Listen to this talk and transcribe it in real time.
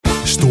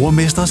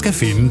Stormester skal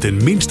finde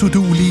den mindst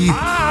uduelige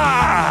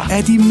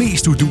af de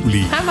mest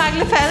uduelige. Hej, Mark.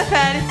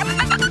 Færdig.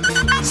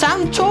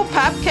 Sammen 2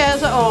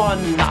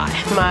 papkasser. Nej,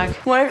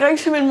 Mark. Må jeg ikke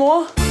ringe til min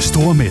mor?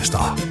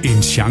 Stormester.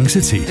 En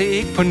chance til. Det er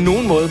ikke på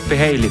nogen måde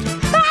behageligt.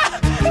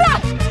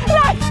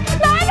 Nej.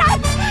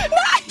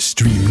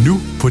 Stream nu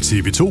på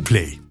TV2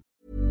 Play.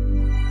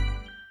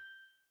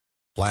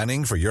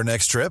 Planning for your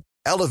next trip?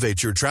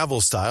 Elevate your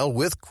travel style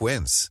with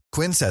Quince.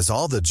 Quince has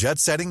all the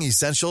jet-setting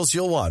essentials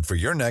you'll want for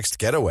your next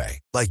getaway,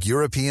 like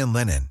European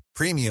linen,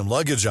 premium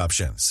luggage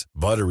options,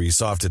 buttery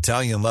soft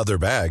Italian leather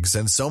bags,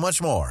 and so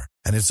much more.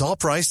 And it's all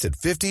priced at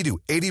 50 to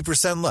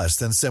 80% less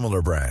than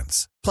similar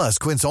brands. Plus,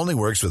 Quince only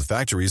works with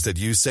factories that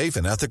use safe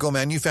and ethical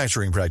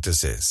manufacturing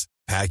practices.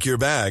 Pack your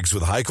bags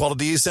with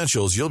high-quality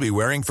essentials you'll be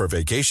wearing for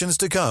vacations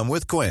to come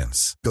with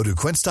Quince. Go to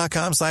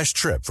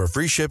quince.com/trip for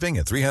free shipping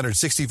and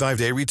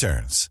 365-day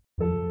returns.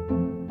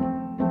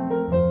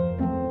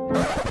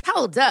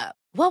 Hold up.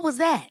 What was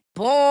that?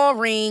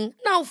 Boring.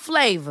 No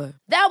flavor.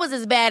 That was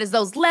as bad as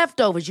those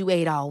leftovers you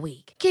ate all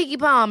week. Keke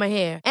Palmer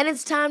here, and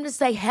it's time to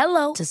say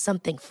hello to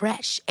something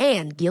fresh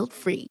and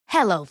guilt-free.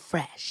 Hello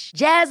Fresh.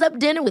 Jazz up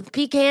dinner with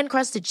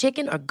pecan-crusted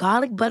chicken or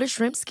garlic butter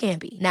shrimp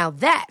scampi. Now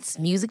that's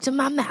music to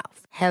my mouth.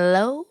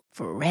 Hello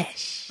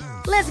Fresh.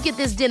 Let's get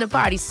this dinner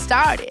party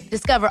started.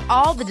 Discover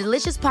all the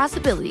delicious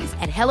possibilities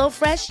at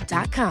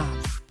hellofresh.com.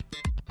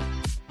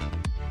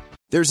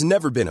 There's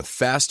never been a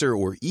faster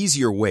or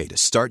easier way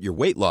to start your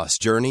weight loss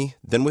journey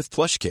than with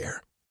PlushCare.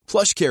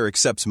 PlushCare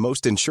accepts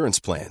most insurance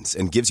plans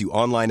and gives you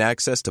online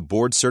access to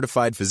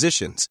board-certified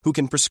physicians who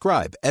can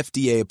prescribe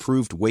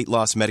FDA-approved weight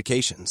loss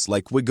medications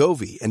like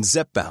Wegovy and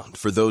Zepbound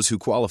for those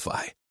who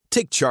qualify.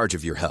 Take charge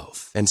of your health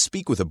and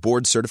speak with a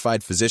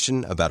board-certified physician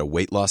about a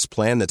weight loss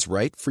plan that's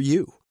right for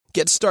you.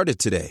 Get started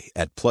today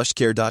at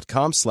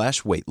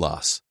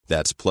plushcare.com/weightloss.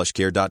 That's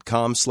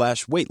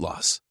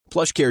plushcare.com/weightloss.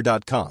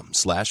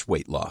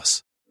 plushcare.com/weightloss.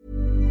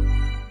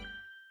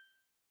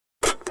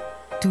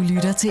 Du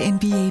lytter til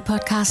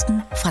NBA-podcasten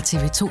fra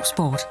TV2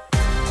 Sport.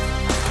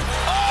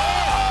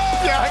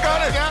 Ja, han gør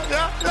det! Ja!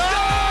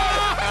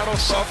 Er du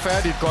så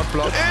færdigt godt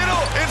blot? Endnu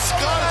et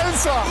skrald!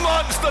 Altså.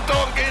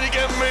 Monsterdunk ind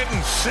igennem midten.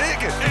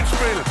 Sikke et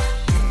spil!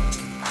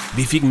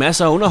 Vi fik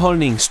masser af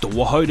underholdning,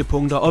 store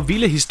højdepunkter og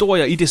vilde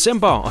historier i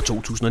december, og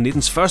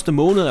 2019's første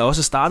måned er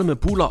også startet med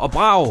buller og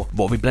brag,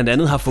 hvor vi blandt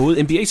andet har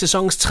fået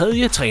NBA-sæsonens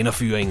 3.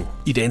 trænerfyring.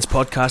 I dagens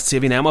podcast ser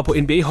vi nærmere på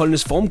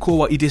NBA-holdenes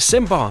formkurver i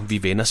december.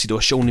 Vi vender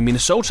situationen i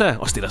Minnesota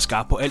og stiller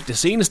skarpt på alt det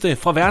seneste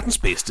fra verdens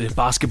bedste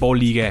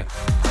basketballliga.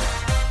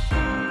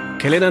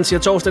 Kalenderen siger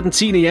torsdag den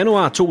 10.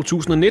 januar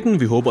 2019.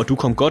 Vi håber, at du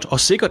kom godt og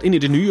sikkert ind i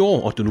det nye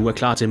år, og du nu er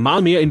klar til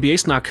meget mere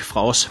NBA-snak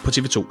fra os på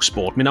TV2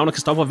 Sport. Mit navn er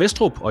Christoffer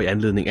Vestrup, og i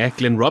anledning af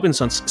Glenn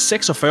Robinsons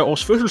 46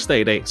 års fødselsdag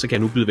i dag, så kan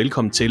jeg nu byde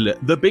velkommen til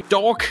The Big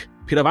Dog,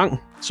 Peter Wang,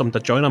 som der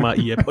joiner mig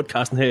i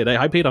podcasten her i dag.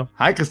 Hej Peter.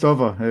 Hej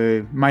Christoffer.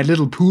 My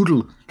little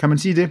poodle. Kan man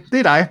sige det? Det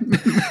er dig.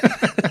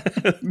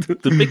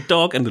 The Big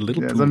Dog and the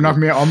Little Poodle. Så er det nok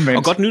mere omvendt.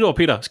 Og godt nytår,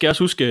 Peter. Jeg skal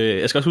også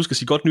huske at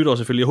sige godt nytår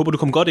selvfølgelig. Jeg håber, du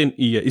kom godt ind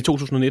i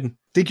 2019.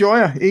 Det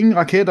gjorde jeg. Ingen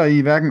raketter i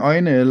hverken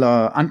øjne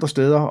eller andre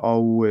steder,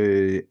 og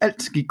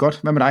alt gik godt.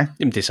 Hvad med dig?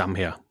 Jamen det er samme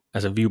her.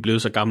 Altså vi er jo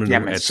blevet så gamle nu,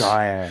 Jamen, at... så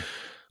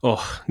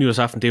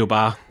nytårsaften, det er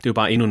jo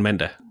bare endnu en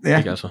mandag. Ja.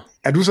 Ikke, altså?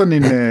 Er du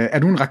sådan er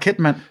du en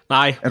raketmand?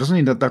 Nej. Er du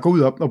sådan en, der går ud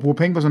og bruger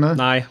penge på sådan noget?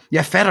 Nej.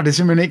 Jeg fatter det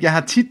simpelthen ikke. Jeg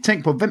har tit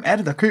tænkt på, hvem er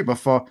det, der køber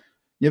for,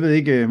 jeg ved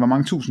ikke, hvor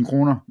mange 1000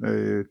 kroner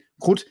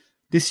krudt.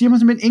 Det siger mig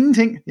simpelthen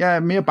ingenting. Jeg er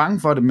mere bange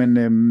for det, men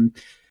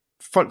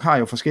folk har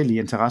jo forskellige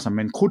interesser,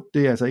 men krudt,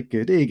 det er altså ikke,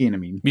 det er ikke en af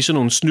mine. Vi er sådan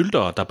nogle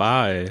snyltere, der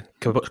bare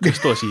kan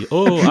stå og sige,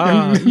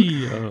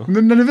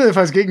 Men det ved jeg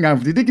faktisk ikke engang,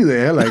 fordi det gider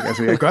jeg heller ikke.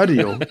 Altså, jeg gør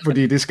det jo,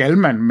 fordi det skal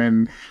man,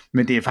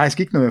 men det er faktisk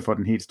ikke noget, jeg får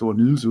den helt store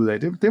nydelse ud af.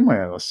 Det må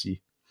jeg også sige.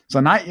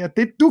 Så nej,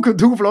 du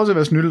kan få lov til at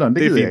være snylteren,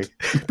 det gider jeg ikke.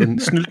 Den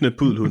snyltende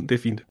pudelhund, det er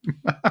fint.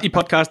 I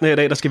podcasten her i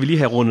dag, der skal vi lige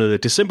have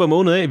rundet december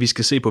måned af. Vi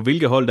skal se på,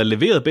 hvilke hold, der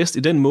leverede bedst i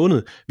den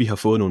måned. Vi har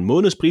fået nogle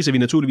månedspriser, vi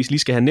naturligvis lige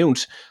skal have nævnt.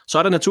 Så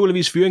er der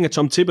naturligvis fyring af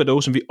Tom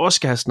Thibodeau, som vi også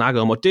skal have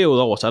snakket om. Og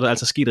derudover, så er der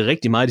altså sket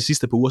rigtig meget de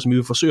sidste par uger, som vi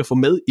vil forsøge at få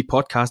med i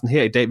podcasten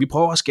her i dag. Vi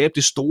prøver at skabe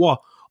det store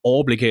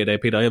overblik her i dag,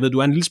 Peter. Jeg ved, du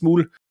er en lille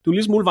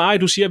smule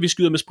varig. Du siger, at vi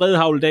skyder med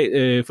spredhavl i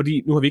dag,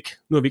 fordi nu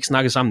har vi ikke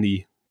snakket sammen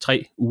i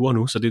 3 uger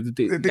nu, så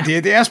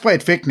det er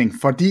spredt fægtning,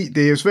 fordi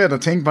det er jo svært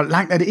at tænke, hvor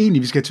langt er det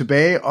egentlig, vi skal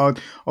tilbage, og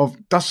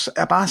der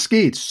er bare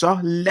sket så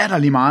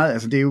latterligt meget.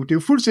 Altså, det er jo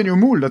fuldstændig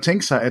umuligt at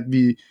tænke sig, at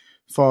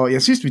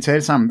sidst vi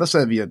talte sammen, der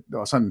sad vi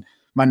og sådan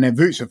var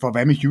nervøse for,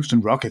 hvad med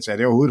Houston Rockets? Er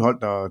det overhovedet et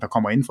hold, der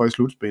kommer ind for i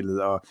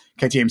slutspillet, og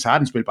kan James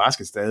Harden spille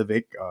basket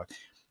stadigvæk,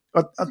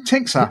 og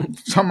tænk sig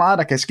så meget,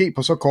 der kan ske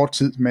på så kort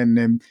tid,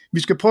 men vi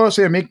skal prøve at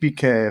se, om ikke vi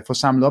kan få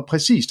samlet op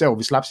præcis der, hvor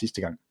vi slap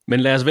sidste gang. Men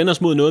lad os vende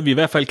os mod noget, vi i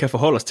hvert fald kan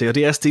forholde os til, og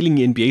det er stillingen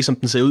i NBA, som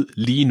den ser ud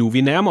lige nu.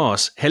 Vi nærmer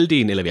os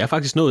halvdelen, eller vi er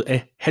faktisk nået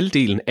af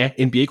halvdelen af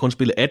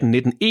NBA-grundspillet 18-19-21.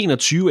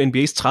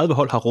 NBA's 30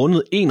 hold har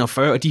rundet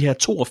 41 af de her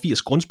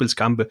 82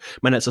 grundspilskampe,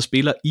 man altså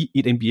spiller i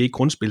et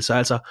NBA-grundspil. Så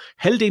altså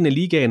halvdelen af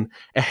ligaen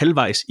er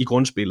halvvejs i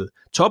grundspillet.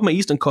 Toppen af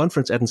Eastern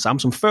Conference er den samme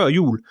som før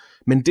jul,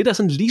 men det der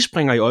sådan lige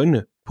springer i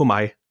øjnene på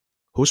mig,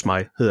 hos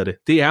mig hedder det.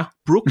 Det er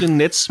Brooklyn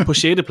Nets på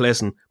 6.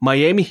 pladsen,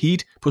 Miami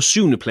Heat på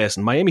 7.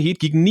 pladsen. Miami Heat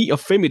gik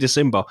 9-5 i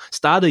december,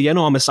 startede i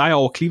januar med sejr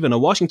over Cleveland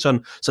og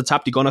Washington, så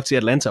tabte de godt nok til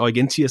Atlanta og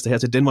igen tirsdag her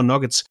til Denver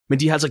Nuggets. Men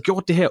de har altså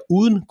gjort det her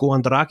uden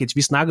Goran Dragic.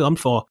 Vi snakkede om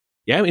for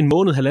en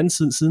måned,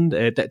 halvanden siden,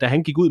 da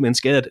han gik ud med en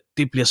skade, at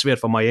det bliver svært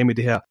for Miami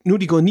det her. Nu er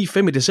de gået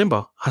 9-5 i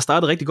december, har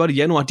startet rigtig godt i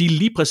januar. De er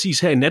lige præcis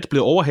her i nat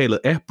blevet overhalet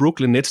af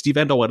Brooklyn Nets. De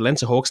vandt over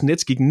Atlanta Hawks.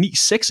 Nets gik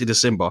 9-6 i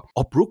december,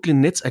 og Brooklyn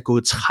Nets er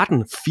gået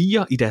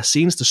 13-4 i deres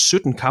seneste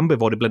 17 kampe,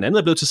 hvor det blandt andet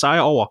er blevet til sejr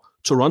over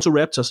Toronto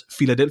Raptors,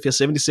 Philadelphia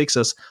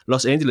 76ers,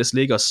 Los Angeles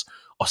Lakers.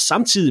 Og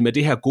samtidig med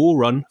det her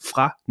gode run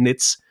fra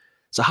Nets,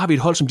 så har vi et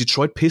hold som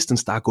Detroit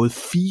Pistons, der er gået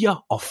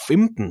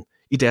 4-15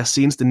 i deres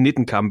seneste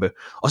 19 kampe.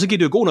 Og så giver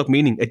det jo god nok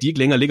mening, at de ikke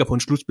længere ligger på en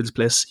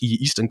slutspilsplads i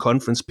Eastern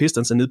Conference.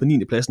 Pistons er nede på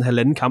 9. pladsen,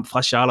 halvanden kamp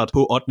fra Charlotte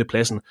på 8.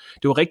 pladsen.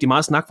 Det var rigtig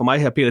meget snak for mig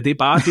her, Peter. Det er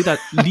bare det,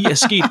 der lige er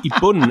sket i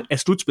bunden af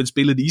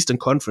slutspilsspillet i Eastern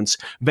Conference.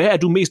 Hvad er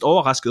du mest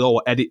overrasket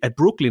over? Er det, at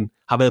Brooklyn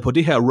har været på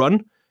det her run,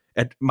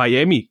 at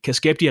Miami kan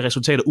skabe de her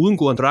resultater uden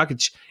Goran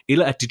Dragic,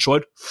 eller at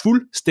Detroit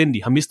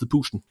fuldstændig har mistet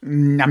pusten?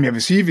 Jamen, jeg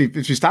vil sige,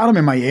 hvis vi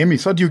starter med Miami,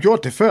 så har de jo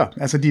gjort det før.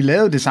 Altså, de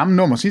lavede det samme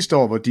nummer sidste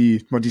år,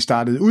 hvor de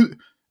startede ud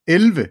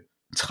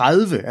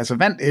 11-30, altså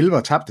vandt 11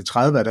 og tabte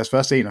 30 af deres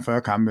første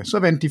 41 kampe. Så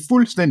vendte de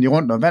fuldstændig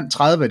rundt og vandt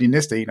 30 af de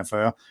næste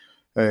 41.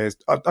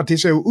 Og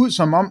det ser jo ud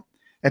som om,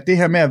 at det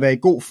her med at være i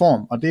god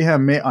form, og det her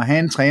med at have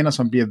en træner,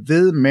 som bliver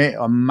ved med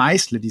at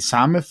mejsle de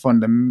samme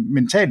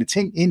fundamentale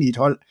ting ind i et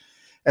hold,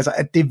 altså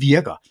at det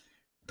virker.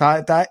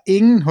 Der er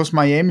ingen hos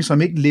Miami,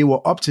 som ikke lever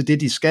op til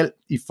det, de skal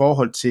i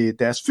forhold til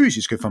deres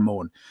fysiske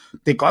formåen.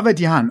 Det kan godt være, at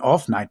de har en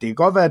off-night. Det kan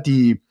godt være, at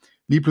de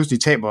lige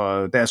pludselig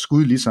taber deres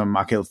skud, ligesom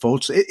Markelle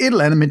Fultz. Et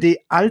eller andet, men det er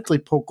aldrig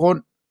på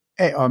grund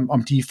af,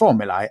 om de er i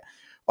form eller ej.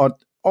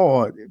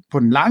 Og på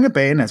den lange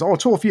bane, altså over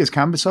 82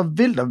 kampe, så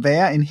vil der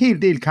være en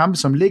hel del kampe,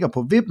 som ligger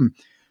på vippen,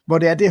 hvor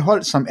det er det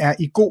hold, som er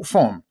i god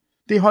form.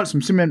 Det hold,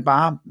 som simpelthen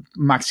bare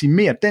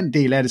maksimerer den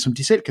del af det, som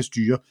de selv kan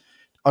styre.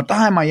 Og der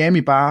er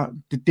Miami bare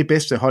det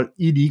bedste hold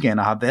i ligaen,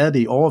 og har været det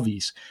i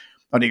årevis.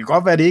 Og det kan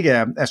godt være, at det ikke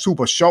er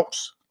super sjovt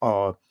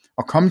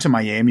at komme til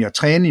Miami og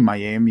træne i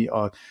Miami,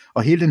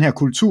 og hele den her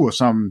kultur,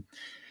 som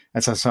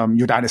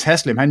Udonis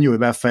Haslem, han jo i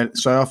hvert fald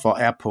sørger for,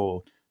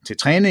 er til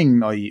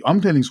træningen og i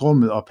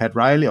omklædningsrummet, og Pat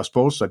Riley og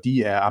Spoelstra,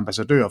 de er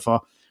ambassadører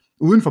for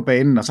uden for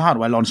banen, og så har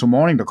du Alonzo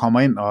Mourning, der kommer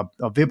ind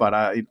og vipper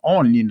dig en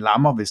ordentlig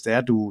lammer, hvis det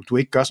er, du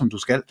ikke gør, som du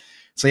skal.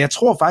 Så jeg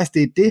tror faktisk,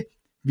 det er det,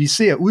 vi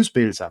ser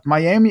udspille sig.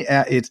 Miami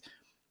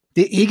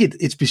det er ikke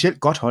et specielt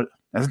godt hold.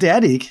 Altså det er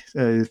det ikke.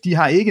 De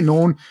har ikke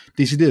nogen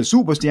decideret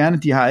superstjerne,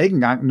 de har ikke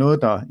engang noget,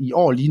 der i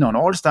år ligner en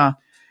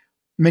all-star,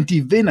 men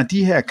de vinder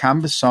de her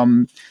kampe,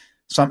 som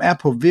er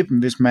på vippen,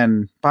 hvis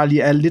man bare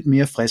lige er lidt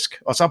mere frisk.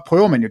 Og så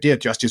prøver man jo det her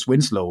Justice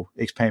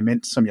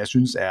Winslow-eksperiment, som jeg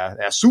synes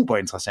er super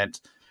interessant.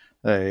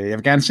 Jeg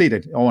vil gerne se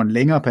det over en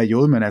længere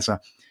periode, men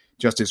altså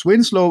Justice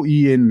Winslow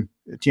i en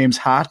James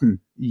Harden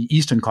i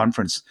Eastern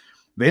Conference.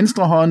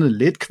 Venstrehåndet,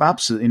 lidt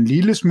kvapset, en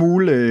lille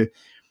smule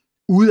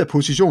ude af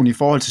position i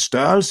forhold til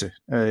størrelse.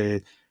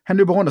 Han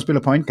løber rundt og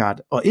spiller point guard,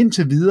 og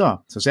indtil videre,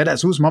 så ser det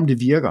altså ud, som om det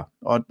virker.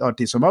 Og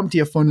det er som om, de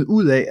har fundet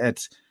ud af,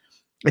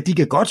 at de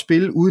kan godt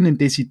spille uden en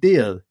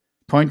decideret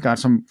point guard,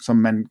 som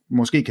man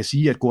måske kan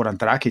sige, at Goran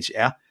Dragic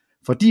er.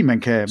 Fordi man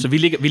kan... Så vi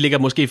ligger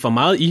måske for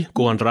meget i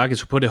Goran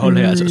Dragic på det hold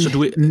her. Altså,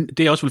 så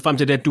det er også vel frem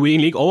til det, at du er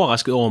egentlig ikke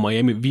overrasket over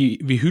Miami.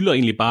 Vi hylder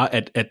egentlig bare,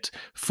 at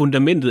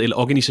fundamentet eller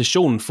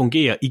organisationen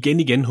fungerer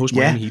igen hos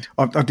Miami Heat.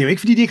 Og det er jo ikke,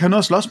 fordi de ikke har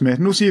noget at slås med.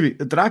 Nu siger vi,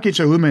 at Dragic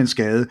er ude med en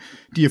skade.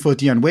 De har fået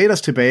Dion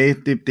Waiters tilbage.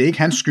 Det er ikke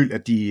hans skyld,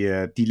 at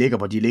de ligger,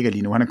 hvor de ligger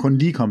lige nu. Han er kun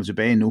lige kommet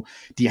tilbage nu.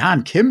 De har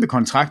en kæmpe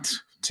kontrakt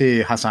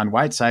til Hassan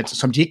Whiteside,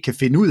 som de ikke kan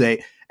finde ud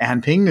af. Er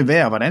han pengene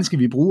værd, og hvordan skal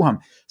vi bruge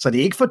ham? Så det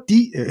er ikke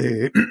fordi,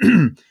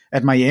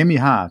 at Miami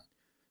har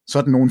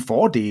sådan nogle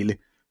fordele.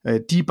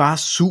 De er bare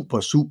super,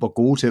 super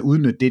gode til at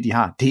udnytte det, de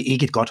har. Det er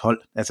ikke et godt hold.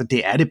 Altså,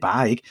 det er det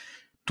bare ikke.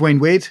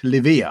 Dwayne Wade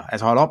leverer.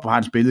 Altså, hold op, hvor har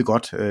han spillet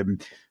godt.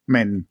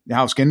 Men jeg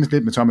har jo skændes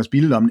lidt med Thomas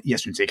Bille om, jeg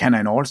synes ikke, han er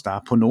en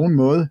all-star på nogen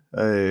måde.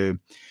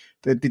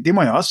 Det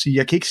må jeg også sige.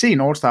 Jeg kan ikke se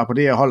en all-star på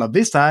det her hold, og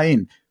hvis der er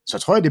en, så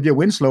tror jeg, det bliver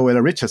Winslow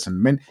eller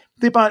Richardson. Men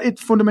det er bare et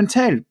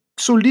fundamentalt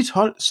solidt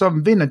hold,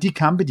 som vinder de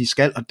kampe, de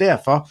skal, og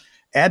derfor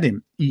er det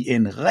i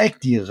en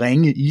rigtig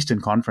ringe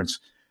Eastern Conference.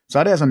 Så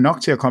er det altså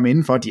nok til at komme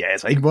indenfor. De har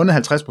altså ikke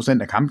vundet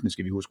 50% af kampene,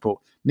 skal vi huske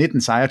på.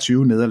 19 sejre,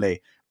 20 nederlag,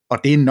 og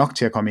det er nok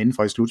til at komme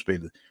indenfor i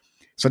slutspillet.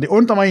 Så det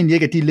undrer mig egentlig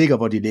ikke, at de ligger,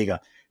 hvor de ligger.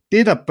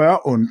 Det, der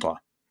bør undre,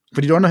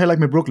 fordi det undrer heller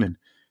ikke med Brooklyn,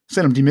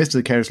 selvom de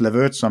mistede Caris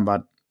LeVert, som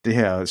var det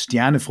her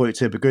stjernefrø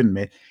til at begynde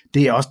med,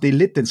 det er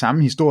lidt den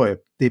samme historie.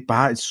 Det er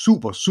bare et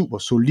super, super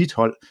solidt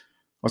hold.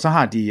 Og så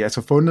har de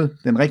altså fundet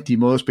den rigtige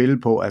måde at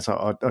spille på, altså,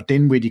 og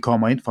Dinwiddie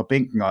kommer ind fra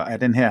bænken, og er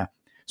den her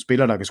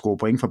spiller, der kan score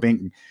point fra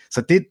bænken.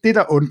 Så det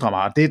der undrer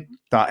mig, og det,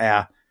 der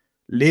er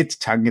lidt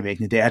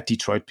tankevækkende, det er, at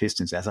Detroit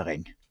Pistons er så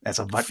ringe.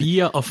 Altså,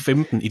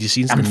 4-15 i de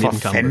seneste 19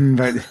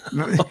 kampe.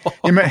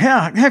 Jamen,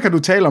 her kan du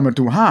tale om, at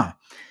du har...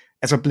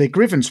 Altså, Blake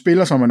Griffin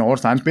spiller som en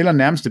all-star. Han spiller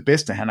nærmest det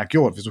bedste, han har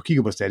gjort, hvis du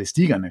kigger på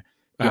statistikkerne.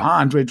 Du har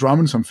Andre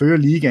Drummond, som fører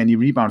ligaen i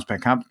rebounds per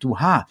kamp. Du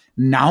har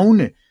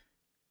navne,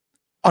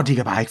 og det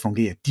kan bare ikke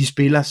fungere. De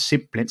spiller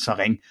simpelthen så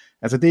ring.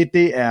 Altså det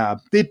er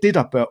det,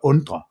 der bør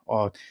undre,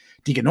 og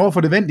de kan nå at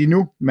få det vendt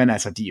endnu, men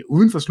altså de er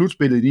uden for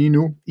slutspillet lige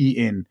nu i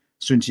en,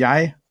 synes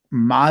jeg,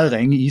 meget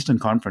ringe Eastern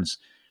Conference.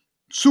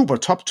 Super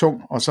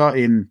toptung, og så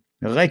en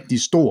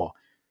rigtig stor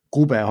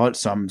gruppe af hold,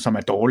 som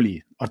er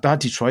dårlige. Og der er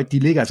Detroit, de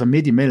ligger altså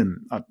midt imellem,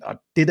 og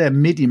det der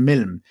midt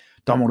imellem,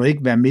 der må du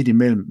ikke være midt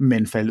imellem,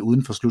 men falde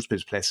uden for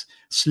slutspilsplads.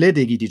 Slet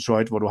ikke i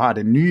Detroit, hvor du har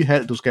den nye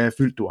hal, du skal have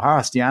fyldt, du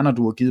har stjerner,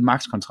 du har givet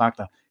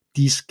max-kontrakter.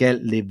 De skal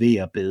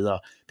levere bedre.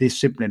 Det er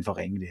simpelthen for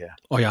ringe, det her.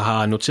 Og jeg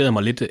har noteret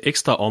mig lidt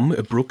ekstra om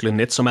Brooklyn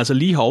Nets, som altså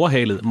lige har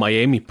overhalet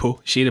Miami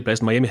på 6.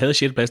 pladsen. Miami havde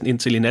 6. pladsen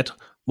indtil i nat,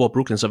 hvor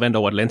Brooklyn så vandt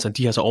over Atlanta.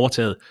 De har så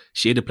overtaget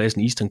 6.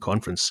 pladsen i Eastern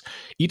Conference.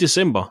 I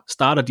december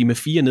starter de med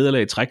 4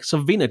 nederlag i træk, så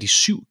vinder de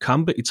 7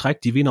 kampe i træk.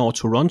 De vinder over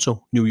Toronto,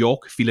 New York,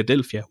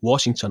 Philadelphia,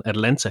 Washington,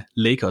 Atlanta,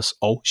 Lakers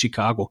og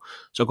Chicago.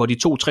 Så går de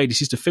 2-3 de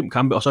sidste 5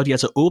 kampe, og så har de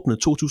altså åbnet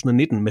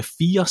 2019 med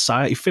 4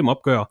 sejre i 5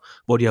 opgør,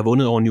 hvor de har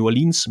vundet over New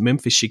Orleans,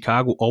 Memphis,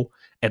 Chicago og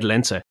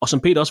Atlanta. Og som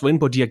Peter også var inde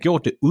på, de har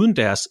gjort det uden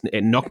deres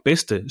nok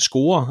bedste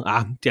scorer.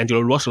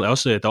 D'Angelo Russell er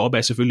også deroppe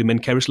af selvfølgelig,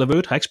 men Caris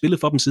LeVert har ikke spillet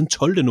for dem siden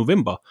 12.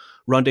 november.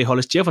 Rondé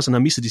Hollis Jefferson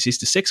har misset de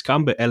sidste 6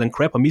 kampe, Alan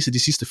Crabb har misset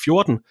de sidste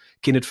 14,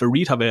 Kenneth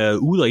Faried har været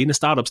ude og inde af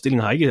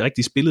startopstillingen, har ikke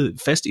rigtig spillet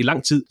fast i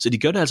lang tid, så de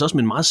gør det altså også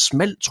med en meget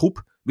smal trup,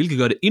 hvilket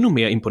gør det endnu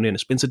mere imponerende.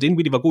 Spencer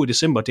Dinwiddie var god i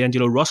december,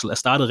 D'Angelo Russell er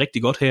startet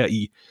rigtig godt her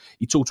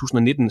i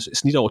 2019,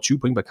 snit over 20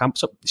 point per kamp,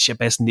 så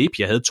Shabazz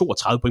Napier havde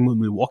 32 point mod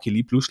Milwaukee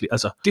lige pludselig.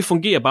 Altså, det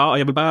fungerer bare,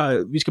 og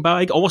vi skal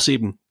bare ikke overse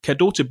dem.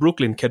 Cadeau til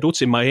Brooklyn, cadeau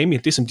til Miami,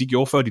 det som de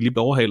gjorde før de lige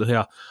blev overhalet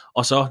her,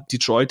 og så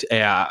Detroit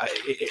er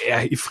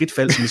i frit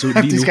fald, som det ser ud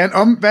lige nu. De skal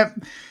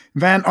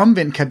hvad er en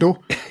omvendt cadeau?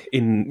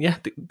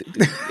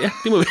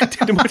 Det må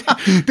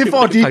det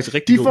får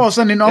de får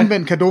sådan en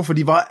omvendt cadeau,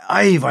 fordi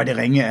hvor er det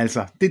ringe,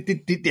 altså.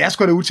 Det er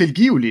sgu da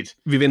utilgiveligt.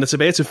 Vi vender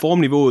tilbage til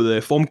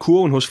formniveauet,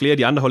 formkurven hos flere af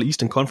de andre hold i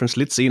Eastern Conference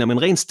lidt senere,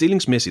 men rent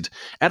stillingsmæssigt,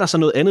 er der så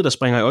noget andet, der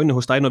springer i øjnene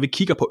hos dig, når vi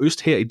kigger på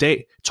Øst her i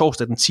dag,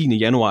 torsdag den 10.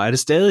 januar? Er det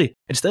stadig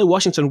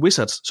Washington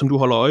Wizards, som du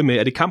holder øje med?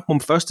 Er det kampen om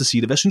første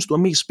seed? Hvad synes du er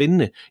mest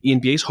spendende i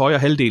NBA's højre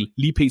halvdel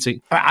lige pt?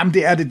 Jamen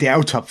det er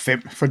jo top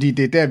 5, fordi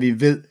det er der, vi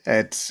ved,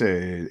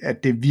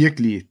 at det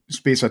virkelig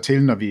spidser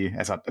til, når vi...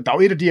 Altså, der er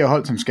jo et af de her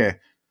hold, som skal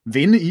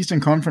vinde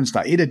Eastern Conference. Der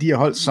er et af de her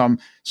hold, som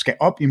skal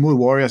op imod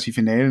Warriors i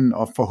finalen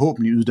og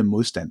forhåbentlig yde dem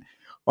modstand.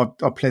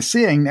 Og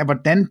placeringen af,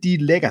 hvordan de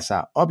lægger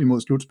sig op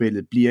imod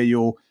slutspillet, bliver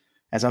jo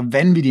altså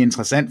vanvittigt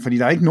interessant, fordi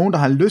der er ikke nogen, der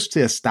har lyst til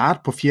at starte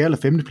på 4. eller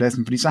 5.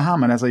 pladsen, fordi så har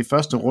man altså i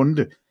første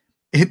runde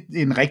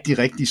en rigtig,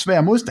 rigtig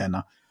svær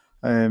modstander.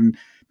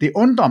 Det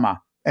undrer mig,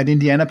 at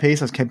Indiana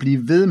Pacers kan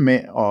blive ved med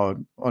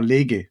at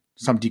ligge,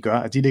 som de gør.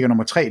 At de ligger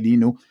nummer 3 lige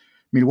nu.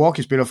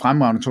 Milwaukee spiller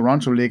fremragende,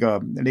 Toronto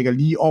ligger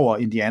lige over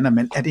Indiana,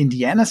 men at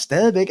Indiana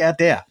stadigvæk er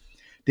der,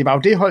 det var jo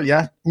det hold,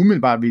 jeg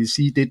umiddelbart ville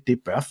sige, det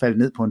bør falde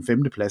ned på en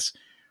 5. plads.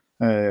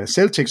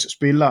 Celtics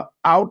spiller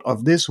out of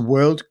this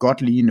world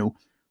godt lige nu,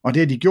 og det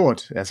har de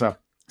gjort altså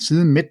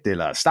siden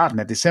eller starten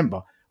af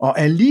december, og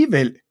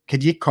alligevel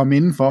kan de ikke komme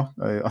indenfor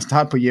og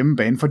starte på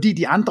hjemmebane, fordi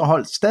de andre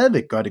hold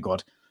stadigvæk gør det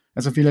godt.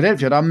 Altså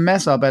Philadelphia, der er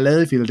masser af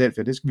ballade i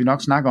Philadelphia, det skal vi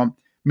nok snakke om,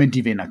 men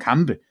de vinder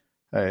kampe.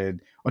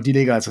 Og de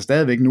ligger altså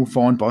stadigvæk nu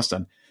foran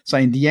Boston. Så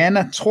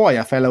Indiana tror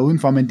jeg falder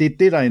udenfor, men det er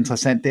det, der er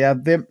interessant, det er,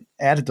 hvem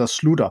er det, der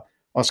slutter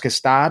og skal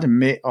starte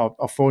med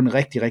at få en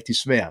rigtig, rigtig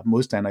svær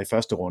modstander i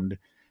første runde.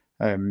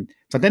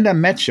 Så den der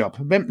matchup,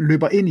 hvem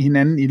løber ind i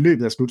hinanden i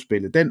løbet af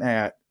slutspillet, den er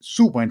jeg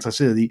super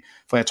interesseret i,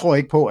 for jeg tror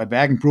ikke på, at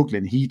hverken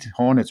Brooklyn, Heat,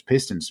 Hornets,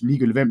 Pistons,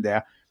 ligegyldigt hvem det er,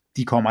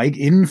 de kommer ikke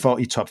indenfor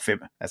i top 5.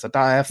 Altså, der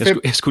er 5.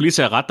 Jeg skulle lige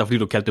til at rette dig, fordi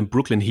du kaldte dem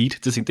Brooklyn Heat.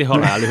 Det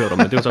holder jeg aldrig hørt om,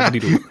 men det var så, fordi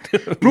du...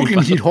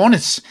 Brooklyn Heat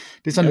Hornets,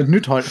 det er sådan et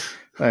nyt hold.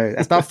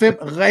 Altså, der er 5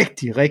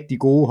 rigtig, rigtig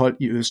gode hold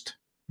i Øst.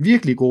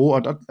 Virkelig gode,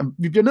 og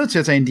vi bliver nødt til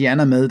at tage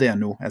Indiana med der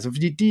nu. Altså,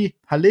 fordi de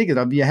har ligget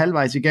der, vi er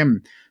halvvejs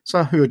igennem,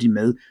 så hører de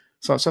med.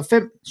 Så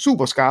 5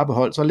 super skarpe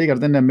hold, så ligger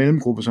der den der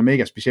mellemgruppe, som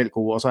ikke er specielt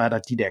gode, og så er der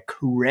de der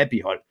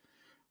crappy hold.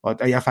 Og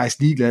jeg er faktisk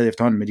ligeglad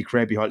efterhånden med de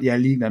crappy hold. Jeg er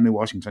ligeglad med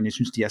Washington. Jeg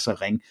synes, de er så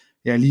ring.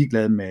 Jeg er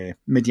ligeglad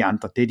med de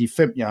andre. Det er de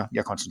 5,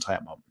 jeg koncentrerer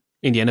mig om.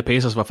 Indiana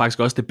Pacers var faktisk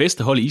også det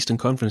bedste hold i Eastern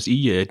Conference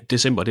i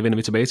december. Det vender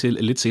vi tilbage til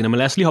lidt senere. Men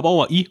lad os lige hoppe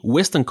over i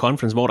Western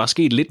Conference, hvor der er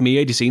sket lidt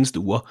mere i de seneste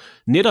uger.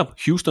 Netop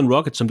Houston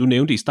Rockets, som du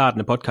nævnte i starten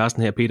af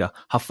podcasten her, Peter,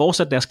 har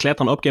fortsat deres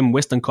klatren op gennem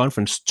Western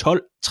Conference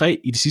 12-3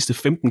 i de sidste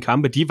 15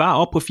 kampe. De var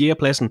oppe på 4.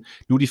 pladsen.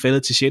 Nu er de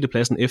faldet til 6.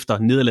 pladsen efter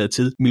nederlaget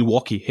til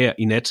Milwaukee her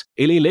i nat.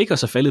 LA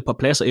Lakers er faldet på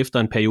pladser efter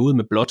en periode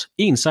med blot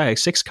 1 sejr i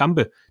 6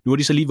 kampe. Nu har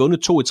de så lige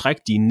vundet 2 i træk.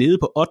 De er nede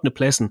på 8.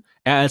 pladsen,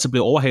 er altså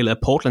blevet overhalet af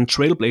Portland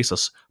Trail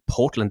Blazers.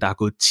 Portland, der har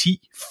gået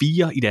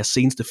 10-4 i deres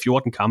seneste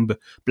 14 kampe,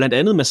 blandt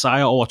andet med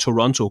sejre over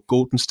Toronto,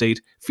 Golden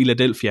State,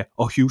 Philadelphia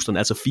og Houston,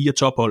 altså 4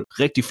 tophold.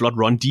 Rigtig flot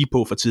run de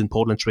på for tiden,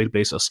 Portland Trail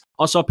Blazers.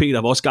 Og så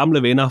Peter, vores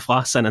gamle venner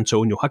fra San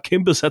Antonio, har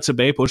kæmpet sig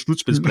tilbage på et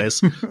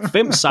slutspilsplads.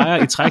 5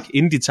 sejre i træk,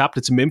 inden de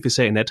tabte til Memphis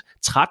her i nat.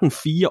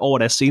 13-4 over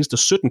deres seneste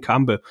 17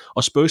 kampe,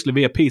 og Spurs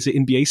leverer pt.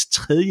 NBA's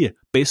 3.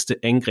 bedste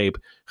angreb.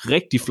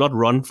 Rigtig flot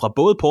run fra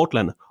både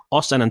Portland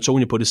og San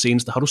Antonio på det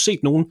seneste. Har du set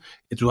nogen,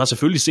 du har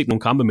selvfølgelig set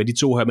nogle kampe med de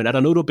to her, men er der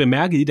noget, du har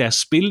bemærket i deres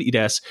spil, i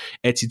deres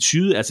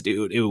attitude? Altså det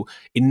er jo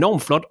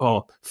enormt flot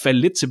at falde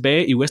lidt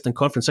tilbage i Western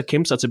Conference, så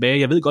kæmpe sig tilbage.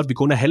 Jeg ved godt, vi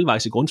kun er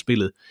halvvejs i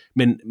grundspillet,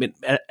 men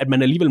at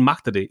man alligevel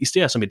magter det,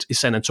 især som et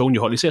San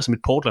Antonio-hold, især som et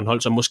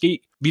Portland-hold, som måske,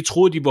 vi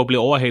troede, de var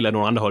blevet overhalet af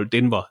nogle andre hold,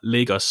 Denver,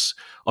 Lakers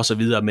og så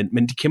videre,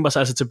 men de kæmper sig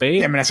altså tilbage.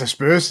 Jamen altså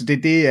Spurs,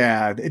 det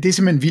er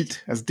simpelthen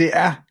vildt. Altså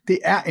det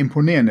er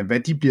imponerende, hvad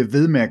de bliver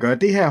ved med at gøre.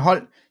 Det her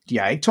hold, de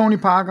har ikke Tony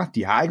Parker,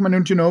 de har ikke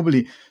Manu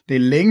Ginobili, det er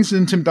længe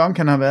siden Tim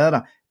Duncan har været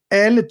der.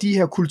 Alle de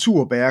her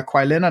kulturbærere,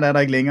 Kawhi Leonard er der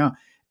ikke længere,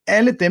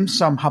 alle dem,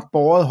 som har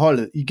båret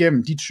holdet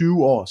igennem de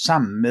 20 år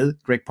sammen med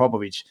Greg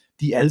Popovich,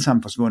 de er alle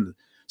sammen forsvundet.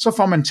 Så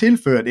får man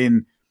tilført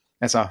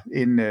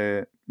en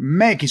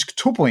magisk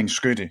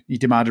 2-pointsskytte i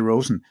DeMar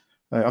DeRozan,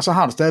 og så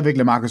har du stadigvæk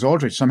LaMarcus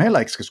Aldridge, som heller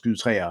ikke skal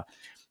skyde træer,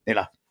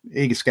 eller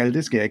ikke skal,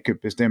 det skal jeg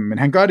ikke bestemme, men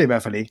han gør det i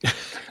hvert fald ikke.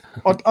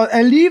 Og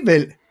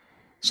alligevel,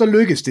 så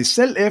lykkes det,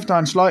 selv efter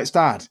en sløj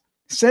start,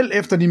 selv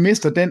efter de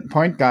mister den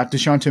point guard,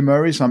 DeJounte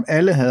Murray, som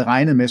alle havde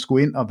regnet med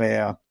skulle ind og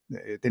være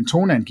den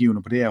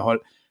toneangivende på det her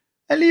hold.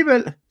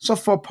 Alligevel, så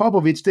får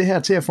Popovich det her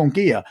til at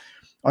fungere.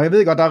 Og jeg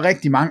ved godt, der er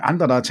rigtig mange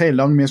andre, der har talt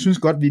om det, men jeg synes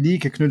godt, vi lige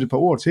kan knytte et par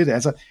ord til det.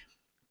 Altså,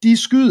 de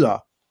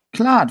skyder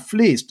klart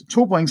flest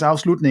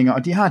 2-pointsafslutninger,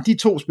 og de har de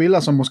to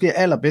spillere, som måske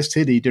er allerbedst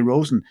til det i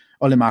DeRozan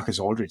og LaMarcus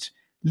Aldridge.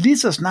 Lige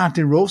så snart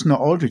DeRozan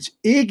og Aldridge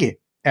ikke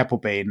er på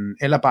banen,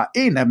 eller bare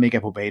en af dem ikke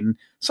er på banen,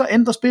 så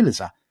ændrer spillet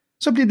sig.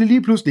 Så bliver det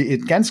lige pludselig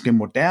et ganske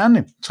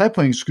moderne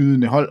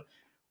 3-pointsskydende hold,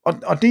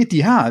 og det,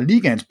 de har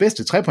ligaens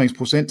bedste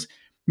 3-pointsprocent,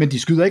 men de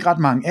skyder ikke ret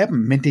mange af dem,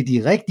 men det er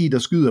de rigtige, der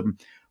skyder dem.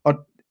 Og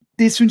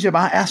det synes jeg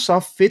bare er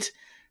så fedt,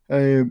 og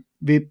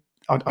det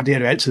har det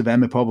jo altid været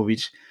med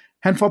Popovich.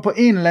 Han får på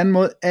en eller anden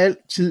måde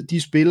altid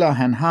de spillere,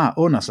 han har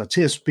under sig,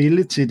 til at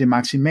spille til det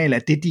maksimale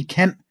af det, de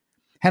kan.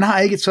 Han har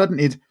ikke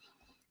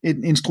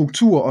en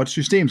struktur og et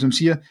system, som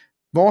siger,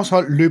 vores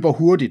hold løber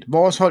hurtigt,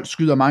 vores hold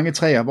skyder mange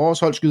træer, vores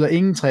hold skyder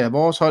ingen træer,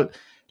 vores hold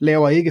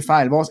laver ikke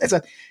fejl.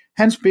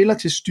 Han spiller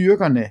til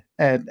styrkerne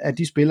af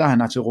de spillere, han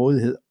har til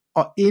rådighed.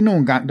 Og endnu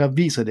en gang, der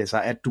viser det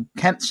sig, at du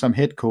kan som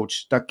head coach,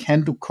 der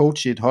kan du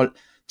coache et hold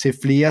til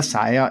flere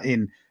sejre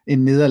end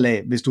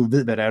nederlag, hvis du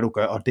ved, hvad det er, du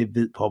gør, og det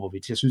ved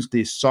Popovich. Jeg synes,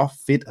 det er så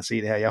fedt at se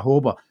det her. Jeg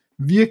håber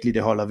virkelig,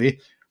 det holder ved.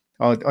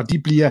 Og de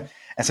bliver,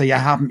 altså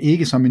jeg har dem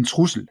ikke som en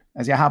trussel.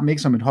 Altså jeg har dem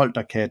ikke som et hold,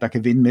 der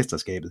kan vinde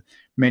mesterskabet.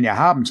 Men jeg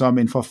har dem som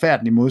en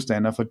forfærdelig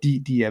modstander, fordi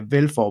de er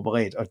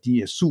velforberedt, og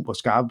de er super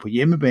skarpe på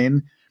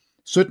hjemmebane.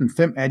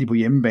 17-5 er de på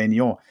hjemmebane i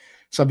år.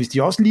 Så hvis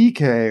de også lige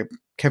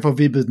kan få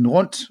vippet den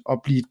rundt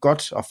og blive et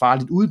godt og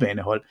farligt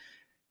udbanehold,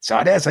 så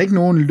er det altså ikke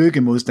nogen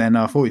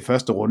lykkemodstandere at få i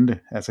første runde.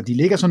 Altså de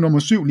ligger som nummer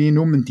 7 lige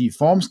nu, men de er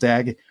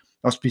formstærke,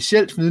 og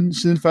specielt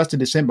siden 1.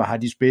 december har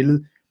de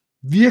spillet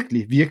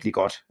virkelig, virkelig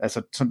godt.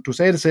 Altså som du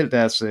sagde det selv,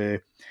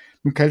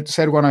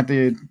 sagde du godt nok,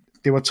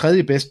 det var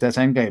 3. bedste deres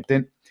angreb.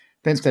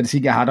 Den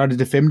statistik, jeg har, der er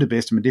det 5.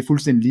 bedste, men det er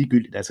fuldstændig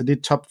ligegyldigt. Altså det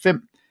er top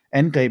 5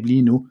 angreb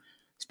lige nu.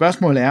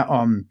 Spørgsmålet er,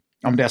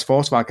 om deres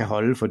forsvar kan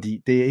holde, fordi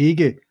det er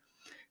ikke...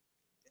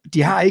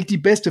 De har ikke de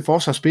bedste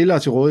forsvarsspillere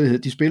til rådighed.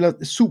 De spiller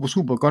super,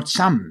 super godt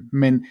sammen,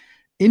 men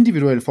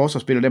individuelle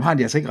forsvarsspillere, dem har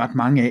de altså ikke ret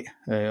mange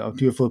af, og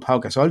de har fået Pau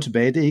Gasol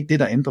tilbage. Det er ikke det,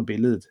 der ændrer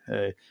billedet.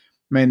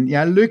 Men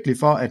jeg er lykkelig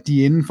for, at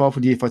de er indenfor, for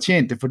de er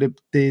fortjent det, for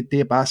det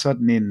er bare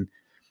sådan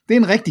det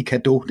er en rigtig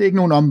cadeau. Det er ikke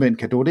nogen omvendt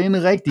cadeau. Det er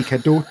en rigtig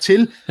cadeau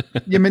til,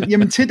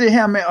 jamen til det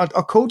her med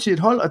at coache et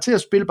hold, og til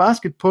at spille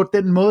basket på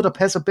den måde, der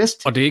passer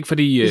bedst. Og det er ikke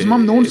fordi,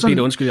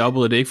 Peter, undskyld, jeg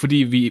afbryder, det er ikke fordi,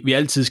 vi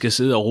altid skal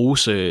sidde og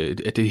rose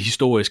det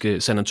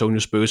historiske San Antonio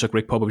Spurs og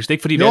Greg Popovich. Det er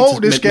ikke fordi,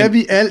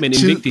 vi altid. Men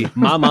en vigtig,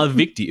 meget, meget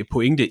vigtig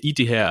pointe i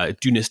det her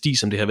dynasti,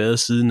 som det har været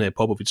siden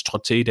Popovich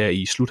trådte til der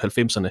i slut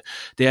 90'erne,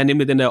 det er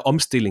nemlig den der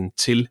omstilling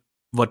til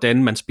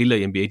hvordan man spiller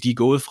i NBA. De er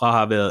gået fra at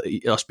have været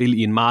at spille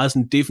i en meget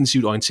sådan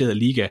defensivt orienteret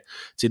liga,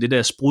 til det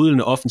der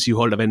sprudlende offensive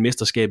hold, der vandt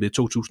mesterskabet i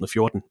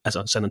 2014,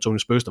 altså San Antonio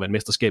Spurs, der vandt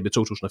mesterskabet i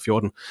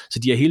 2014. Så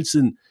de har hele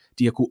tiden,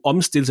 de har kunnet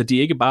omstille sig. Det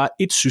er ikke bare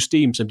et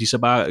system, som de så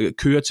bare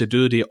kører til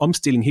døde. Det er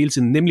omstilling hele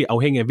tiden, nemlig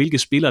afhængig af, hvilke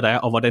spillere der er,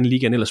 og hvordan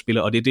ligaen ellers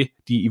spiller, og det er det,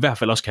 de i hvert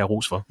fald også kan have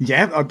ros for.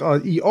 Ja,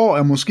 og i år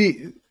er måske,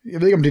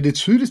 jeg ved ikke, om det er det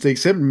tydeligste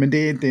eksempel, men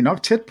det er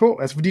nok tæt på,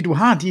 altså fordi du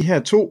har de her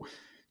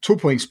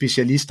to-points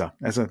specialister.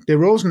 Altså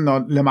DeRozan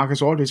og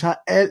LaMarcus Aldridge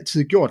har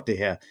altid gjort det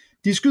her.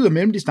 De skyder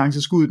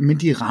mellemdistanceskud, men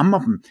de rammer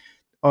dem.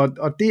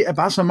 Og det er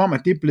bare som om,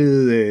 at det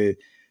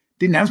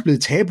er nærmest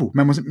blevet tabu.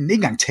 Man må simpelthen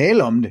ikke engang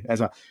tale om det.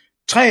 Altså,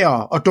 træer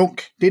og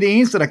dunk, det er det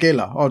eneste, der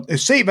gælder. Og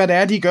se, hvad det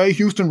er, de gør i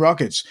Houston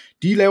Rockets.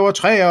 De laver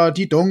træer, og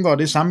de dunker, og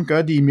det samme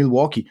gør de i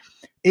Milwaukee.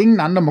 Ingen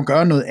andre må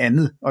gøre noget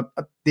andet. Og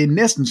det er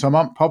næsten som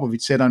om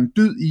Popovich sætter en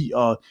dyd i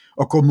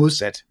at gå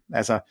modsat.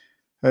 Altså,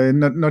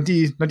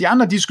 når de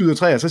andre de skyder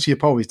træer, så siger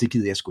Popovich, det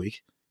gider jeg sgu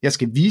ikke. Jeg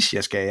skal vise,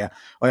 jeg skal.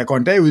 Og jeg går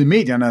en dag ud i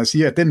medierne og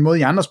siger, at den måde,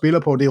 I andre spiller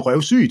på, det er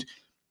røvsygt.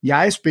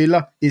 Jeg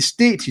spiller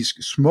æstetisk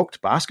smukt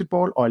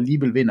basketball, og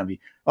alligevel vinder vi.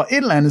 Og et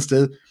eller andet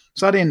sted,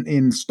 så er det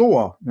en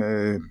stor,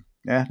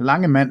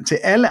 lange mand til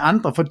alle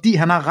andre, fordi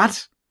han har ret.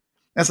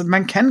 Altså,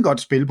 man kan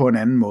godt spille på en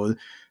anden måde.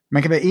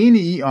 Man kan være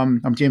enig i,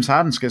 om James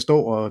Harden skal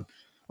stå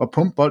at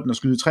pumpe bolden og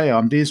skyde træer,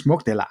 om det er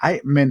smukt eller ej,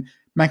 men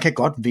man kan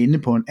godt vinde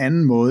på en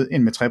anden måde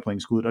end med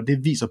 3-pointsskud, og det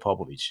viser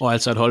Popovich. Og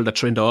altså et hold, der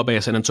trender op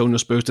af San Antonio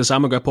Spurs. Det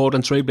samme gør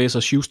Portland Trail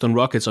Blazers, Houston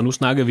Rockets, og nu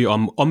snakker vi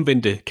om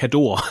omvendte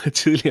cadeauer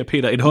tidligere,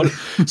 Peter. Et hold,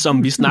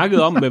 som vi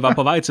snakkede om, var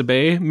på vej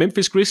tilbage.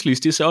 Memphis Grizzlies,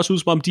 det ser også ud,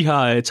 som om de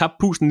har tabt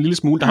pusten en lille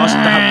smule. Der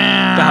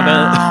har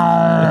været...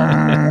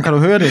 Kan du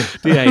høre det?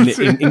 Det er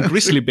en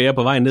grizzly bear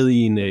på vej ned i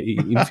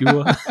en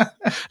fjord.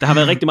 Der har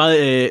været rigtig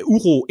meget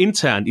uro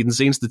internt i den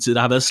seneste tid.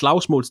 Der har været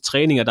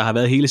slagsmålstræninger, der har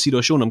været hele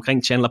situationen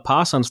omkring Chandler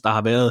Parsons, der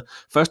har været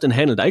først en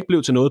handel, der ikke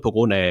blev til noget på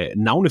grund af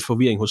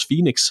navneforvirring hos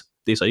Phoenix.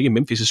 Det er så ikke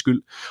Memphis'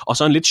 skyld. Og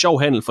så en lidt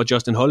sjov handel for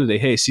Justin Holiday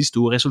her i sidste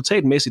uge.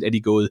 Resultatmæssigt er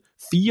de gået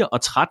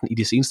 4-13 i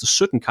de seneste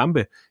 17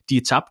 kampe.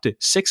 De tabte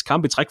 6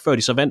 kampe i træk, før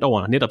de så vandt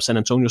over netop San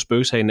Antonio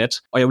Spurs her i nat.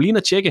 Og jeg vil lige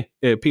tjekke,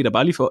 Peter,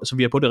 bare lige for, så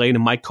vi er på det rene.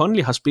 Mike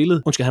Conley har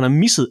spillet, han har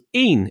misset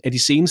en af de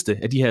seneste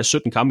af de her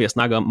 17 kampe, jeg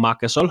snakker om. Marc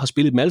Gasol har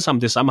spillet dem alle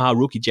sammen. Det samme har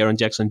rookie Jaren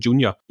Jackson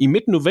Jr. I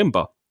midten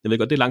november, jeg ved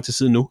godt, det er lang tid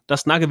siden nu, der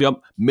snakker vi om,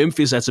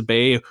 Memphis er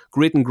tilbage,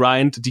 grit and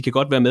grind, de kan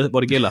godt være med, hvor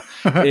det gælder.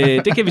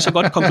 Det kan vi så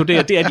godt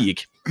konkludere, det er de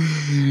ikke.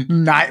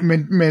 Nej,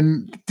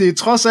 men det er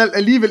trods alt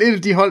alligevel et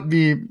af de hold,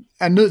 vi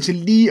er nødt til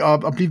lige at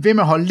blive ved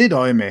med at holde lidt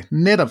øje med,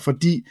 netop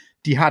fordi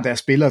de har deres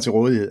spillere til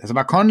rådighed. Altså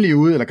var Conley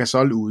ude, eller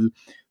Gasol ude,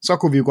 så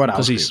kunne vi jo godt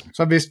afskrive.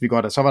 Så vidste vi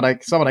godt, at så var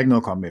der ikke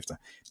noget at komme efter.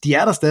 De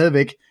er der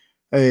stadigvæk.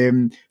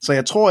 Så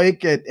jeg tror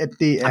ikke, at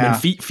det er...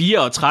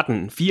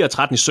 Men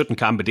 4-13 i 17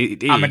 kampe, det...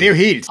 men det er jo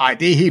helt... Nej,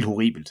 det er helt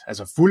horribelt.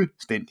 Altså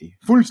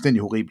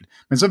fuldstændig horribelt.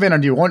 Men så vender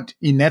de jo rundt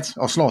i nat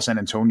og slår San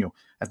Antonio.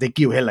 Altså det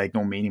giver jo heller ikke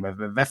nogen mening.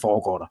 Hvad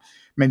foregår der?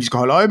 Men vi skal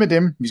holde øje med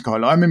dem. Vi skal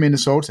holde øje med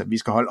Minnesota. Vi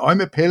skal holde øje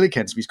med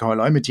Pelicans. Vi skal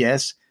holde øje med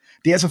Jazz.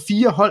 Det er altså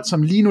 4 hold,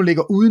 som lige nu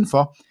ligger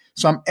udenfor,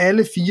 som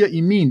alle 4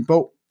 i min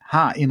bog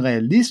har en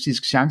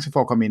realistisk chance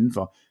for at komme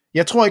indenfor.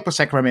 Jeg tror ikke på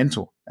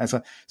Sacramento. Altså,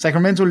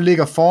 Sacramento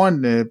ligger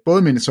foran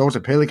både Minnesota,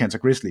 Pelicans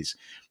og Grizzlies,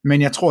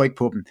 men jeg tror ikke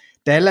på dem.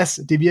 Dallas,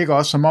 det virker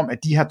også som om, at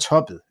de har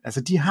toppet.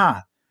 Altså, de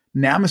har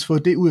nærmest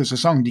fået det ud af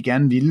sæsonen, de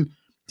gerne ville.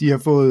 De har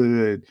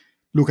fået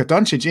Luka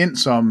Doncic ind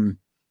som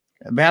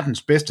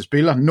verdens bedste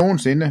spiller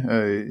nogensinde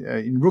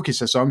i en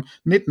rookie-sæson,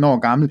 19 år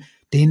gammel.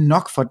 Det er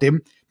nok for dem.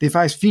 Det er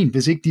faktisk fint,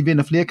 hvis ikke de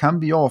vinder flere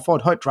kampe i år og får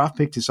et højt draft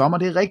pick til sommer.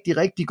 Det er rigtig,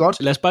 rigtig godt.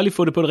 Lad os bare lige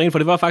få det på det rene, for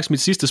det var faktisk mit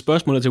sidste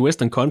spørgsmål til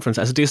Western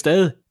Conference. Altså det er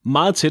stadig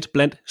meget tæt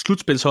blandt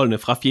slutspilsholdene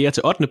fra 4.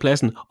 til 8.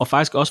 pladsen, og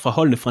faktisk også fra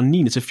holdene fra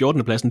 9. til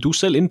 14. pladsen. Du er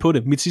selv inde på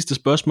det. Mit sidste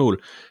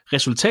spørgsmål.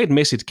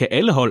 Resultatmæssigt kan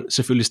alle hold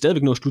selvfølgelig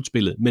stadigvæk nå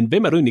slutspillet, men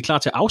hvem er du egentlig klar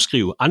til at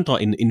afskrive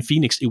andre end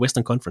Phoenix i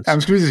Western Conference?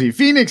 Jamen skal vi sige,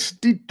 Phoenix,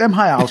 dem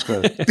har jeg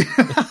afskrevet.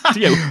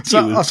 de er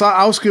ude. Og så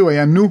afskriver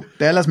jeg nu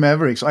Dallas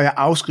Mavericks, og jeg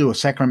afskriver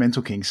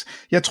Sacramento Kings.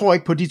 Jeg tror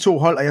ikke på de 2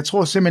 hold, og jeg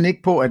tror simpelthen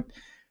ikke på, at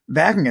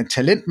hverken en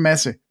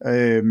talentmasse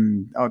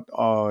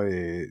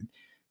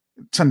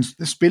sådan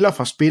spiller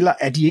for spiller,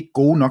 er de ikke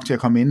gode nok til at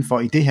komme indenfor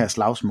i det her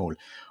slagsmål.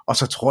 Og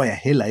så tror jeg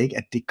heller ikke,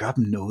 at det gør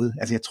dem noget.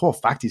 Altså jeg tror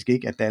faktisk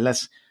ikke, at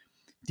Dallas,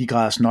 de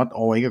græder snot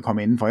over ikke at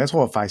komme indenfor. Jeg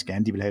tror faktisk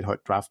gerne, de vil have et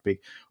højt draft pick.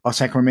 Og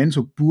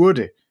Sacramento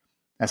burde,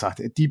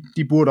 altså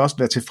de burde også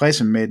være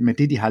tilfredse med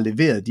det, de har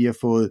leveret. De har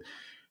fået,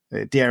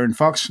 De'Aaron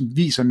Fox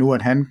viser nu,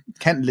 at han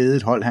kan lede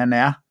et hold. Han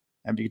er,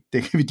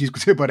 det kan vi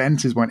diskutere på et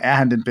andet tidspunkt, er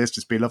han den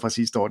bedste spiller fra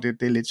sidste år?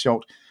 Det er lidt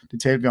sjovt.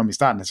 Det talte vi om i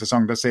starten af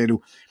sæsonen, der sagde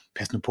du,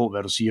 pas nu på,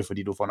 hvad du siger,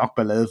 fordi du får nok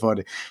ballade for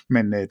det.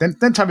 Men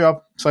den tager vi op.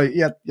 Så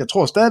jeg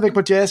tror stadigvæk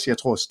på Jazz, jeg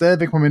tror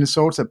stadigvæk på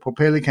Minnesota, på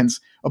Pelicans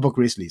og på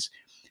Grizzlies.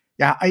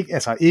 Jeg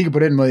er ikke på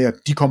den måde,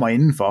 de kommer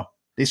indenfor.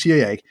 Det siger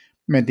jeg ikke.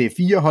 Men det er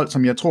 4 hold,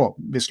 som jeg tror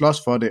vil slås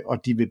for det, og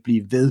de vil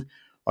blive ved.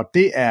 Og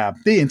det er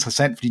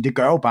interessant, fordi det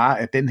gør jo bare,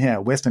 at den her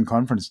Western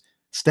Conference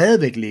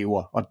stadigvæk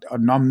lever. Og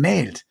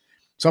normalt,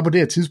 så på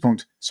det her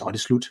tidspunkt, så er det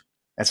slut.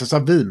 Altså så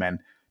ved man,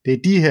 det er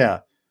de her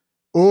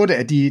 8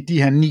 af de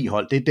her 9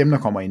 hold, det er dem, der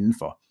kommer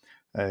indenfor.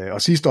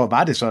 Og sidste år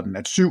var det sådan,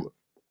 at 7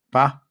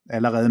 var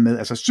allerede med.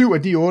 Altså 7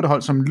 af de 8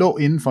 hold, som lå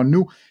indenfor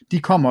nu, de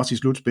kom også i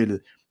slutspillet.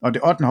 Og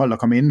det 8. hold, der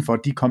kom indenfor,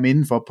 de kom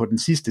indenfor på den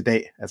sidste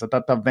dag. Altså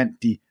der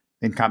vandt de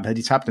en kamp.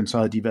 Havde de tabt den, så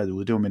havde de været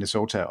ude. Det var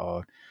Minnesota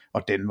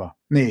og Denver.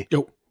 Nej.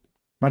 Jo.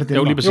 Var det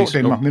Denver? Jo, lige præcis. Jo,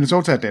 Denver. Jo.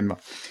 Minnesota og Denver.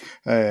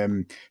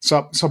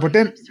 Så på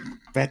den...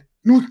 Hvad?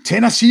 Nu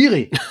tænder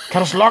Siri.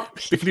 Kan du slukke?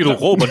 Det er fordi, du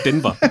råber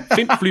Denver.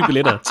 Find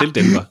flybilletter til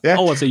Denver. Ja,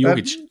 over til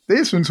Jokic.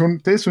 Det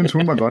synes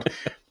hun var godt.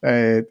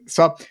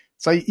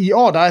 Så i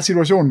år, der er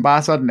situationen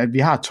bare sådan, at vi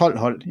har 12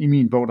 hold i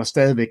min bog, der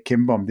stadigvæk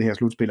kæmper om det her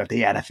slutspil, og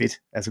det er da fedt.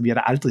 Altså, vi har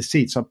da aldrig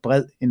set så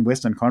bred en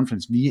Western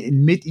Conference. Vi er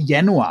midt i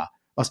januar,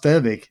 og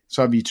stadigvæk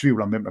så er vi i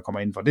tvivl om, hvem der kommer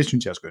indenfor. Det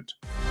synes jeg er skønt.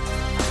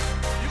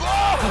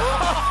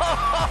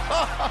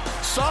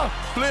 Så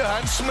bliver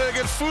han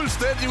smækket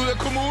fuldstændig ud af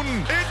kommunen.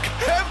 Et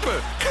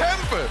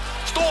kæmpe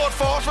stort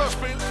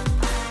forsvarsspil.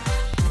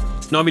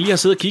 Når vi lige har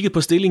siddet og kigget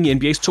på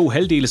stillingen i NBA's 2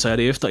 halvdele, så er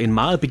det efter en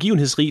meget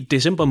begivenhedsrig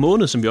december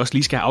måned, som vi også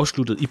lige skal have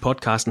afsluttet i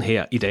podcasten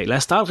her i dag. Lad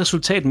os starte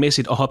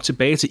resultatmæssigt og hoppe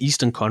tilbage til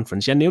Eastern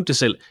Conference. Jeg nævnte det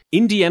selv.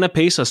 Indiana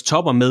Pacers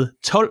topper med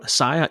 12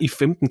 sejre i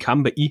 15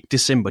 kampe i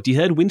december. De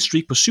havde et win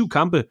streak på 7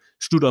 kampe,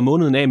 slutter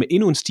måneden af med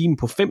endnu en stime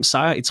på 5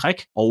 sejre i træk,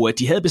 og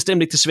de havde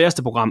bestemt ikke det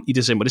sværeste program i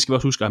december, det skal vi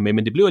også huske at have med,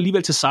 men det blev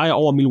alligevel til sejre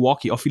over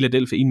Milwaukee og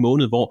Philadelphia i en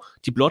måned, hvor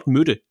de blot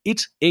mødte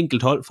et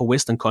enkelt hold for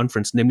Western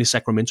Conference, nemlig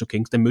Sacramento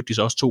Kings. Der mødte de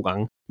så også 2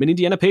 gange. Men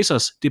Indiana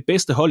Pacers, det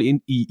bedste hold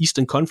ind i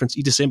Eastern Conference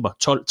i december, 12-3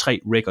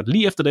 record.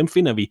 Lige efter dem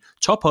finder vi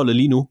topholdet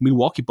lige nu,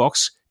 Milwaukee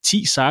Bucks,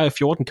 10 sejre i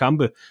 14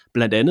 kampe,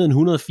 blandt andet en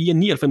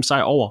 104-99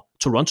 sejr over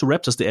Toronto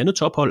Raptors, det andet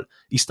tophold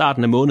i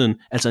starten af måneden,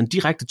 altså en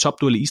direkte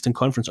topduel i Eastern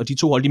Conference, og de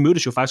 2 hold, de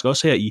mødtes jo faktisk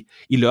også her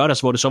i lørdags,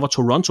 hvor det så var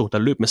Toronto, der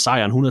løb med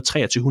sejren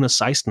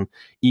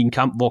 103-116 i en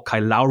kamp, hvor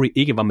Kyle Lowry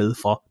ikke var med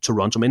for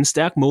Toronto, men en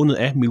stærk måned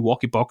af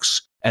Milwaukee Bucks,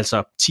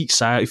 altså 10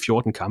 sejre i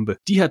 14 kampe.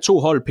 De her 2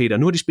 hold, Peter,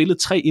 nu har de spillet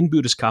 3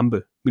 indbyrdes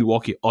kampe,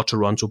 Milwaukee og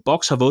Toronto.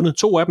 Bucks har vundet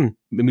 2 af dem,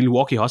 men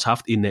Milwaukee har også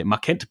haft en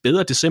markant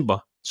bedre december,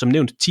 som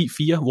nævnt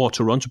 10-4, hvor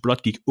Toronto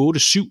blot gik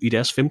 8-7 i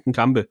deres 15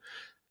 kampe.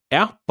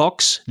 Er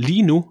Bucks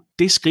lige nu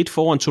det skridt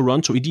foran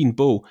Toronto i din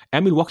bog?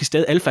 Er Milwaukee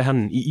stadig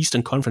alfahanden i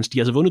Eastern Conference? De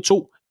har altså vundet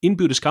 2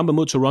 indbyrdes kampe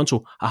mod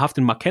Toronto, har haft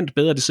en markant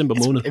bedre december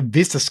måned.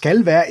 Hvis der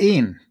skal være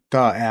en,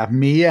 der er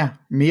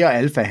mere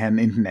alfahand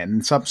end den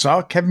anden,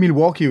 så kan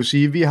Milwaukee jo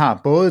sige, at vi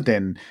har både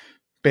den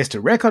bedste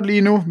record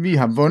lige nu, vi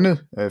har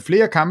vundet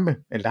flere kampe,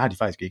 eller der har de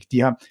faktisk ikke. De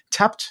har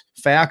tabt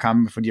færre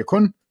kampe, for de har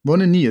kun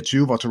vundet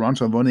 29, hvor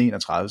Toronto har vundet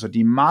 31, så de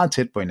er meget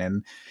tæt på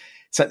hinanden.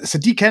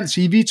 Så de kan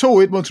sige, at vi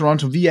er 2-1 mod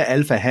Toronto, vi er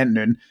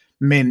alfahanden,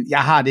 men jeg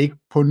har det ikke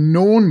på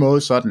nogen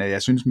måde sådan, at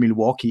jeg synes,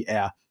 Milwaukee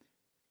er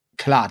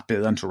klart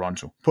bedre end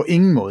Toronto. På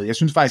ingen måde. Jeg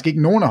synes faktisk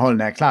ikke, nogen af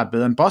holdene er klart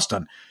bedre end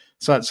Boston.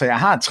 Så jeg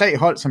har 3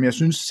 hold, som jeg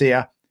synes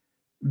ser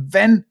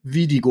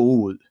vanvittigt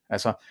gode ud.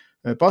 Altså,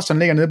 Boston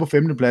ligger nede på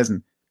 5.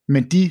 pladsen,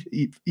 men de,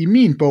 i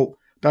min bog,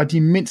 der er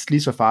de mindst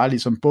lige så farlige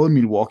som både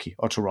Milwaukee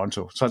og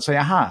Toronto. Så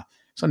jeg har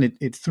sådan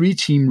et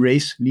 3-team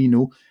race lige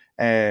nu,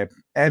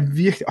 er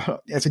virkelig,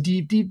 altså de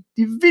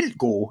er vildt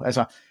gode.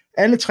 Altså,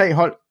 alle 3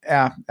 hold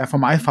er for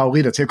mig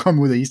favoritter til at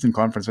komme ud af Eastern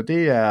Conference, og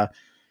det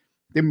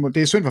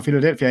er synd for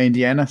Philadelphia og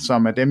Indiana,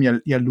 som er dem,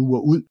 jeg lurer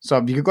ud. Så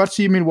vi kan godt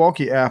sige, at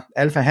Milwaukee er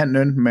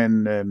alfahanden,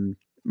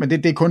 men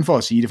det er kun for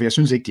at sige det, for jeg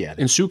synes ikke, de er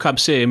det. En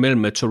 7-kamp-serie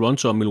mellem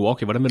Toronto og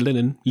Milwaukee, hvordan er den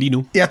inde lige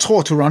nu? Jeg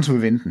tror, Toronto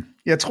vil vinde den.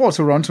 Jeg tror,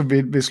 Toronto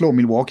vil slå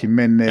Milwaukee,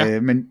 men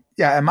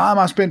jeg er meget,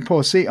 meget spændt på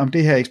at se, om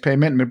det her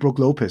eksperiment med Brook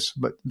Lopez,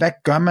 hvad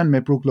gør man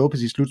med Brook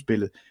Lopez i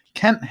slutspillet?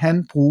 Kan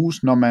han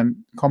bruges, når man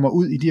kommer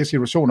ud i de her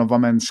situationer, hvor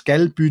man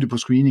skal bytte på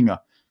screeninger?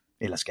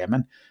 Eller skal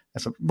man?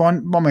 Altså,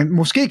 hvor man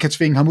måske kan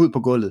tvinge ham ud på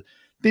gulvet.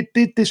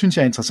 Det synes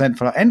jeg er interessant,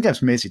 for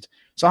angrebsmæssigt,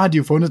 så har de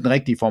jo fundet den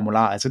rigtige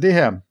formular. Altså det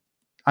her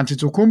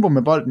Antetokounmpo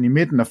med bolden i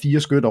midten og 4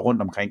 skytter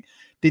rundt omkring.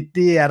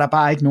 Det er der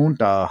bare ikke nogen,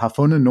 der har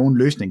fundet nogen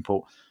løsning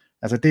på.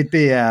 Altså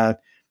det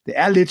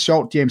er lidt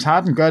sjovt. James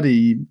Harden gør det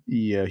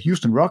i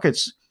Houston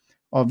Rockets,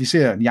 og vi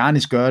ser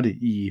Giannis gøre det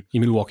i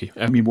Milwaukee.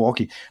 Ja.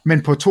 Milwaukee.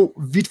 Men på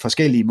 2 vidt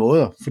forskellige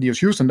måder. Fordi hos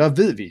Houston, der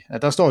ved vi,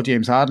 at der står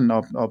James Harden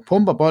og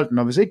pumper bolden,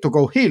 og hvis ikke du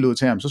går helt ud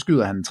til ham, så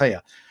skyder han en 3'er.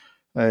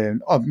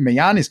 Og med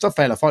Giannis, der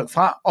falder folk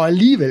fra, og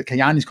alligevel kan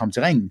Giannis komme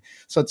til ringen.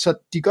 Så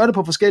de gør det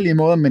på forskellige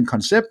måder, men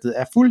konceptet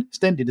er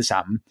fuldstændig det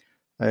samme.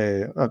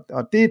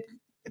 Og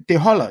det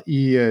holder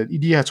i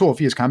de her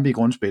 82 kampe i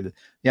grundspillet.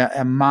 Jeg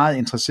er meget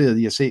interesseret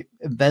i at se,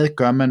 hvad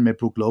gør man med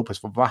Brook Lopez,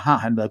 hvor har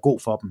han været god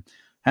for dem.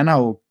 Han har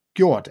jo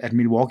gjort, at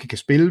Milwaukee kan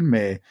spille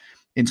med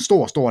en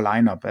stor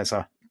lineup,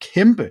 altså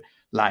kæmpe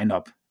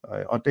lineup.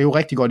 Og det er jo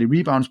rigtig godt i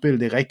rebound-spil,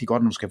 det er rigtig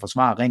godt, når du skal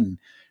forsvare ringen.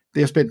 Det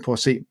er jeg spændt på at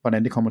se,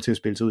 hvordan det kommer til at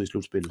spille sig ud i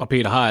slutspillet. Og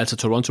Peter har altså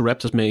Toronto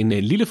Raptors med en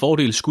lille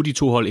fordel, skulle de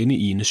 2 hold inde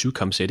i en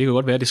 7-kampserie. Det kan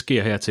godt være, at det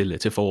sker her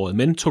til foråret.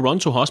 Men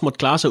Toronto har også måttet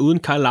klare sig uden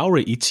Kyle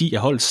Lowry i 10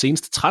 af holdets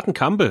seneste 13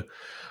 kampe.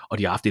 Og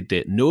de har haft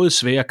et noget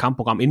sværere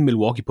kampprogram inden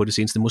Milwaukee på det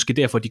seneste. Måske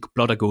derfor, de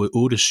blot er gået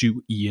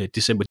 8-7 i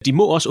december. De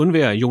må også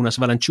undvære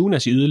Jonas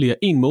Valanciunas i yderligere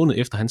 1 måned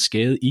efter hans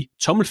skade i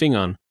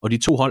tommelfingeren. Og de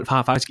 2 hold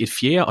har faktisk et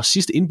 4. og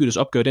sidste indbyrdes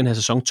opgør den her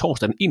sæson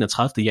torsdag den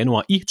 31.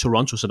 januar i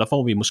Toronto, så der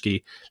får vi måske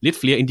lidt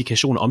flere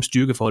indikationer om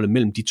styrkeforholdet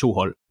mellem de 2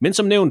 hold. Men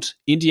som nævnt,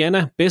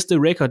 Indiana bedste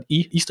record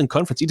i Eastern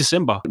Conference i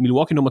december,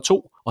 Milwaukee nummer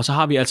 2, og så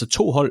har vi altså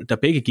 2 hold, der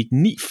begge gik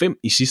 9-5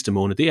 i sidste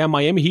måned. Det er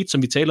Miami Heat,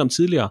 som vi talte om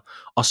tidligere,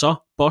 og så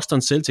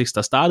Boston Celtics,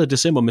 der startede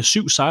december med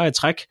 7 sejre i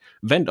træk,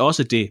 vandt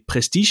også det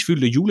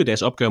prestigefyldte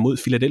juledagsopgør mod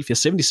Philadelphia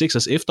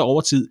 76ers efter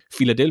overtid.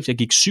 Philadelphia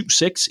gik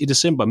 7-6 i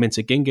december, men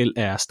til gengæld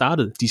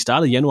de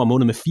startede januar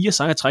måned med 4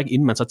 sejre i træk,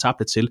 inden man så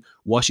tabte til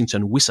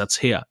Washington Wizards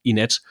her i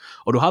nat.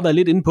 Og du har været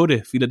lidt inde på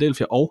det,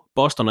 Philadelphia og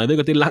Boston, og jeg ved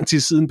godt, det er lang tid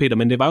siden, Peter,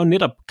 men det var jo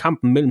netop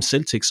kampen mellem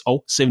Celtics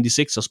og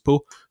 76ers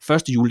på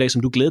første juledag,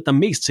 som du glædede dig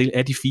mest til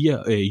af de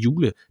 4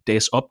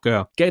 juledags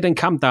opgør. Gav den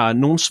kamp der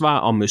nogen svar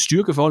om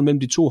styrkeforhold mellem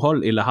de 2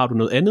 hold, eller har du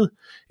noget andet,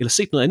 eller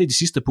set noget andet i de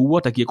sidste par uger,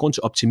 der giver grund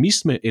til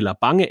optimisme eller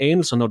bange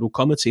anelser, når du er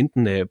kommet til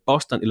enten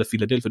Boston eller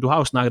Philadelphia? Du har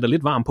jo snakket dig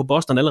lidt varm på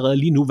Boston allerede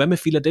lige nu. Hvad med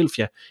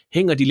Philadelphia?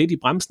 Hænger de lidt i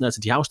bremsen?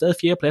 Altså, de har jo stadig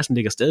 4. pladsen,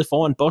 ligger stadig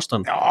foran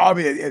Boston. Ja,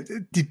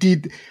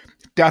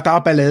 der er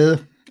ballade.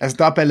 Altså,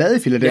 der er ballade i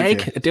Philadelphia. Ja,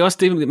 ikke. Det er også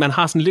det, man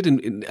har sådan lidt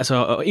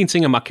en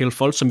ting er Markelle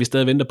Fultz, som vi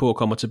stadig venter på at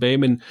komme tilbage,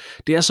 men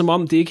det er som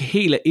om, det ikke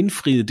helt er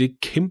indfriet det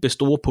kæmpe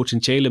store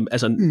potentiale.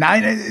 Altså,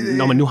 nej.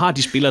 Når man nu har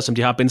de spillere, som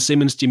de har, Ben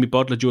Simmons, Jimmy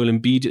Butler, Joel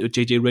Embiid,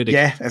 JJ Redick.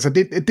 Ja, altså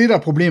det der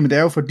er problemet, det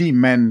er jo fordi,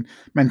 man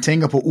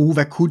tænker på,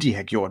 hvad kunne de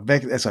have gjort?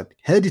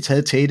 Havde de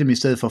taget Tatum i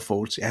stedet for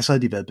Fultz, ja, så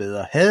havde de været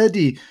bedre. Havde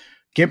de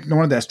gemt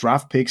nogle af deres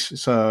draft picks,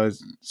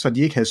 så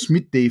de ikke havde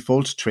smidt det i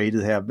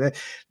Fultz-tradet her.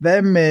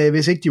 Hvad med,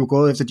 hvis ikke de var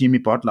gået efter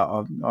Jimmy Butler,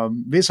 og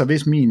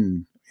hvis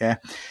min... Ja,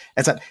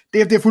 altså,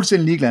 det er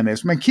fuldstændig ligeglad med.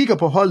 Hvis man kigger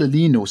på holdet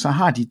lige nu, så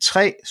har de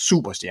 3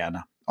 superstjerner,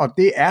 og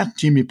det er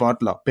Jimmy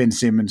Butler, Ben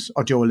Simmons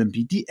og Joel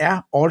Embiid. De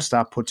er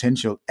all-star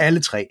potential, alle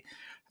 3.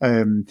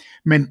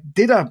 Men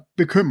det, der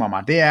bekymrer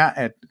mig, det er,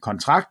 at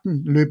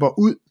kontrakten løber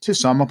ud til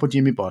sommer på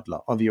Jimmy Butler,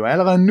 og vi har jo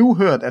allerede nu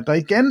hørt, at der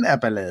igen er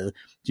ballade.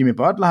 Jimmy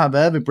Butler har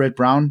været ved Brett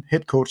Brown,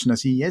 headcoachen, og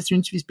sige, jeg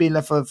synes, vi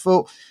spiller for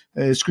få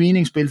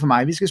screening-spil for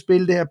mig. Vi skal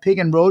spille det her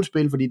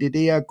pick-and-roll-spil, fordi det er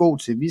det, jeg er god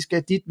til. Vi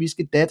skal dit, vi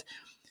skal dat.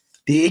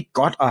 Det er ikke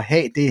godt at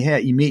have det her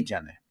i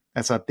medierne.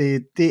 Altså,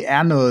 det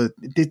er noget,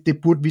 det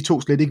burde vi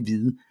to slet ikke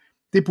vide.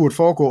 Det burde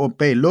foregå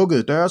bag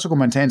lukkede døre, så kunne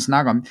man tage en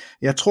snak om,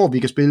 jeg tror, vi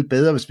kan spille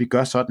bedre, hvis vi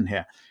gør sådan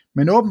her.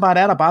 Men åbenbart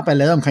er der bare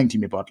ballade omkring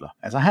Jimmy Butler.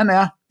 Altså, han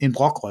er en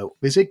brokrøv.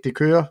 Hvis ikke det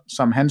kører,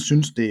 som han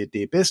synes, det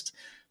er bedst,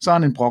 så er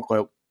han en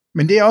brokrøv.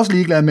 Men det er jeg også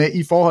ligeglad med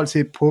i forhold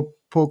til,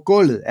 på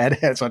gulvet er det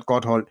altså et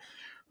godt hold.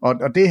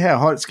 Og det her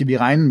hold skal vi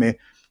regne med.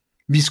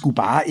 Vi skulle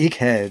bare ikke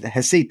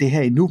have set det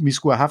her endnu. Vi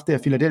skulle have haft det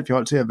her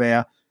Philadelphia-hold til at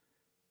være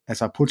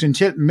altså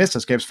potentielt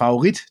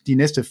mesterskabsfavorit de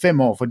næste 5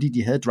 år, fordi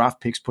de havde draft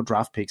picks på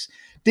draft picks.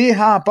 Det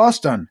har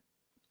Boston.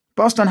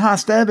 Boston har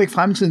stadigvæk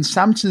fremtiden,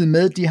 samtidig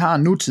med, de har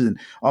nutiden.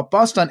 Og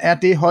Boston er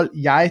det hold,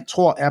 jeg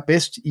tror er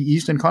bedst i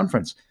Eastern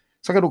Conference.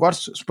 Så kan du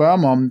godt spørge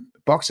mig, om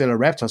Bucks eller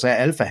Raptors er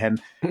alfahan.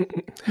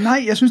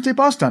 Nej, jeg synes, det er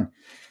Boston.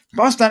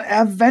 Boston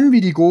er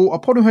vanvittigt gode,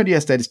 og prøv at høre de her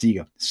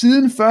statistikker.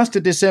 Siden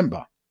 1. december,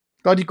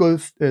 der er de gået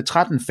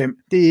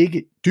 13-5. Det er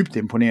ikke dybt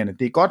imponerende.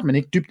 Det er godt, men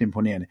ikke dybt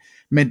imponerende.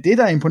 Men det,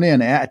 der er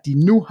imponerende, er, at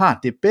de nu har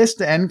det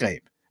bedste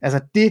angreb. Altså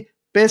det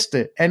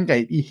bedste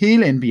angreb i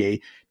hele NBA.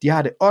 De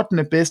har det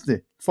 8. bedste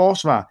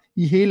forsvar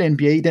i hele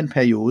NBA i den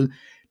periode.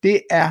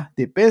 Det er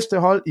det bedste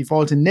hold i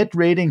forhold til net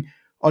rating,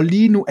 og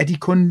lige nu er de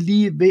kun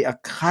lige ved at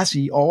krasse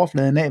i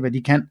overfladen af, hvad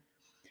de kan.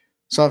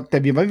 Så da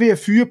vi var ved at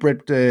fyre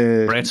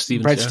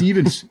Brad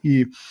Stevens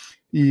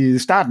i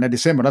starten af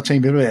december, der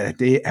tænkte vi, at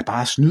det er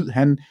bare snyd.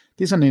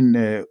 Det er sådan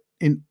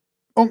en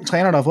ung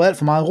træner, der har fået alt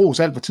for meget ros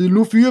alt for tidligt.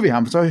 Nu fyrer vi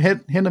ham, så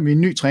henter vi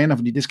en ny træner,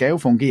 fordi det skal jo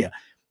fungere.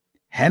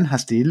 Han har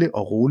stille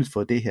og roligt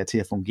fået det her til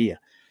at fungere.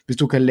 Hvis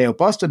du kan lave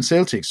Boston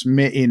Celtics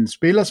med en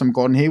spiller som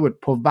Gordon Hayward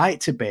på vej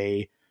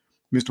tilbage,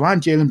 hvis du har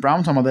en Jaylen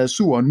Brown, som har været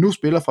sur og nu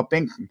spiller fra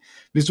bænken,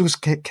 hvis du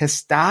kan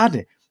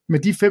starte med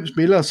de 5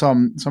 spillere,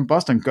 som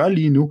Boston gør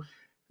lige nu,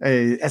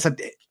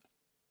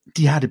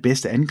 de har det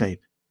bedste angreb.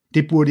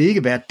 Det burde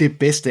ikke være det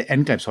bedste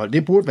angrebshold.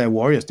 Det burde være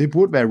Warriors, det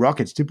burde være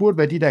Rockets, det burde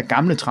være de der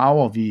gamle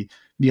traver,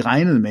 vi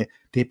regnede med.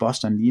 Det er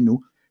Boston lige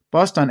nu.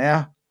 Boston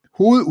er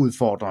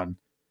hovedudfordreren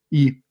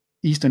i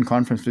Eastern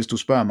Conference, hvis du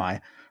spørger mig.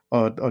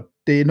 Og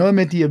det er noget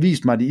med, de har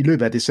vist mig det i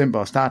løbet af december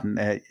og starten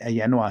af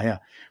januar her.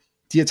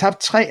 De har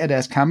tabt 3 af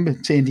deres kampe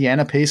til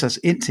Indiana Pacers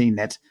indtil en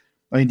nat,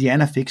 og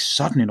Indiana fik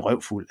sådan en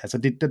røvfuld.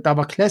 Altså der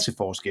var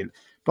klasseforskel.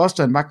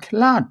 Boston var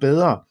klart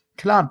bedre,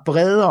 klart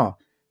bredere.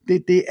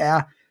 Det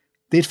er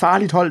et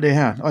farligt hold det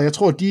her, og jeg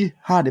tror, de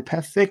har det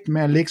perfekt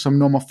med at ligge som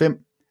nummer 5.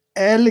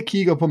 Alle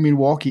kigger på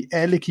Milwaukee,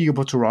 alle kigger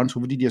på Toronto,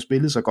 fordi de har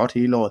spillet så godt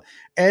hele året.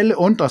 Alle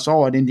undrer sig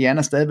over, at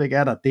Indiana stadigvæk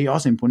er der. Det er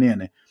også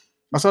imponerende.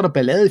 Og så er der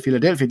ballade i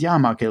Philadelphia. De har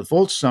Markelle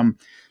Fultz, som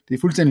det er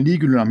fuldstændig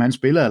ligegyldigt, om han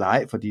spiller eller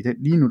ej, fordi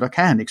lige nu, der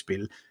kan han ikke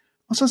spille.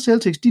 Og så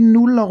Celtics, de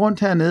nuller rundt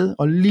hernede,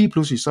 og lige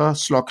pludselig så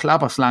slår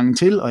klapperslangen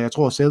til, og jeg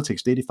tror,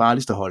 Celtics, det er det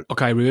farligste hold. Og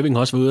Kyrie Irving har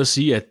også været ude at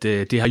sige, at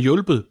det har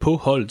hjulpet på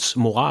holdets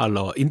moral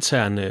og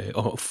interne,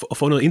 og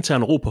få noget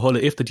intern ro på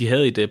holdet, efter de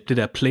havde det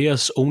der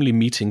players only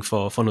meeting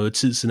for noget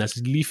tid siden. Altså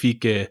de lige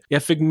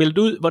fik meldt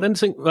ud, hvordan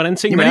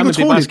tingene er, men det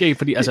er bare sket,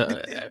 fordi altså,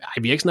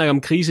 vi har ikke snakket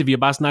om krise, vi har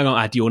bare snakket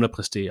om, at de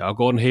underpresterer, og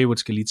Gordon Hayward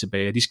skal lige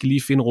tilbage, de skal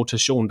lige finde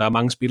rotation, der er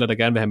mange spillere, der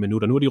gerne vil have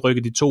minutter. Nu har de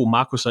rykket de 2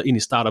 Marcus'er ind i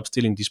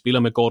startopstillingen, de spiller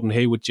med Gordon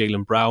Hayward,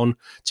 Jaylen Brown,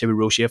 Terry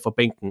Rozier fra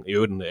bænken, i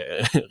øvrigt en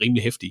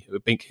rimelig heftig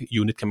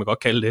bænkunit, kan man godt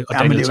kalde det, og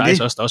Daniel Theis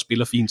også, der også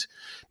spiller fint.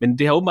 Men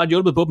det har åbenbart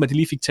hjulpet på dem, at de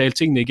lige fik talt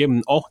tingene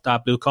igennem, og der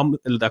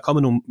er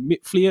kommet nogle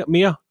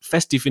mere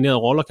fast definerede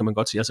roller, kan man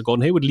godt sige. Altså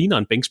Gordon Hayward ligner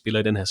en bænkspiller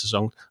i den her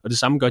sæson, og det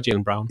samme gør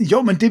Jaylen Brown.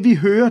 Jo, men det vi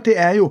hører, det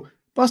er jo,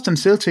 Boston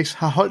Celtics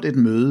har holdt et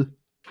møde.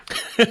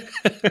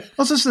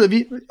 Og så sidder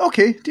vi,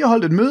 okay, de har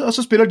holdt et møde, og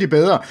så spiller de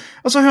bedre.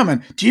 Og så hører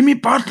man, Jimmy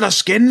Butler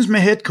skændes med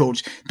head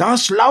coach, der er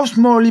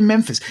slagsmål i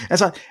Memphis.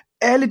 Altså,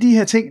 alle de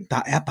her ting,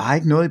 der er bare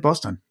ikke noget i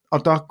Boston.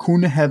 Og der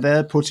kunne have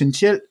været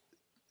potentielt,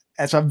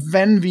 altså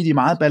vanvittigt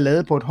meget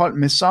ballade på et hold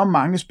med så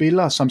mange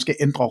spillere, som skal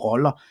ændre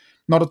roller.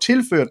 Når du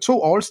tilfører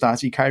 2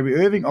 All-Stars i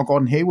Kyrie Irving og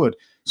Gordon Hayward,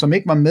 som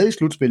ikke var med i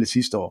slutspillet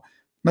sidste år,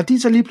 Når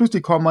de så lige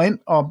pludselig kommer ind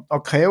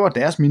og kræver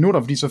deres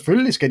minutter, fordi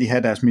selvfølgelig skal de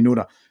have deres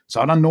minutter, så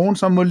er der nogen,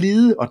 som må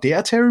lide, og det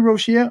er Terry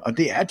Rozier, og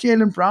det er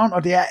Jaylen Brown,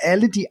 og det er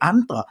alle de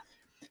andre.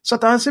 Så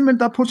der er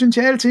simpelthen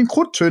potentiale til en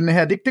krudttønde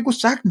her. Det kunne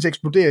sagtens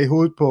eksplodere i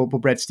hovedet på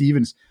Brad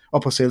Stevens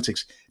og på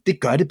Celtics. Det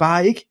gør det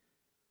bare ikke.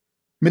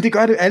 Men det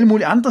gør det alle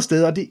mulige andre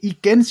steder, og det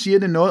igen siger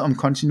det noget om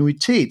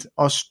kontinuitet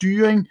og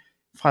styring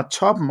fra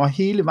toppen og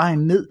hele vejen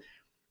ned.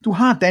 Du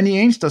har Danny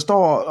Ainge, der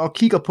står og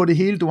kigger på det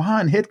hele. Du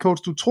har en head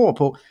coach, du tror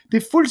på. Det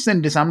er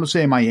fuldstændig det samme, du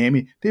ser i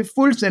Miami. Det er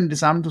fuldstændig det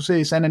samme, du ser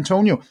i San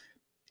Antonio.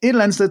 Et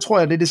eller andet sted tror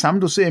jeg, det er det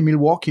samme, du ser i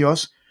Milwaukee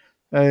også.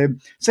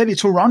 Selv i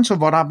Toronto,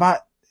 hvor der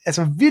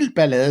var vild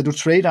ballade, du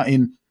trader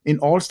en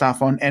All-Star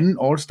for en anden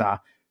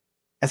All-Star.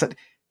 Altså,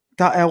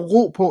 der er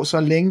ro på, så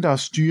længe der er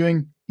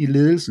styring i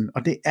ledelsen,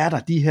 og det er der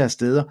de her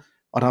steder,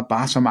 og der er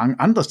bare så mange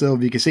andre steder, hvor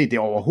vi kan se, at det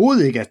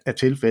overhovedet ikke er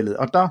tilfældet,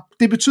 og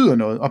det betyder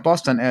noget, og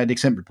Boston er et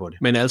eksempel på det.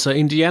 Men altså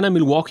Indiana,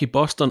 Milwaukee,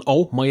 Boston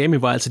og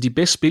Miami var altså de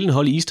bedst spillende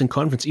hold i Eastern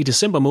Conference i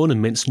december måned,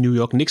 mens New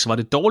York Knicks var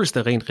det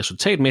dårligste rent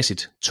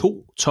resultatmæssigt,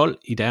 2-12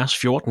 i deres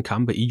 14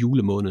 kampe i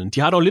julemåneden. De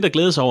har dog lidt at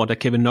glæde sig over, da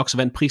Kevin Knox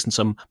vandt prisen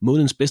som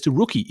månedens bedste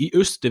rookie i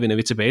øst. Det vender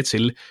vi tilbage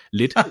til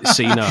lidt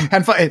senere.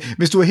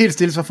 Hvis du er helt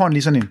stille, så får han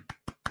lige sådan en...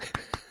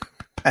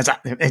 Altså,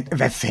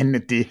 hvad fanden er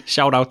det?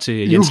 Shout out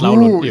til Jens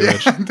Lavlund.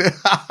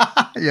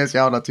 Ja,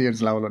 shout out til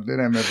Jens Lavlund. Det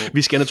er med på.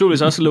 Vi skal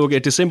naturligvis også lukke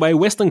december i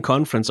Western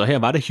Conference, og her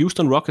var det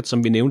Houston Rockets,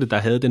 som vi nævnte, der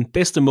havde den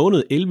bedste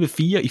måned,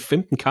 11-4 i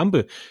 15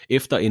 kampe,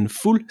 efter en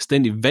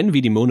fuldstændig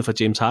vanvittig måned for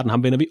James Harden.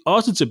 Ham vender vi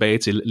også tilbage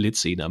til lidt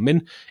senere.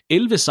 Men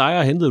 11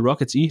 sejre hentede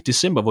Rockets i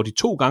december, hvor de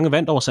 2 gange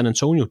vandt over San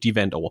Antonio. De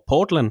vandt over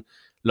Portland,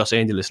 Los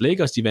Angeles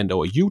Lakers, de vandt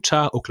over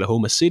Utah,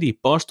 Oklahoma City,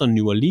 Boston,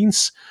 New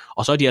Orleans,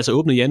 og så er de altså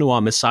åbnet januar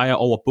med sejre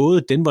over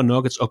både Denver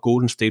Nuggets og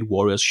Golden State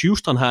Warriors.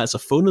 Houston har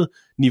altså fundet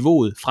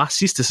niveauet fra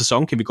sidste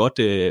sæson, kan vi godt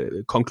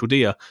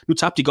konkludere. Nu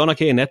tabte de godt nok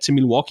her i nat til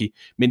Milwaukee,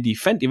 men de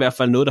fandt i hvert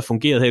fald noget, der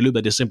fungerede her i løbet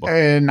af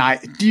december. Nej,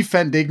 de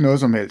fandt ikke noget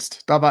som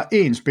helst. Der var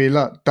én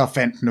spiller, der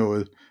fandt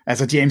noget.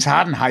 Altså James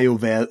Harden har jo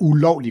været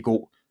ulovlig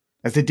god.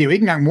 Altså det er jo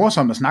ikke engang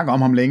morsomt at snakke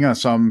om ham længere,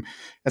 som,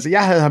 altså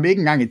jeg havde ham ikke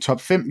engang i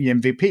top 5 i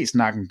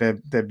MVP-snakken,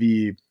 da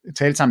vi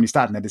talte sammen i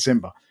starten af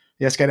december.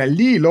 Jeg skal da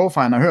lige love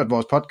for, at han har hørt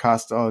vores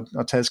podcast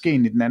og taget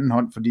skeen i den anden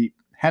hånd, fordi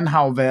han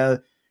har jo været,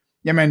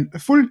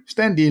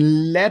 fuldstændig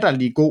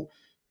latterlig god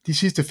de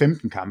sidste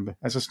 15 kampe.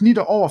 Altså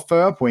snitter over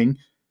 40 point.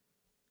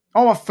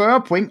 Over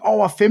 40 point,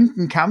 over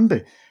 15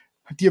 kampe.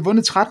 De har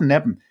vundet 13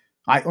 af dem.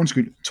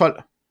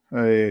 12.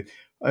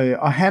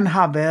 Og han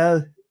har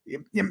været...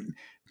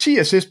 10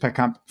 assist per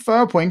kamp,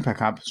 40 point per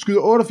kamp,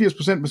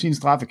 skyder 88% på sin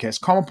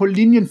straffekast, kommer på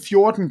linjen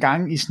 14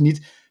 gange i snit,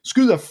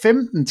 skyder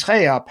 15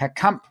 træer per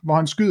kamp, hvor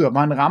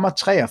han rammer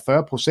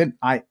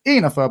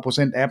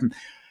 41% af dem.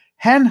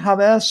 Han har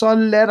været så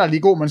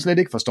latterlig god, man slet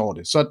ikke forstår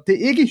det. Så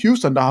det er ikke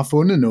Houston, der har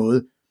fundet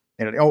noget.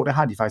 Eller jo, det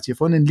har de faktisk. De har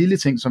fundet en lille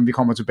ting, som vi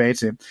kommer tilbage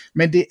til.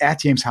 Men det er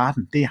James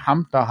Harden. Det er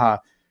ham,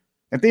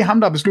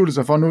 der har besluttet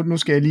sig for, nu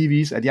skal jeg lige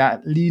vise, at jeg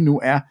lige nu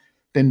er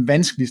den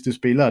vanskeligste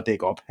spiller at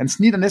dække op. Han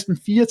snitter næsten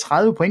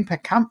 34 point per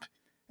kamp.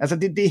 Altså,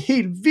 det er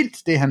helt vildt,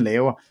 det han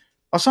laver.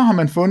 Og så har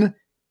man fundet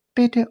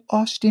bitte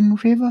Austin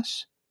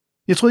Rivers.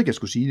 Jeg troede ikke, jeg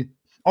skulle sige det.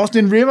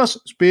 Austin Rivers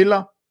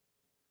spiller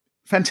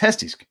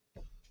fantastisk.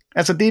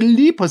 Altså, det er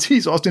lige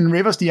præcis Austin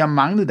Rivers, de har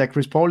manglet, da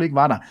Chris Paul ikke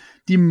var der.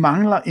 De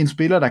mangler en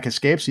spiller, der kan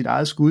skabe sit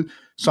eget skud,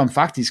 som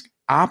faktisk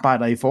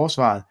arbejder i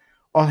forsvaret,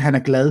 og han er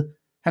glad.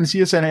 Han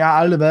siger selv, at jeg har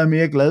aldrig været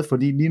mere glad,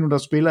 fordi lige nu der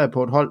spiller jeg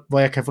på et hold, hvor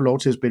jeg kan få lov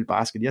til at spille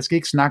basket. Jeg skal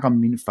ikke snakke om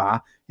min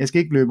far. Jeg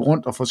skal ikke løbe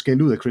rundt og få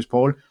skæld ud af Chris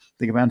Paul.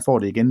 Det kan være, han får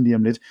det igen lige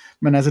om lidt.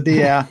 Men altså,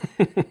 det er...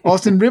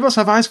 Austin Rivers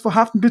har faktisk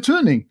haft en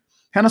betydning.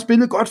 Han har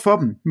spillet godt for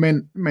dem,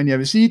 men jeg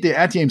vil sige, det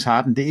er James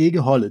Harden. Det er ikke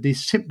holdet. Det er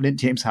simpelthen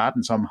James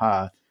Harden, som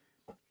har...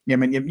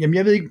 Jamen,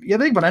 jeg ved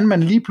ikke, hvordan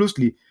man lige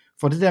pludselig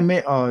får det der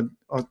med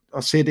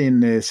at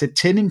sætte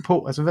tænding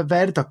på. Altså,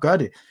 hvad er det, der gør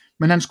det?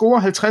 Men han scorer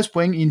 50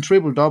 point i en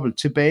triple-double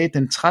tilbage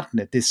den 13.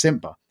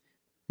 december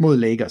mod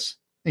Lakers.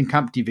 En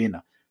kamp, de vinder.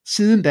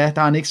 Siden da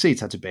har han ikke set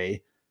sig tilbage.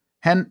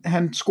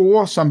 Han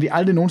scorer, som vi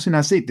aldrig nogensinde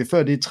har set det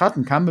før. Det er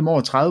 13 kampe med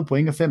over 30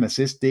 point og 5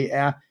 assists. Det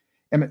er...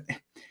 Jamen,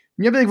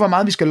 jeg ved ikke, hvor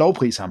meget vi skal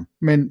lovprise ham,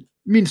 men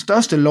min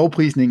største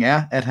lovprisning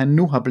er, at han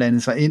nu har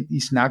blandet sig ind i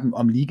snakken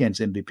om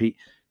ligaens MVP.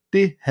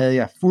 Det havde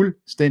jeg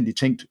fuldstændig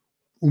tænkt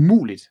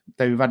umuligt,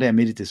 da vi var der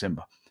midt i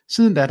december.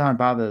 Siden da har han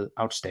bare været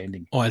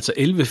outstanding. Og altså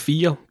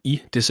 11-4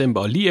 i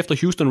december. Og lige efter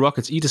Houston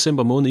Rockets i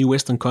december måned i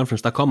Western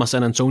Conference, der kommer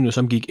San Antonio,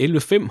 som gik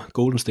 11-5.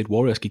 Golden State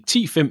Warriors gik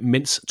 10-5,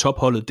 mens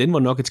topholdet Denver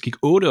Nuggets gik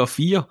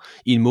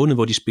 8-4 i en måned,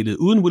 hvor de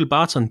spillede uden Will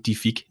Barton. De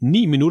fik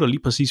 9 minutter lige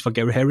præcis for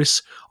Gary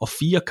Harris og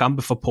 4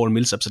 kampe for Paul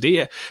Millsap. Så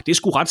det er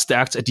sgu ret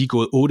stærkt, at de er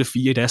gået 8-4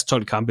 i deres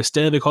 12 kampe.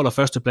 Stadigvæk holder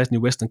førstepladsen i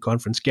Western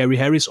Conference. Gary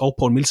Harris og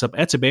Paul Millsap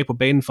er tilbage på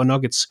banen for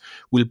Nuggets.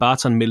 Will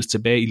Barton meldes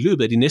tilbage i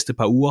løbet af de næste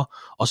par uger.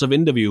 Og så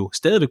venter vi jo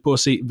stadigvæk på at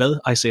se,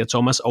 hvad Isaiah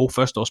Thomas og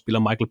førsteårsspiller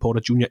Michael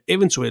Porter Jr.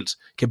 eventuelt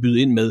kan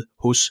byde ind med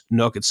hos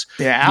Nuggets.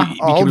 Ja,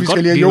 vi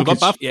skal lige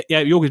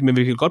have Jokic. Men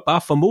vi kan godt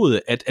bare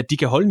formode, at de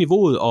kan holde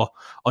niveauet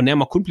og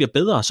nærmere kun bliver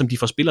bedre, som de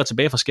får spillere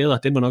tilbage fra skader,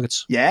 Denver Nuggets.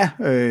 Ja,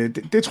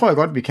 det tror jeg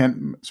godt, vi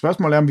kan.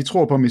 Spørgsmålet er, om vi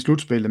tror på dem i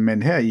slutspillet,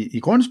 men her i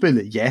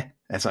grundspillet, ja.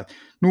 Altså,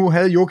 nu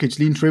havde Jokic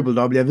lige en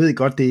triple-double. Jeg ved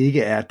godt, det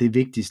ikke er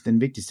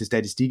den vigtigste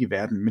statistik i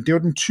verden, men det var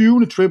den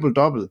 20.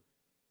 triple-double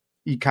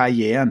i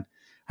karrieren.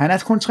 Han er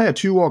kun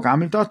 23 år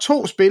gammel. Der er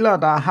 2 spillere,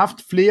 der har haft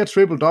flere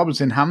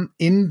triple-doubles end ham,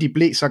 inden de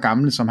blev så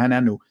gamle, som han er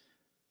nu.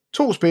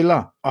 2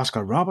 spillere,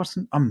 Oscar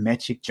Robertson og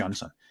Magic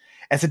Johnson.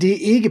 Altså, det er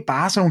ikke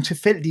bare sådan nogle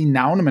tilfældige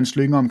navne, man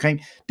slynger omkring.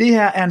 Det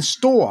her er en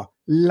stor,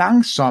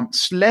 langsom,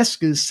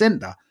 slasket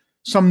center,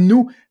 som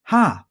nu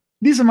har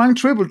lige så mange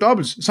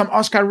triple-doubles som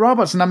Oscar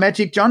Robertson og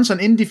Magic Johnson,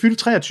 inden de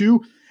fyldte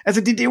 23.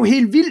 Altså, det er jo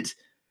helt vildt,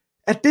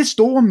 at det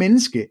store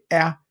menneske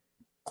er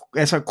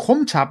altså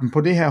krumtappen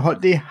på det her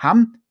hold. Det er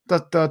ham,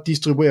 der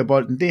distribuerer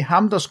bolden. Det er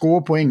ham, der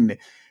scorer pointene.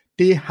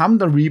 Det er ham,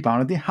 der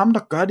rebounder. Det er ham, der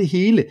gør det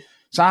hele.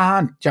 Så har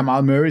han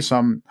Jamal Murray,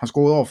 som har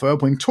scoret over 40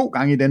 point 2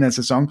 gange i den her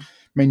sæson,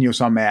 men jo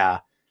som er,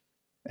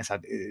 altså,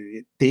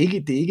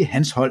 det er ikke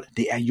hans hold,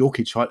 det er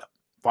Jokic hold.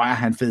 Hvor er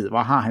han fed,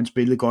 hvor har han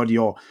spillet godt i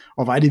år,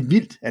 og hvor er det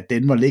vildt, at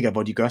Denver ligger,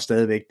 hvor de gør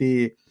stadigvæk.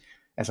 Det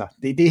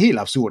er helt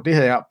absurd. Det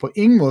havde jeg på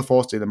ingen måde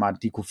forestillet mig, at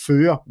de kunne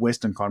føre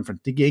Western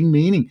Conference. Det giver ingen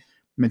mening,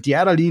 men de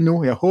er der lige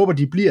nu. Jeg håber,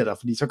 de bliver der,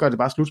 fordi så gør det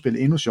bare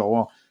slutspillet endnu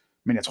sjovere.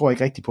 Men jeg tror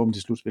ikke rigtig på dem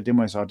til slutspil, det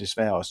må jeg så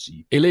desværre også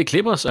sige. LA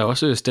Clippers er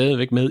også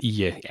stadigvæk med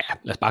i,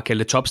 lad os bare kalde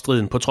det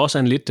topstriden, på trods af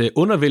en lidt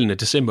undervældende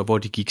december, hvor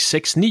de gik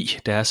 6-9.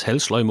 Deres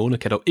halvsløje måned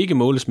kan dog ikke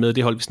måles med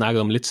det hold, vi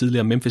snakkede om lidt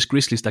tidligere, Memphis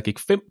Grizzlies, der gik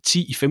 5-10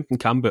 i 15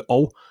 kampe,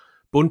 og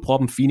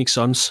bundproppen Phoenix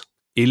Suns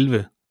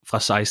 11 fra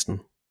 16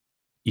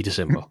 i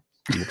december.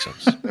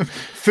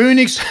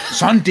 Phoenix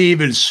Sun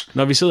Devils.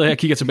 Når vi sidder her og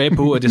kigger tilbage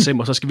på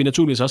december, så skal vi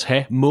naturligvis også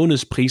have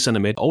månedspriserne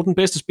med. Og den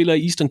bedste spiller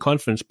i Eastern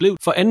Conference blev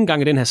for anden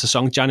gang i den her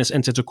sæson Giannis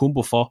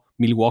Antetokounmpo for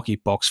Milwaukee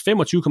Bucks.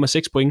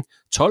 25,6 point,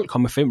 12,5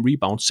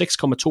 rebounds,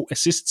 6,2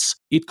 assists,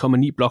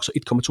 1,9 blocks og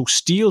 1,2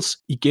 steals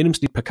i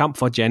gennemsnit per kamp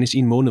for Giannis i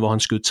en måned, hvor han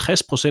skød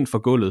 60% for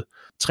gulvet.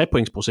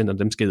 3-pointsprocenterne,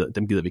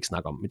 dem gider vi ikke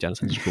snakke om med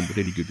Giannis Antetokounmpo,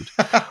 det er ligegyldigt.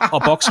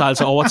 Og Bucks har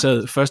altså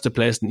overtaget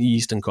førstepladsen i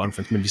Eastern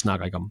Conference, men vi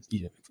snakker ikke om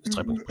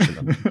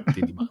 3-pointsprocenterne.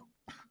 Det er lige meget.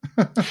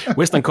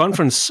 Western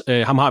Conference,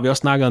 ham har vi også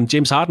snakket om,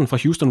 James Harden fra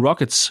Houston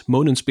Rockets,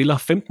 månedens spiller,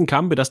 15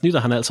 kampe, der snitter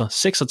han altså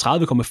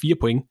 36,4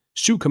 point,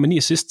 7,9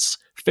 assists,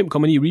 5,9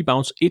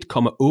 rebounds,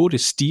 1,8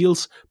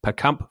 steals per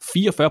kamp, 44%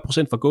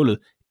 for gulvet,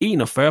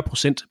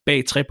 41%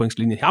 bag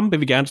 3-pointslinjen. Ham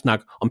vil vi gerne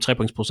snakke om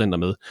 3-pointsprocenter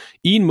med.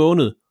 I en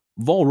måned,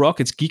 hvor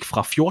Rockets gik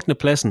fra 14.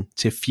 pladsen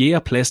til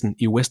 4. pladsen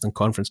i Western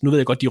Conference. Nu ved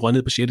jeg godt, de røg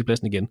ned på 6.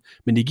 pladsen igen,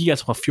 men de gik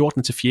altså fra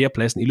 14. til 4.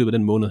 pladsen i løbet af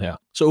den måned her.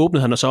 Så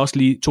åbnede han så også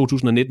lige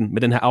 2019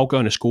 med den her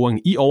afgørende scoring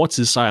i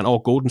overtidssejren over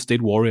Golden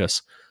State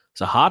Warriors.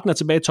 Så Harden er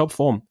tilbage i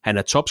topform. Han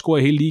er topscorer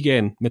i hele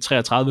ligaen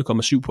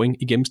med 33,7 point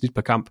i gennemsnit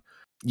per kamp.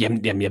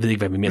 Jamen, jeg ved ikke,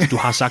 hvad vi mener. Du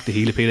har sagt det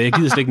hele, Peter. Jeg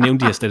gider slet ikke nævne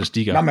de her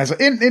statistikker. Nå, men altså,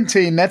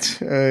 indtil i nat,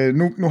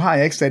 nu har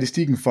jeg ikke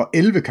statistikken for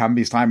 11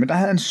 kampe i streg, men der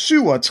havde han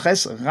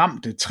 67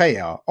 ramte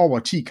træer over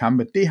 10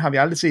 kampe. Det har vi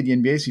aldrig set i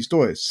NBA's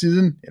historie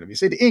siden, eller vi har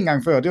set det en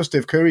gang før, og det var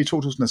Steph Curry i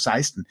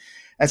 2016.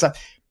 Altså,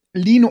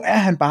 lige nu er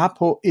han bare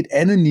på et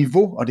andet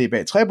niveau, og det er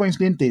bag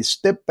 3-pointslinjen, det er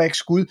step-back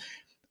skud,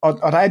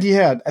 og der er de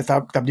her,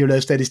 altså der bliver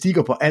lavet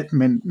statistikker på alt,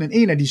 men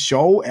en af de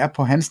sjove er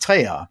på hans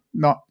træer.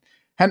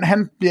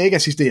 Han bliver ikke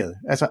assisteret.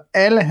 Altså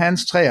alle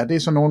hans træer, det er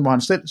sådan nogen, hvor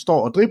han selv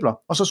står og dribler,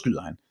 og så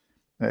skyder han.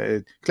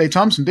 Klay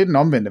Thompson, det er den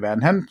omvendte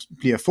verden. Han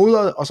bliver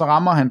fodret, og så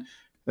rammer han.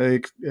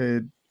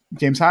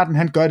 James Harden,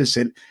 han gør det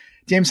selv.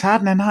 James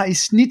Harden, han har i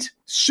snit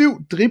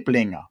 7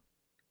 driblinger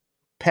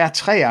per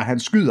træer, han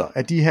skyder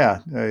af de her,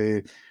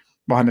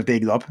 hvor han er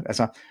dækket op.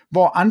 Altså,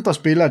 hvor andre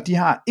spillere, de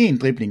har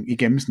 1 dribling i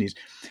gennemsnit.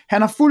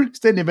 Han har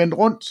fuldstændig vendt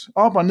rundt,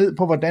 op og ned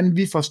på, hvordan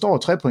vi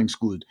forstår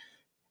 3-pointskuddet.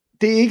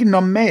 Det er ikke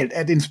normalt,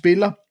 at en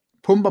spiller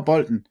pumper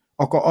bolden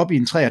og går op i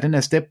en træer, den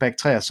her step-back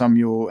træer, som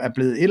jo er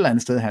blevet et eller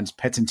andet sted hans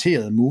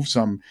patenterede move,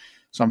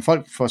 som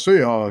folk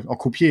forsøger at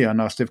kopiere.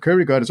 Når Steph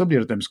Curry gør det, så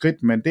bliver det dem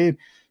skridt, men det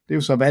er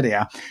jo så, hvad det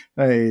er.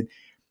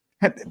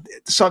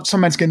 Så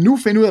man skal nu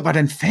finde ud af,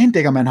 hvordan fanden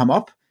dækker man ham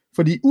op,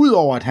 fordi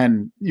udover at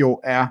han jo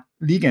er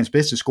ligaens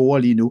bedste scorer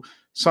lige nu,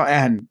 så er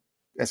han,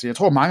 altså jeg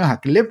tror mange har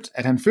glemt,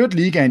 at han førte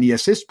ligaen i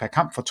assist per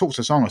kamp for 2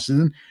 sæsoner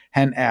siden.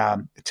 Han er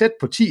tæt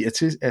på 10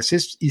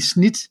 assist i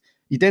snit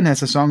i den her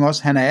sæson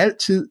også. Han er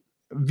altid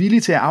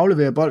villig til at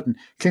aflevere bolden.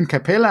 Clint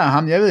Capella og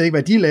ham, jeg ved ikke,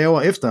 hvad de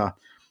laver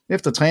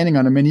efter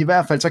træningerne, men i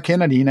hvert fald så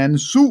kender de hinanden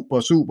super,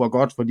 super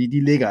godt, fordi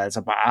de ligger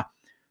altså bare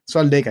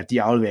så lækkert,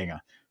 de afleveringer.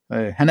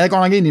 Han havde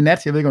godt nok en i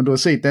nat, jeg ved ikke, om du har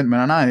set den, men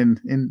han har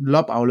en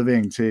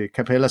lob-aflevering til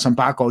Capella, som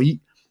bare går i,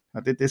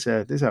 og det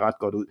ser ret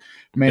godt ud.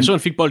 Men, jeg så, han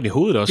fik bolden i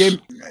hovedet også.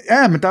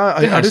 Ja, men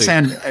det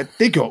sagde han,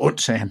 det gjorde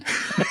ondt, sagde han.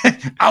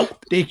 Au,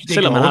 det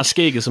selvom han har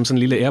skægget som sådan en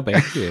lille airbag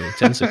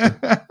til ansigtet.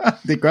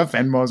 Det gør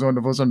fandme også ondt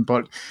at få sådan en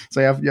bold,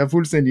 så jeg er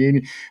fuldstændig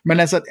enig. Men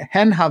altså,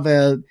 han har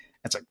været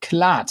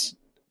klart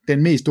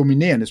den mest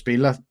dominerende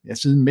spiller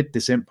siden midt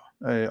december,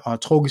 og har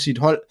trukket sit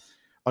hold,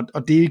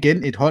 Og det er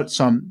igen et hold,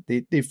 som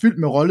det er fyldt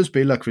med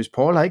rollespillere. Chris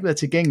Paul har ikke været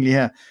tilgængelig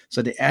her,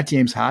 så det er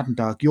James Harden,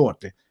 der har gjort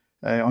det.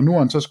 Og nu har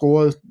han så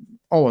scoret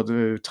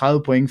over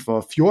 30 point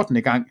for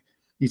 14. gang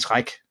i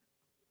træk.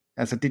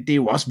 Altså det er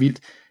jo også vildt.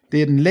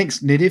 Det er den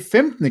længste, det er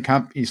 15.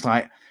 kamp i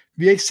streg.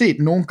 Vi har ikke set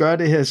nogen gøre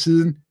det her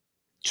siden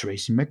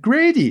Tracy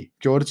McGrady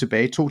gjorde det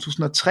tilbage i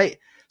 2003.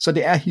 Så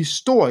det er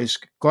historisk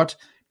godt,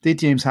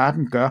 det James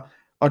Harden gør.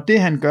 Og det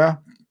han gør,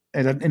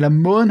 eller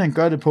måden han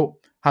gør det på,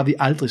 har vi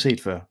aldrig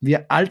set før. Vi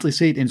har aldrig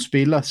set en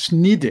spiller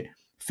snitte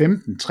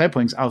 15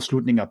 3-points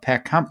afslutninger per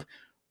kamp,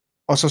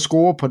 og så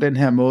score på den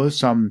her måde,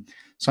 som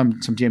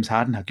James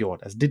Harden har gjort.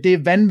 Altså det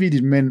er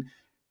vanvittigt, men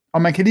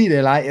om man kan lide det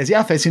eller ej, altså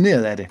jeg er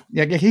fascineret af det.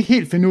 Jeg kan ikke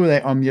helt finde ud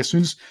af, om jeg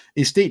synes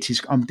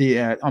æstetisk, om det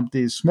er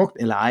smukt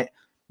eller ej,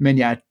 men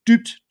jeg er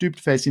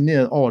dybt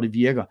fascineret over, det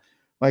virker.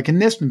 Og jeg kan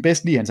næsten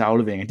bedst lide hans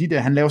afleveringer.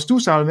 Han laver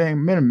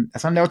stusafleveringer mellem,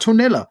 altså han laver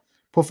tunneller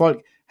på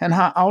folk. Han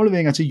har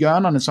afleveringer til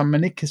hjørnerne, som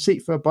man ikke kan se,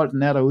 før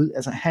bolden er derude.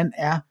 Altså han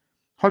er,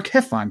 hold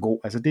kæft for en god.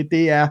 Altså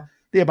det er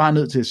jeg bare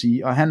nødt til at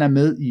sige. Og han er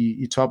med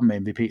i toppen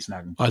af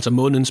MVP-snakken. Og altså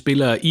måneden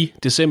spiller i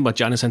december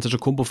Giannis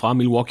Antetokounmpo fra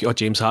Milwaukee og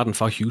James Harden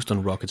fra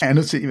Houston Rockets. Jeg er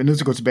nødt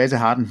til at gå tilbage til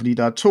Harden, fordi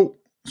der er 2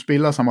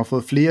 spillere, som har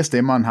fået flere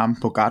stemmer end ham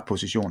på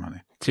guard-positionerne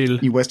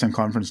i Western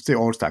Conference til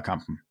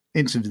All-Star-kampen.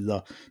 Indtil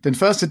videre. Den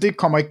første, det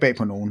kommer ikke bag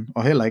på nogen,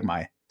 og heller ikke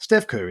mig.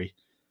 Steph Curry.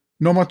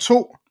 Nummer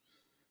 2,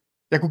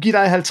 jeg kunne give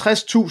dig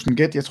 50.000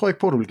 gæt. Jeg tror ikke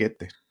på, at du vil gætte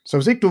det. Så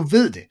hvis ikke du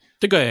ved det.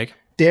 Det gør jeg ikke.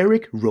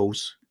 Derrick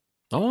Rose.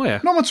 Ja.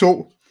 Nummer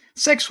 2,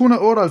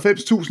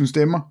 698.000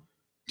 stemmer.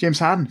 James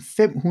Harden,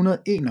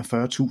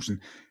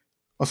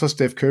 541.000. Og så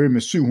Steph Curry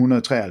med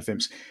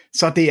 793.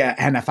 Så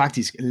han er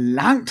faktisk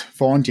langt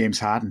foran James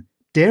Harden.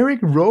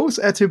 Derrick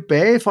Rose er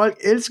tilbage. Folk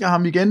elsker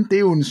ham igen. Det er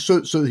jo en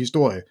sød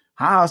historie.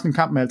 Har også en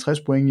kamp med 50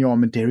 point i år,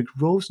 men Derrick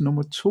Rose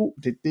nummer 2,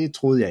 det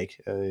troede jeg ikke.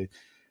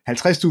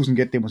 50.000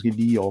 gæt, det er måske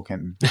lige i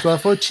overkanten. Hvis du havde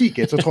fået 10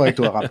 gæt, så tror jeg ikke,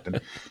 du havde ramt den.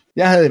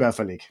 Jeg havde i hvert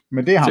fald ikke,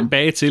 men det er ham.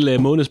 Tilbage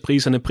til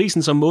månedspriserne.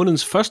 Prisen som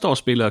månedens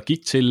førsteårsspiller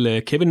gik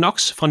til Kevin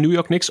Knox fra New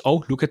York Knicks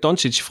og Luka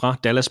Doncic fra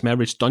Dallas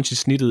Mavericks. Doncic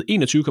snittede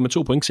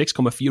 21,2 point, 6,4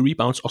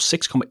 rebounds og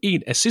 6,1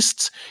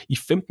 assists i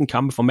 15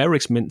 kampe for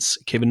Mavericks, mens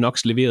Kevin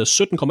Knox leverede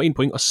 17,1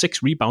 point og 6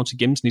 rebounds i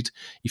gennemsnit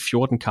i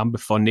 14 kampe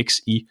for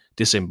Knicks i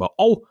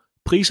december. Og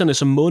priserne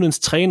som månedens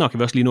træner kan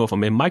vi også lige nå at få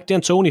med. Mike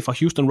D'Antoni fra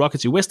Houston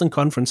Rockets i Western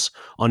Conference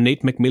og Nate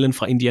McMillan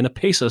fra Indiana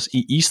Pacers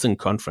i Eastern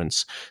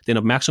Conference. Den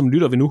opmærksomme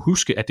lytter vil nu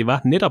huske, at det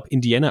var netop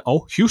Indiana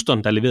og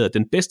Houston, der leverede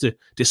den bedste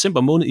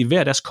december måned i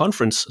hver deres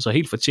conference, så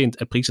helt fortjent,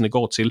 at priserne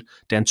går til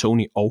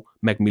D'Antoni og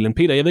McMillan.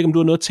 Peter, jeg ved ikke, om du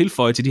har noget at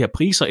tilføje til de her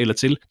priser eller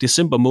til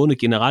december måned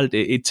generelt.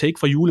 Et take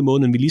fra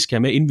julemåneden, vi lige skal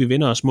have med, inden vi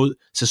vender os mod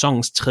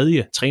sæsonens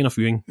 3.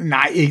 trænerfyring.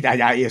 Nej,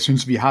 jeg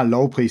synes, vi har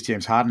lovpris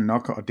James Harden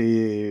nok,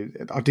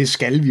 og det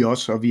skal vi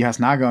også, og vi har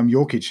snakket om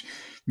Jokic.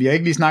 Vi har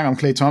ikke lige snakket om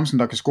Klay Thompson,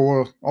 der kan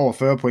score over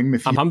 40 point med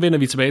 4. Ham vender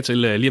vi tilbage til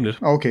lige om lidt.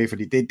 Okay,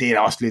 fordi det er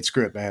også lidt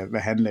skørt, hvad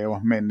han laver.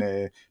 Men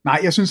nej,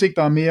 jeg synes ikke,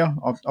 der er mere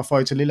at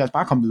få til lidt. Lad os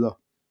bare komme videre.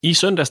 I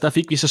søndags der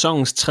fik vi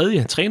sæsonens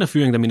 3.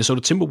 trænerfyring, da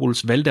Minnesota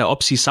Timberwolves valgte at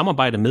opsige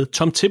samarbejde med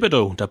Tom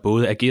Thibodeau, der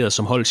både agerede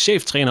som holdets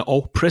cheftræner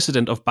og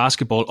President of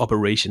Basketball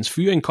Operations.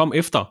 Fyringen kom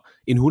efter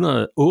en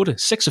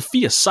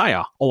 108-86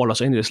 sejr over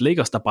Los Angeles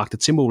Lakers, der bragte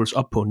Timberwolves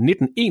op på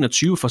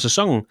 19-21 for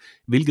sæsonen,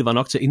 hvilket var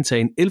nok til at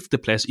indtage en 11.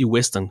 plads i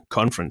Western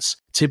Conference.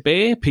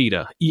 Tilbage,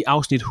 Peter, i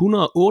afsnit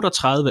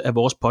 138 af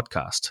vores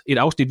podcast, et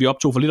afsnit vi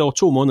optog for lidt over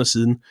 2 måneder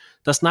siden,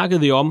 der snakkede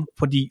vi om,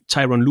 fordi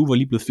Tyronn Lue var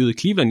lige blevet fyret i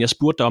Cleveland. Jeg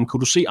spurgte dig om,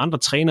 kunne du se andre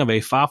trænere være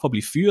i fare for at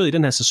blive fyret i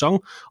den her sæson?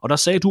 Og der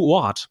sagde du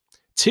ordret: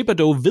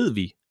 Thibodeau ved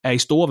vi er i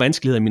store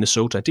vanskeligheder i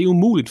Minnesota. Det er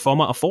umuligt for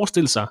mig at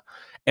forestille sig,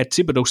 at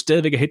Thibodeau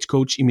stadigvæk er head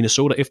coach i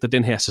Minnesota efter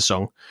den her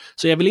sæson.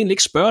 Så jeg vil egentlig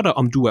ikke spørge dig,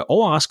 om du er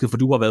overrasket, for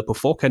du har været på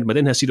forkant med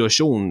den her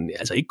situation,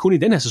 altså ikke kun i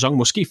den her sæson,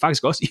 måske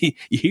faktisk også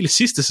i hele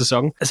sidste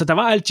sæson. Altså der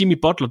var alt Jimmy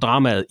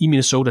Butler-dramaet i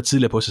Minnesota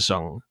tidligere på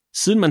sæsonen.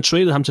 Siden man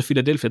tradede ham til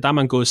Philadelphia, der er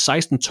man gået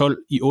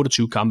 16-12 i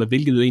 28 kampe,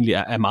 hvilket jo egentlig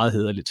er meget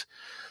hæderligt.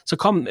 Så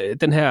kom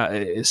den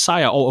her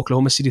sejr over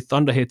Oklahoma City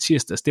Thunder her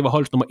tirsdags. Det var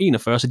holdt nummer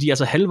 41, så de er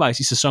altså halvvejs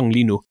i sæsonen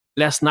lige nu.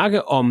 Lad os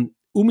snakke om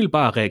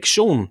umiddelbar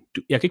reaktion.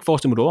 Jeg kan ikke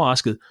forestille mig, du er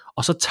overrasket.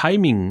 Og så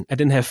timingen af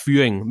den her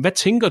fyring. Hvad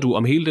tænker du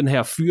om hele den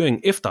her fyring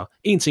efter?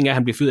 En ting er, at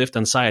han bliver fyret efter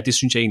en sejr. Det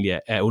synes jeg egentlig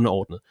er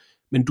underordnet.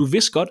 Men du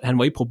vidste godt, at han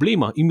var i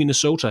problemer i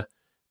Minnesota.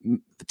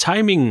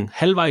 Timingen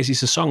halvvejs i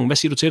sæsonen, hvad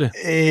siger du til det?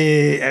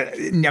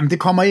 Jamen det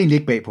kommer egentlig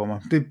ikke bag på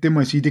mig. Det må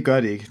jeg sige, det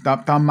gør det ikke. Der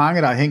er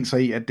mange, der har hængt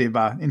sig i, at det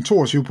var en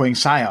 22 point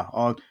sejr,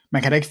 og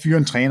man kan da ikke fyre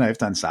en træner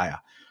efter en sejr.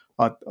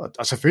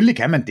 Og selvfølgelig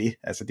kan man det.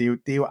 Altså det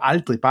er jo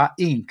aldrig bare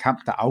én kamp,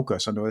 der afgør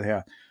sådan noget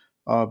her.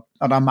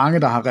 Og der er mange,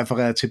 der har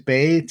refereret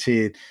tilbage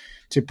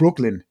til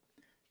Brooklyn,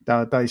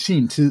 der i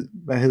sin tid,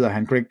 hvad hedder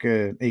han,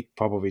 ikke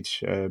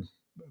Popovich,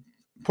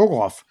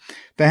 Prokhorov,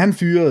 da han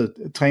fyrede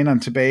træneren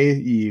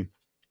tilbage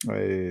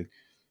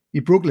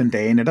i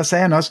Brooklyn-dagene, der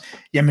sagde han også,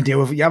 jamen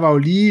jeg var jo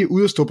lige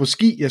ude at stå på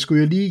ski, jeg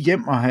skulle jo lige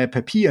hjem og have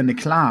papirerne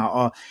klar,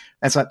 og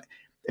altså,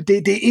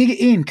 det er ikke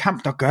én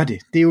kamp, der gør det.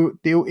 Det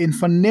er jo en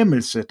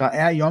fornemmelse, der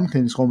er i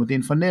omklædningsrummet, det er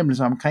en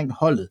fornemmelse omkring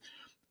holdet.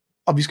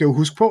 Og vi skal jo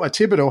huske på, at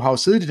Thibodeau har jo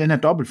siddet i den her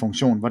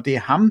dobbeltfunktion, hvor det er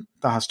ham,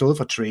 der har stået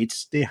for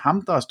trades. Det er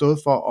ham, der har stået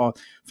for at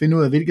finde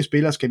ud af, hvilke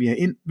spillere skal vi have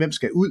ind, hvem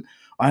skal ud.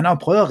 Og han har jo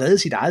prøvet at redde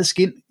sit eget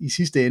skin i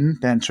sidste ende,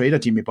 da han trader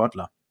Jimmy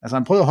Butler. Altså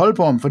han prøvede at holde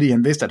på ham, fordi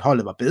han vidste, at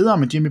holdet var bedre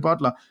med Jimmy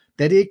Butler.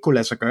 Da det ikke kunne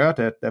lade sig gøre,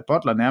 da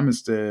Butler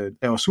nærmest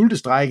laver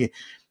sultestrække,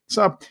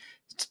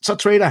 så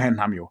trader han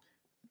ham jo.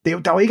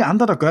 Der er jo ikke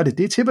andre, der gør det.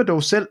 Det er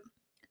Thibodeau selv.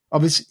 Og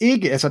hvis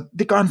ikke, altså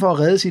det gør han for at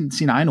redde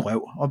sin egen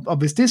røv. Og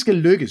hvis det skal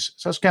lykkes,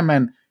 så skal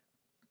man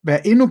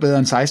være endnu bedre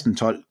end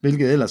 16-12,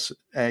 hvilket ellers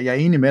er jeg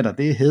enig med dig,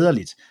 det er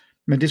hæderligt.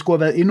 Men det skulle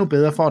have været endnu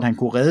bedre for, at han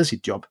kunne redde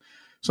sit job.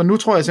 Så nu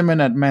tror jeg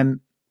simpelthen, at man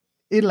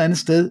et eller andet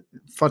sted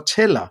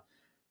fortæller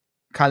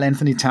Karl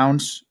Anthony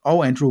Towns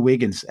og Andrew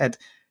Wiggins, at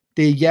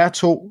det er jer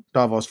to, der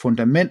er vores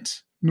fundament.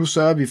 Nu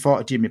sørger vi for,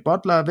 at Jimmy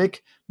Butler er væk.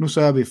 Nu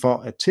sørger vi for,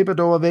 at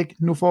Thibodeau er væk.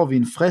 Nu får vi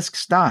en frisk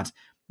start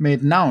med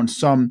et navn,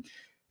 som,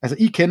 altså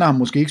I kender ham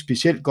måske ikke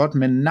specielt godt,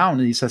 men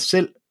navnet i sig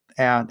selv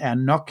er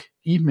nok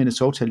i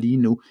Minnesota lige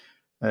nu.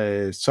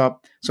 Så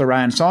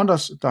Ryan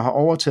Saunders, der har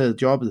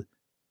overtaget jobbet,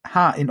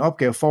 har en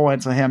opgave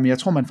foran sig her, men jeg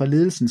tror, man fra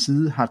ledelsens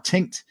side har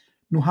tænkt,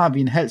 nu har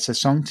vi en halv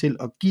sæson til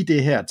at give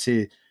det her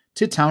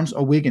til Towns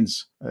og Wiggins,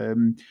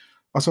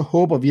 og så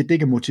håber vi, at det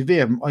kan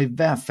motivere dem, og i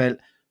hvert fald,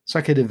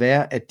 så kan det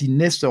være, at de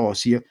næste år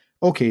siger,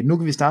 okay, nu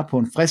kan vi starte på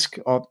en frisk,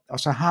 og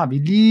så har vi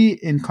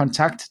lige en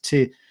kontakt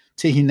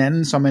til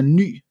hinanden, som er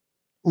ny,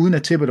 uden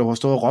at Thibodeau har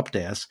stået og råbt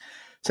deres.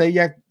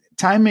 Så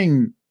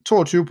timingen,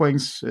 22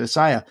 points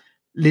sejr,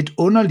 lidt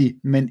underlig,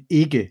 men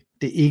det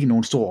er ikke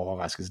nogen stor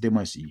overraskelse, det må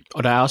jeg sige.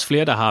 Og der er også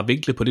flere, der har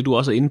vinklet på det, du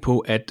også er inde på,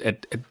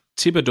 at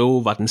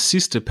Thibodeau var den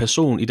sidste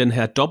person i den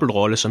her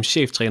dobbeltrolle som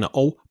cheftræner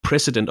og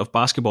President of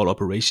Basketball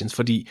Operations,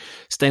 fordi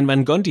Stan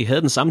Van Gundy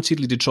havde den samme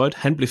titel i Detroit,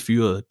 han blev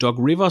fyret. Doc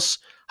Rivers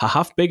har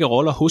haft begge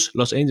roller hos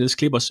Los Angeles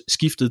Clippers,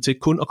 skiftet til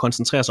kun at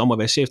koncentrere sig om at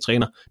være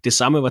cheftræner. Det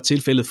samme var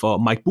tilfældet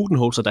for Mike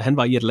Budenholzer, da han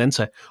var i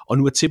Atlanta, og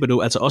nu er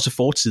Thibodeau altså også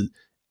fortid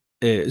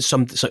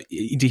så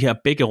i de her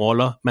begge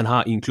roller, man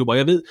har i en klub. Og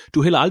jeg ved,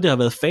 du heller aldrig har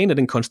været fan af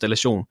den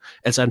konstellation.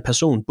 Altså en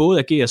person både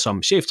agerer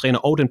som cheftræner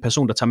og den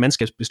person, der tager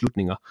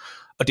mandskabsbeslutninger.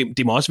 Og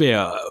det må også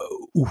være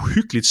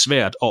uhyggeligt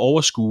svært at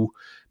overskue.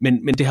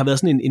 Men det har været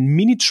sådan en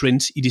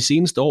mini-trend i de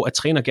seneste år, at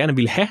træner gerne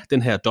vil have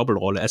den her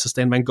dobbeltrolle. Altså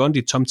Stan Van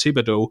Gundy, Tom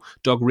Thibodeau,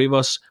 Doc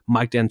Rivers,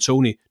 Mike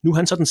D'Antoni. Nu er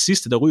han så den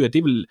sidste, der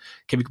ryger.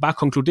 Kan vi bare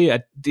konkludere,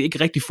 at det ikke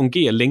rigtig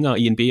fungerer længere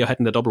i NBA at have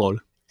den der dobbeltrolle?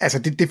 Altså,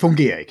 det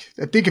fungerer ikke.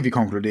 Det kan vi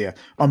konkludere.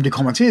 Om det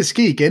kommer til at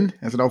ske igen,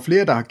 altså der er jo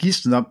flere, der har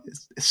gisnet om,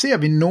 ser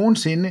vi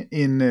nogensinde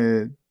en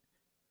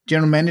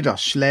general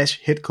manager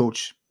 / head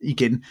coach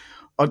igen?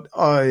 Og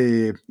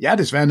jeg er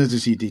desværre nødt til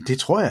at sige, det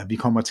tror jeg, vi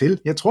kommer til.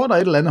 Jeg tror, der er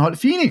et eller andet hold.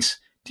 Phoenix,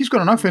 de skulle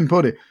da nok finde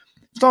på det.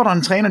 Står der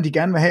en træner, de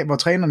gerne vil have, hvor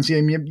træneren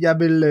siger, jeg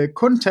vil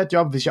kun tage et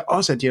job, hvis jeg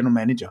også er general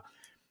manager.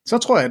 Så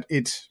tror jeg,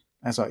 at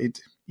et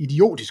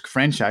idiotisk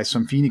franchise,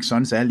 som Phoenix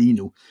Suns er lige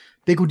nu,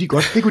 det kunne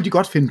de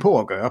godt finde på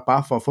at gøre,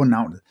 bare for at få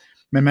navnet.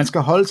 Men man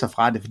skal holde sig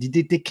fra det, fordi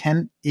det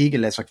kan ikke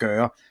lade sig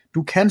gøre.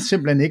 Du kan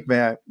simpelthen ikke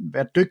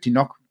være dygtig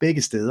nok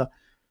begge steder.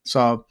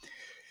 Så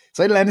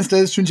et eller andet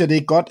sted synes jeg, det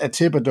er godt, at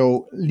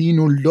Thibodeau lige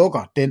nu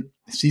lukker den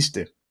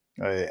sidste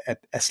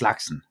af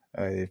slagsen.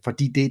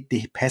 Fordi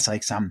det passer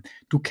ikke sammen.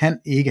 Du kan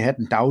ikke have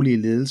den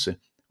daglige ledelse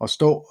og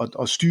stå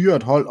og styre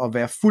et hold og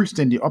være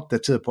fuldstændig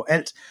opdateret på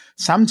alt,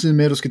 samtidig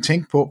med, at du skal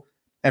tænke på,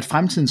 at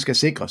fremtiden skal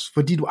sikres,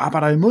 fordi du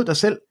arbejder imod dig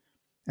selv.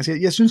 Altså,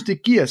 jeg synes,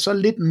 det giver så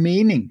lidt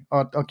mening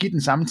at give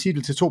den samme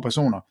titel til to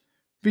personer.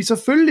 Fordi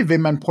selvfølgelig vil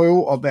man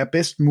prøve at være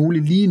bedst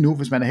mulig lige nu,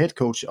 hvis man er head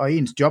coach, og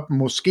ens job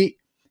måske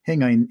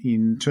hænger i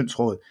en tynd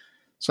tråd.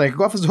 Så jeg kan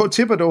godt forstå, at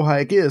Thibodeau har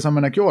ageret, som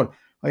man har gjort,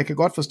 og jeg kan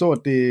godt forstå,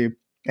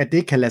 at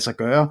det kan lade sig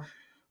gøre.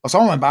 Og så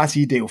må man bare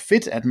sige, at det er jo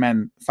fedt, at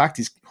man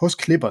faktisk hos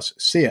Clippers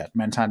ser, at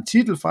man tager en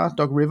titel fra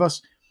Doc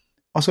Rivers,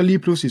 og så lige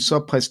pludselig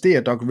så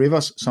præsterer Doc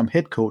Rivers som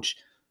head coach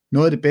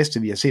noget af det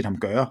bedste, vi har set ham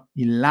gøre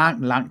i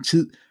lang, lang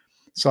tid.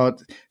 Så et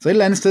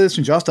eller andet sted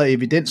synes jeg også, der er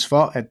evidens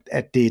for,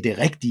 at det er det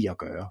rigtige at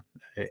gøre.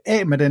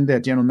 Af med den der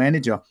general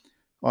manager,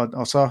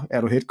 og så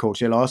er du head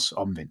coach, eller også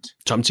omvendt.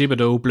 Tom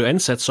Thibodeau blev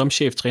ansat som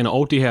cheftræner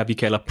og det her, vi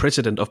kalder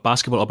President of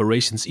Basketball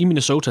Operations i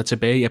Minnesota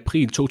tilbage i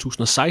april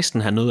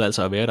 2016. Han nåede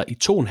altså at være der i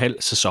 2,5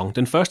 sæson.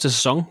 Den første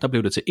sæson, der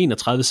blev det til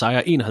 31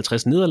 sejre,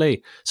 51 nederlag.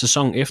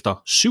 Sæsonen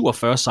efter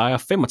 47 sejre,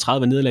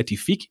 35 nederlag. De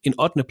fik en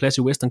 8. plads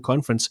i Western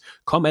Conference,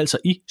 kom altså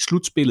i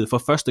slutspillet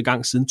for første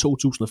gang siden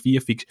 2004,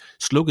 fik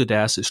slukket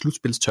deres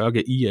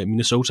slutspilstørke i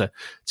Minnesota.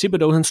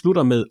 Thibodeau han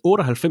slutter med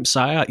 98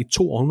 sejre i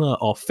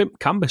 205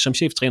 kampe som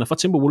cheftræner for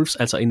Timberwolves,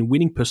 altså en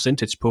winning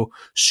percentage på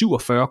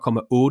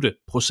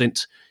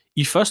 47,8%.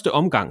 I første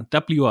omgang, der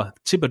bliver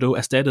Thibodeau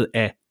erstattet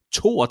af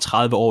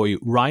 32-årige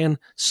Ryan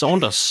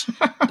Saunders,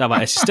 der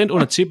var assistent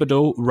under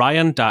Thibodeau.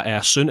 Ryan, der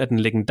er søn af den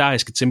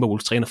legendariske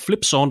Timberwolves-træner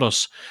Flip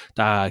Saunders,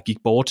 der gik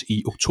bort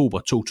i oktober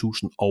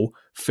 2014.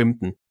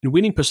 15. En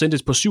winning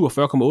percentage på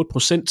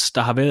 47,8%.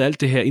 Der har været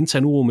alt det her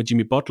intern uro med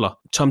Jimmy Butler.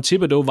 Tom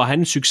Thibodeau, var han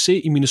en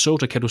succes i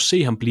Minnesota? Kan du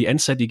se ham blive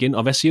ansat igen?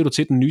 Og hvad siger du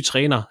til den nye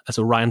træner,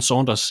 altså Ryan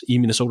Saunders i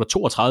Minnesota,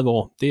 32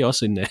 år? Det er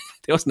også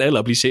en alder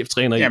at blive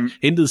cheftræner i.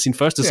 Hentede sin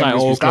første sejr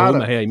over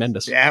Oklahoma her i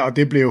mandags. Ja, og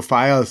det blev jo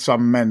fejret,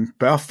 som man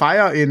bør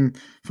fejre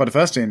for det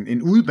første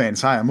en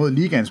udebanesejr mod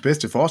ligaens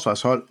bedste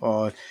forsvarshold,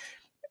 og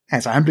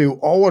altså, han blev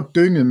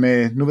overdynget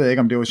med, nu ved jeg ikke,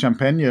 om det var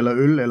champagne eller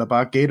øl, eller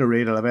bare Gatorade,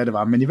 eller hvad det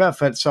var, men i hvert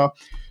fald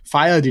så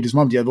fejrede de det, som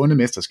om de havde vundet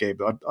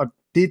mesterskabet, og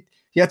det,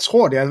 jeg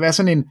tror, det har været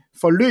sådan en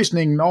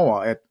forløsningen over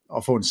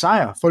at få en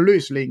sejr,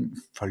 forløsningen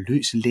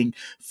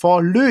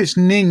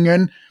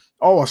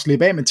over at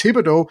slippe af med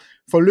Thibodeau,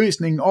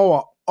 forløsningen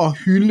over at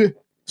hylde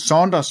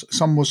Saunders,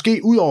 som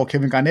måske ud over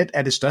Kevin Garnett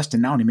er det største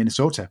navn i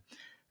Minnesota.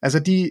 Altså,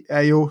 de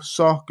er jo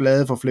så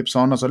glade for Flip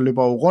Saunders, og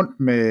løber jo rundt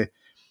med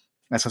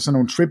altså sådan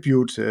nogle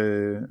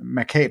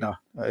tribute-markader,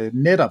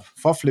 netop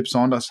for Flip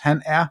Saunders.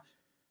 Han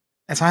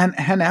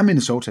er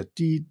Minnesota.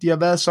 De har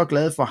været så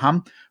glade for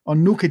ham, og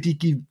nu kan de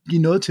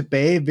give noget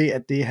tilbage ved,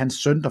 at det er hans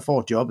søn, der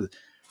får jobbet.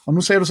 Og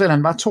nu sagde du selv, at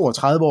han var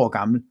 32 år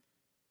gammel.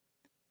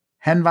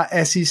 Han var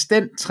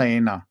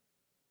assistenttræner.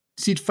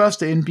 Sit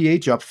første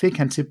NBA-job fik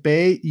han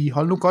tilbage i,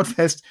 hold nu godt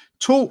fast,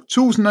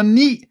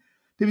 2009.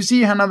 Det vil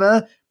sige, at han har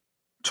været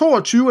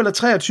 22 eller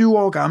 23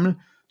 år gammel.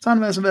 Så har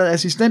han altså været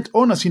assistent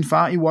under sin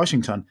far i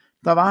Washington.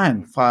 Der var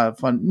han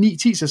fra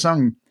 9-10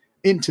 sæsonen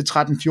ind til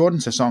 13-14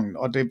 sæsonen,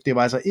 og det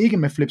var altså ikke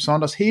med Flip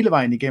Saunders hele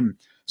vejen igennem.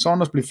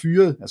 Saunders blev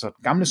fyret, altså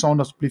gamle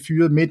Saunders blev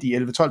fyret midt i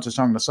 11-12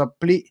 sæsonen, og så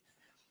blev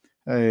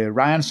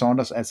Ryan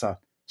Saunders altså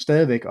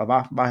stadigvæk og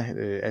var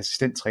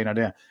assistenttræner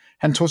der.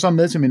 Han tog så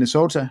med til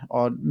Minnesota,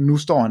 og nu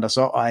står han der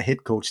så og er head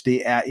coach.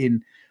 Det er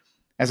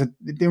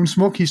jo en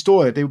smuk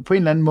historie. Det er jo på en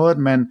eller anden måde, at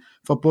man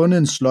får bundet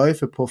en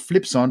sløjfe på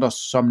Flip Saunders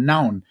som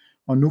navn,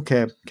 og nu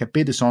kan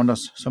Bitte Saunders,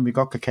 som vi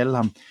godt kan kalde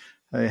ham,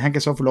 han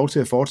kan så få lov til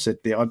at fortsætte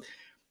det,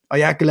 og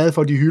jeg er glad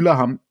for, at de hylder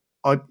ham,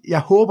 og jeg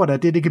håber da,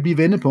 at det kan blive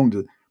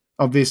vendepunktet,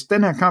 og hvis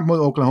den her kamp mod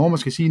Oklahoma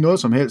skal sige noget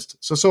som helst,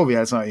 så vi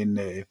altså en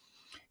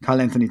Karl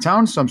Anthony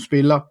Towns, som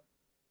spiller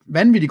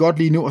vanvittigt godt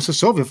lige nu, og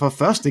så vi for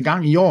første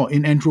gang i år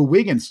en Andrew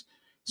Wiggins,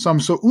 som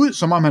så ud,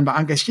 som om han var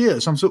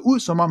engageret, som så ud,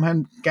 som om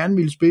han gerne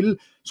ville spille,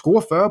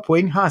 score 40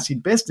 point, har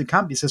sin bedste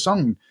kamp i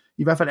sæsonen,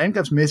 i hvert fald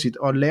angrebsmæssigt,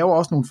 og laver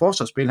også nogle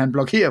forsvarsspil. Han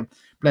blokerer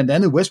blandt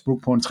andet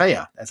Westbrook på en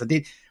træer. Altså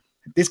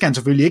det skal han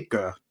selvfølgelig ikke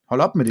gøre.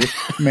 Hold op med det.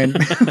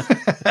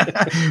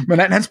 Men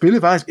han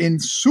spillede faktisk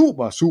en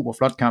super, super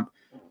flot kamp.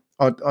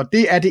 Og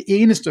det er det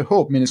eneste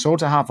håb,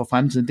 Minnesota har for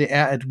fremtiden, det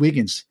er, at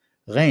Wiggins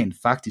rent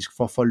faktisk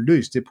får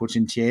forløst det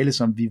potentiale,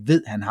 som vi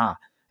ved, han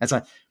har. Altså,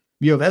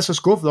 vi har jo været så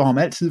skuffet over ham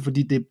altid,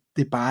 fordi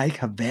det bare ikke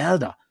har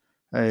været der.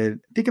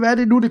 Det kan være,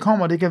 det nu det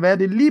kommer, det kan være,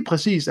 det lige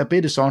præcis er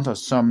Bitte Saunders,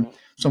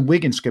 som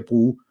Wiggins skal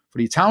bruge.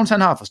 Fordi Towns,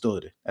 han har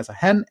forstået det. Altså,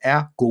 han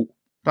er god.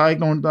 Der er ikke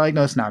noget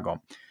at snakke om.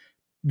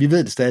 Vi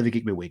ved det stadigvæk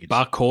ikke med Wiggins.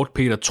 Bare kort,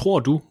 Peter. Tror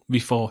du, vi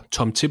får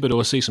Tom Thibodeau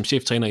at se som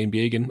cheftræner i NBA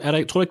igen? Tror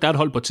du ikke, der er et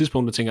hold på et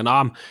tidspunkt, der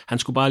tænker, han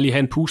skulle bare lige have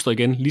en puster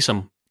igen,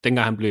 ligesom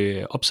dengang han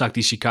blev opsagt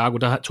i Chicago,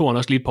 der tog han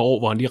også lige et par år,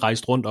 hvor han lige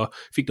rejste rundt og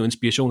fik noget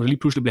inspiration, og lige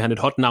pludselig blev han et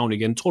hot navn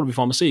igen. Tror du, vi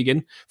får ham at se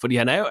igen? Fordi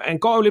han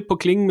går jo lidt på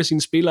klingen med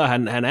sine spillere,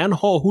 han er en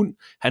hård hund,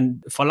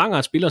 han forlanger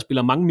at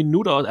spiller mange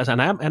minutter, altså han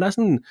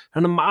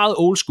er meget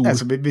old school.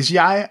 Altså, hvis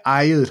jeg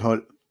ejede et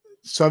hold,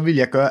 så vil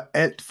jeg gøre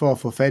alt for at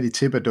få fat i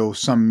Thibodeau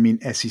som min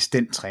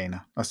assistenttræner,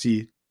 og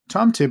sige,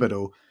 Tom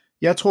Thibodeau,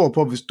 jeg tror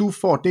på, at hvis du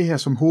får det her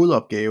som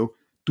hovedopgave,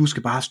 du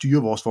skal bare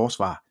styre vores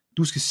forsvar.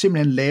 Du skal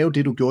simpelthen lave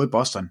det, du gjorde i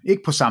Boston.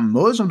 Ikke på samme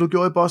måde, som du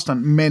gjorde i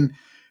Boston, men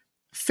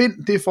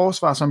find det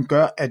forsvar, som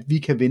gør, at vi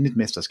kan vinde et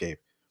mesterskab.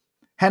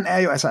 Han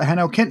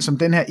er jo kendt som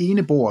den her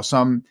eneboer,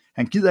 som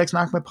han gider ikke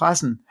snakke med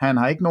pressen. Han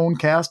har ikke nogen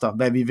kærester,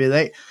 hvad vi ved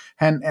af.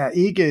 Han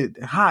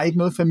har ikke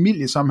noget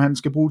familie, som han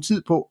skal bruge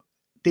tid på.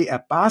 Det er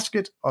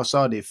basket, og så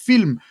er det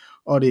film,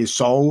 og det er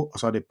sove, og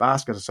så er det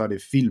basket, og så er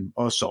det film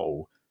og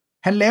sove.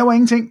 Han laver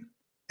ingenting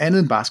andet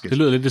end basket. Det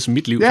lyder lidt som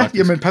mit liv, ja, faktisk.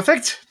 Jamen,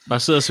 perfekt. Bare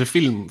sidde og se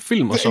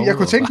film og sove. Jeg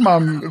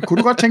kunne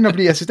du godt tænke dig at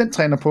blive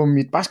assistenttræner på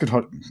mit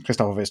baskethold,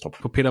 Christoffer Vestrup?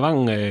 På Peter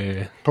Wang.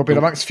 På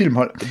Peter Wangs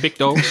filmhold. The Big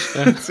Dogs.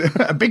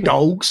 Ja. Big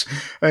Dogs.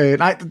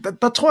 Nej,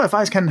 der tror jeg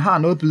faktisk, han har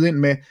noget at byde ind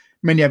med,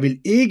 men jeg vil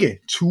ikke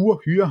ture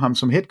hyre ham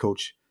som head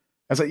coach.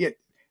 Altså,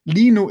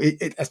 lige nu,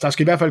 der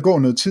skal i hvert fald gå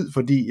noget tid,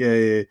 fordi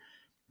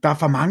der er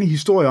for mange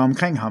historier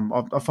omkring ham,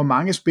 og for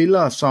mange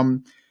spillere, som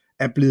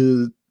er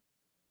blevet,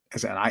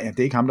 altså nej, det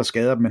er ikke ham, der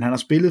skader dem, men han har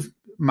spillet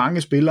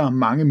mange spillere,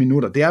 mange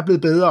minutter. Det er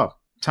blevet bedre.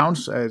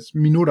 Towns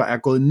minutter er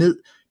gået ned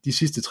de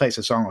sidste 3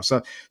 sæsoner,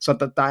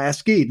 så der er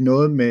sket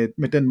noget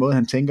med den måde,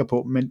 han tænker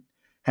på, men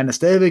han er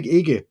stadigvæk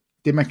ikke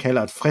det, man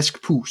kalder et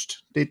frisk pust.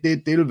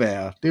 Det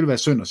vil være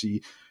synd at sige.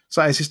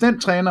 Så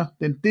assistenttræner,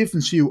 den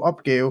defensive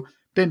opgave,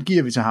 den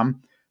giver vi til ham,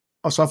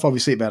 og så får vi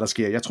se, hvad der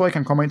sker. Jeg tror ikke,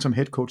 han kommer ind som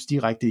head coach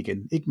direkte igen.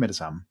 Ikke med det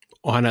samme.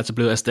 Og han er altså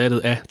blevet erstattet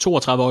af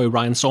 32-årige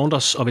Ryan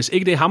Saunders, og hvis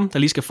ikke det er ham, der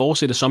lige skal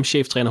fortsætte som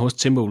cheftræner hos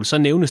Timberwolves, så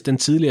nævnes den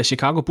tidligere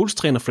Chicago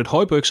Bulls-træner Fred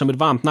Hoiberg som et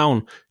varmt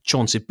navn.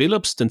 Chauncey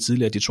Billups, den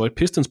tidligere Detroit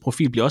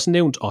Pistons-profil, bliver også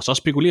nævnt, og så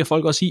spekulerer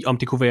folk også i, om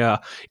det kunne være et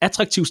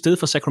attraktivt sted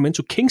for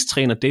Sacramento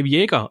Kings-træner Dave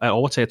Joerger at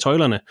overtage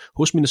tøjlerne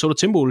hos Minnesota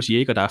Timberwolves.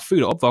 Joerger, der er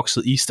født og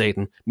opvokset i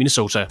staten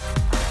Minnesota.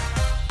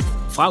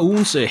 Fra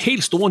ugens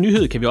helt store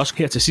nyhed kan vi også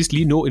her til sidst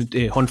lige nå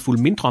et håndfuld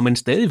mindre, men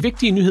stadig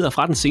vigtige nyheder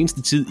fra den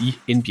seneste tid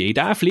i NBA.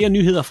 Der er flere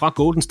nyheder fra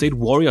Golden State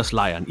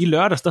Warriors-lejren. I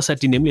lørdags der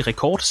satte de nemlig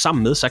rekord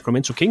sammen med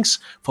Sacramento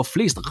Kings for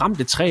flest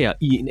ramte træer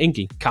i en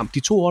enkelt kamp. De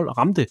to hold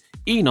ramte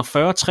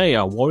 41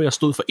 træer. Warriors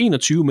stod for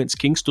 21, mens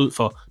Kings stod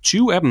for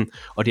 20 af dem.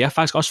 Og det er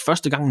faktisk også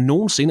første gang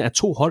nogensinde, at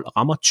to hold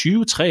rammer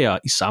 20 træer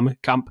i samme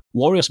kamp.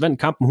 Warriors vandt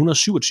kampen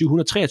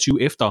 127-123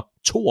 efter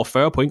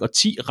 42 point og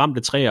 10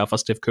 ramte træer fra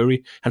Steph Curry.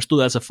 Han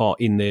stod altså for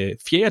en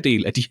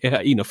fjerdedel af de her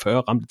 41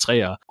 ramte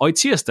træer. Og i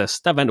tirsdags,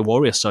 der vandt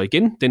Warriors så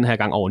igen, den her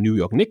gang over New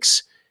York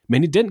Knicks.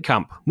 Men i den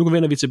kamp, nu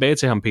vender vi tilbage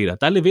til ham, Peter,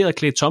 der leverede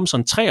Klay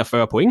Thompson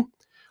 43 point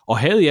og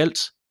havde i alt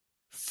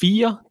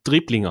 4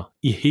 driblinger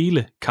i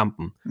hele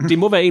kampen. Det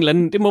må være en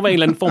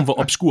eller anden form for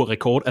obskur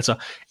rekord. Altså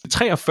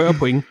 43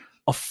 point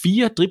og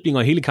 4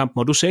 driblinger i hele kampen,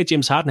 og du sagde,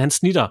 James Harden, han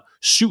snitter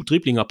 7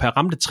 driblinger per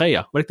ramte træer.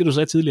 Var det ikke det, du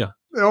sagde tidligere?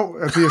 Jo,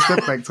 4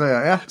 stepback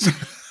træer, ja.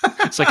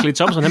 Så Klay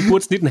Thompson, han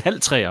burde snitte en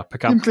halv træer per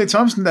kamp. Jamen Klay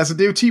Thompson, altså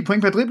det er jo 10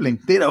 point per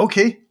dribling. Det er da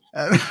okay.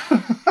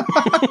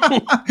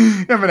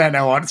 Jamen han er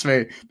jo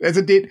åndssvag.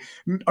 Altså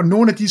og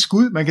nogle af de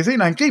skud, man kan se,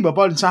 når han griber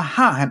bolden, så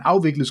har han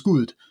afviklet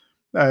skuddet.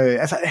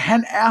 Altså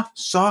han er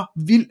så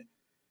vild.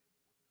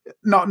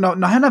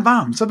 Når han er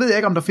varm, så ved jeg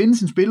ikke, om der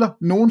findes en spiller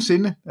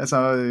nogensinde.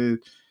 Altså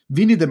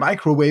Vinny the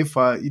Microwave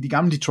fra i de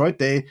gamle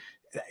Detroit-dage,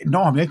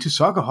 når han ikke til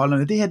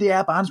sokkerholderne. Det her, det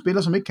er bare en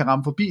spiller, som ikke kan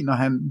ramme forbi, når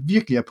han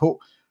virkelig er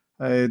på.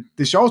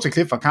 Det sjoveste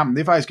klip fra kampen,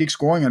 det er faktisk ikke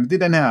scoringerne, det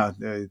er den her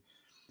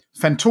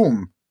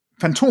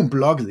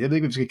fantomblokket, jeg ved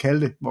ikke, hvad vi skal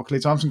kalde det, hvor Klay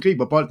Thompson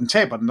griber bolden,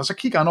 taber den, og så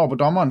kigger han over på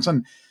dommeren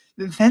sådan,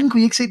 fanden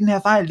kunne I ikke se den her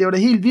fejl, det var da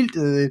helt vildt,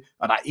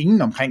 og der er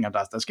ingen omkring ham,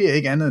 der sker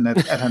ikke andet, end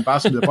at han bare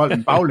smider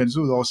bolden baglæns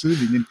ud over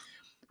sidelinjen,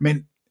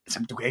 men altså,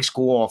 du kan ikke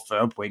score over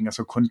 40 point, og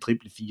så kun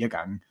drible 4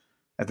 gange,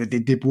 altså,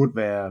 det burde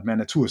være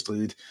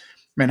naturstridigt,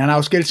 men han har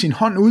jo skældt sin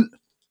hånd ud,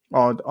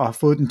 og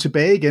fået den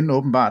tilbage igen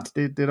åbenbart,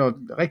 det er der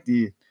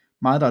rigtig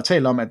meget, der er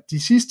talt om, at de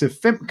sidste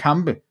 5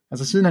 kampe,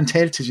 altså siden han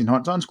talte til sin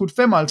hånd, så har han skudt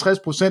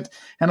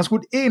 55%, han har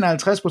skudt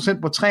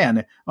 51% på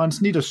træerne, og han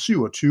snitter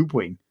 27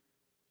 point.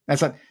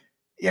 Altså,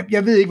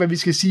 jeg ved ikke, hvad vi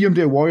skal sige om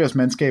det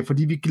Warriors-mandskab,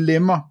 fordi vi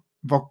glemmer,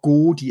 hvor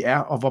gode de er,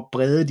 og hvor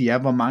brede de er,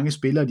 hvor mange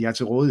spillere de har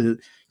til rådighed.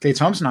 Klay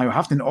Thompson har jo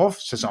haft en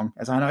off-sæson,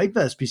 altså han har jo ikke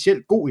været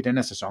specielt god i den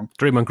her sæson.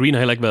 Draymond Green har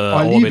heller ikke været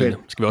overvældende,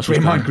 skal vi også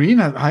huske. Draymond Green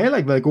har heller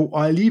ikke været god,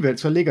 og alligevel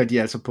så ligger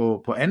de altså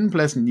på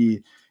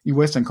andenpladsen i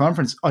Western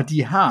Conference, og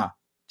de har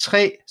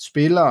 3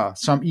 spillere,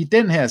 som i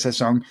den her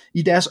sæson,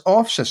 i deres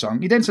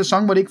off-sæson, i den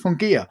sæson, hvor det ikke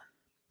fungerer,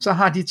 så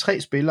har de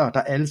 3 spillere,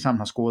 der alle sammen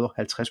har scoret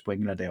 50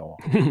 point eller derover.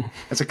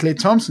 Altså Klay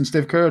Thompson,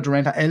 Steph Curry og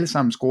Durant har alle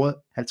sammen scoret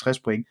 50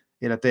 point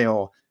eller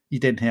derover i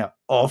den her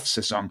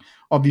off-sæson.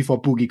 Og vi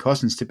får Boogie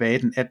Cousins tilbage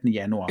den 18.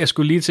 januar. Jeg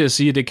skulle lige til at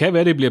sige, at det kan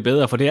være, det bliver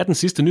bedre, for det er den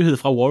sidste nyhed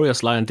fra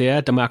Warriors-lejren. Det er,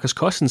 at DeMarcus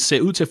Cousins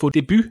ser ud til at få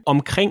debut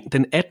omkring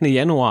den 18.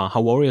 januar,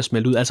 har Warriors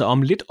meldt ud. Altså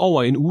om lidt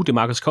over en uge.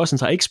 DeMarcus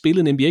Cousins har ikke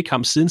spillet en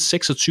NBA-kamp siden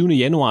 26.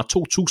 januar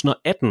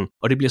 2018.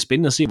 Og det bliver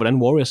spændende at se, hvordan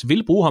Warriors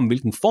vil bruge ham,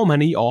 hvilken form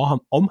han er i,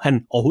 og om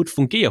han overhovedet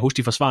fungerer hos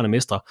de forsvarende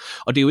mestre.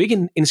 Og det er jo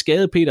ikke en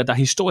skade, Peter, der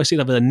historisk set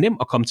har været nem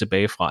at komme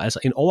tilbage fra. Altså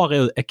en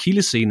overrevet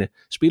akillessene.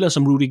 Spillere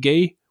som Rudy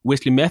Gay,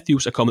 Wesley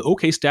Matthews er kommet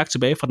okay stærkt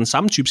tilbage fra den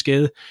samme type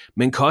skade,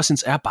 men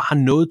Cousins er bare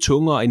noget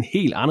tungere og en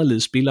helt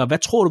anderledes spiller. Hvad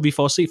tror du, vi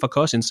får at se fra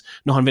Cousins,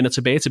 når han vender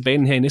tilbage til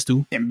banen her i næste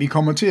uge? Jamen, vi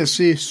kommer til at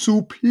se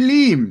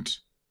sublimt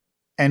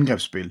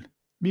angrebsspil.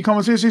 Vi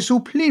kommer til at se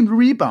sublimt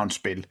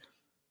reboundspil.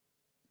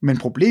 Men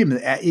problemet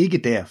er ikke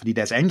der, fordi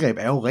deres angreb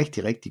er jo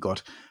rigtig, rigtig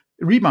godt.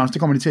 Rebounds, det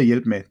kommer de til at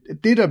hjælpe med.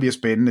 Det, der bliver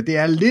spændende, det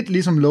er lidt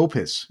ligesom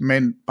Lopez,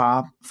 men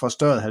bare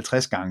forstørret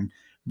 50 gange.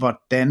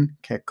 Hvordan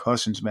kan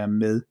Cousins være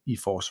med i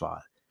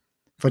forsvaret?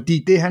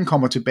 Fordi det, han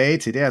kommer tilbage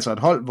til, det er altså et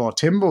hold, hvor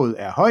tempoet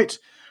er højt,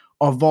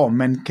 og hvor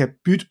man kan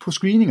bytte på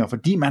screeninger,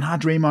 fordi man har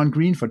Draymond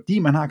Green, fordi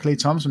man har Klay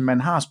Thompson,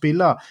 man har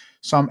spillere,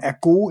 som er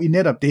gode i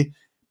netop det.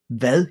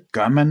 Hvad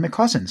gør man med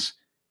Cousins?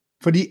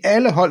 Fordi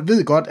alle hold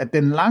ved godt, at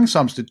den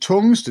langsomste,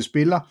 tungeste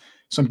spiller,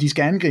 som de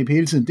skal angribe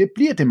hele tiden, det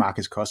bliver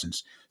DeMarcus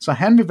Cousins. Så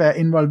han vil være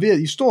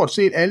involveret i stort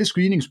set alle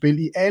screeningsspil,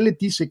 i alle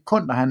de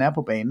sekunder, han er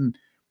på banen.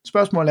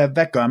 Spørgsmålet er,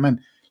 hvad gør man?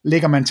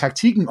 Lægger man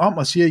taktikken om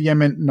og siger,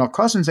 jamen, når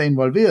Cousins er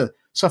involveret,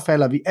 så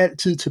falder vi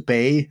altid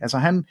tilbage. Altså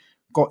han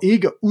går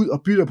ikke ud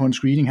og bytter på en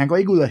screening, han går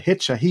ikke ud og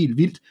hedger helt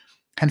vildt,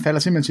 han falder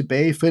simpelthen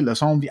tilbage i feltet, og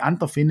så må vi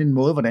andre finde en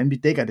måde, hvordan vi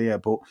dækker det her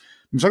på.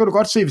 Men så kan du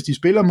godt se, hvis de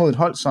spiller mod et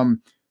hold som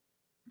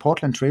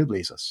Portland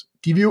Trailblazers,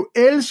 de vil jo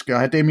elske at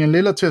have Damian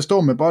Lillard til at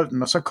stå med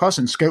bolden, og så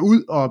Cousins skal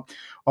ud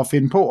og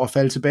finde på og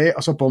falde tilbage,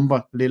 og så bomber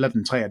Lillard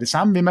den træer. Det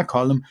samme ved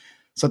McCollum.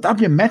 Så der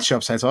bliver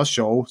matchups altså også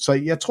sjove. Så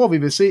jeg tror, vi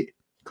vil se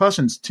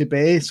Cousins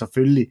tilbage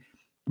selvfølgelig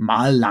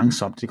meget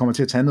langsomt. Det kommer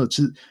til at tage noget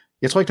tid.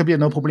 Jeg tror ikke, der bliver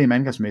noget problem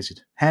angrebsmæssigt.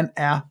 Han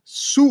er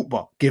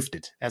super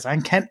gifted. Altså,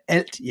 han kan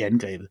alt i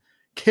angrebet.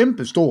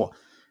 Kæmpe stor.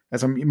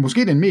 Altså,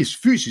 måske den mest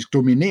fysisk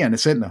dominerende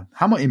center.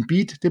 Ham og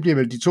Embiid, det bliver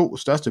vel de 2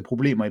 største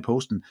problemer i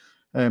posten.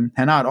 Han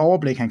har et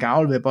overblik, han kan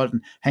aflevere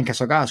bolden, han kan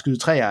sågar skyde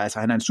træer. Altså,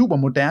 han er en super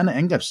moderne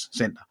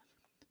angrebscenter.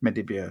 Men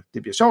det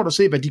bliver sjovt at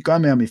se, hvad de gør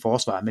med ham i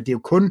forsvaret. Men det er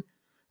jo kun,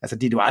 altså,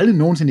 det er jo aldrig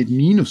nogensinde et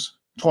minus,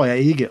 tror jeg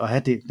ikke, at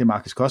have det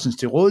Marcus Cousins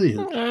til rådighed.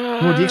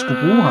 Nu har de ikke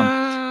skulle bruge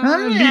ham.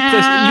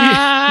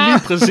 Lige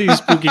præcis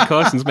Boogie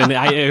Cousins, men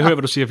jeg hører,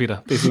 hvad du siger, Peter.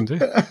 Det er fint,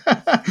 det.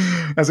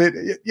 Altså,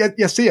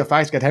 jeg ser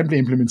faktisk, at han bliver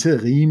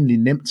implementeret rimelig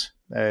nemt,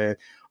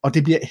 og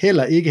det bliver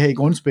heller ikke her i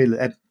grundspillet,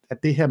 at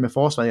det her med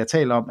forsvaret, jeg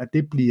taler om, at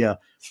det bliver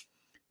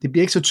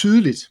ikke så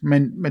tydeligt,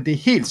 men det er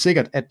helt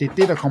sikkert, at det er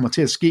det, der kommer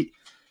til at ske,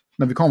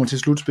 når vi kommer til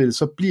slutspillet,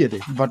 så bliver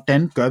det,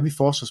 hvordan gør vi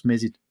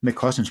forsvarsmæssigt med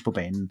Cousins på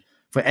banen.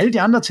 For alle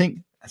de andre ting,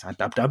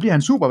 altså, der bliver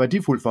han super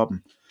værdifuld for dem,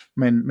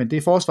 men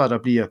det forsvar,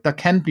 der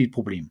kan blive et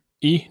problem.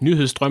 I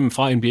nyhedsstrømmen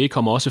fra NBA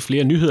kommer også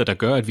flere nyheder, der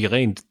gør, at vi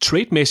rent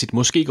trade-mæssigt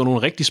måske går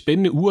nogle rigtig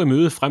spændende uger i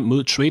møde frem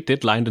mod trade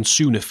deadline den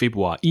 7.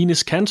 februar.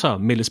 Enes Kanter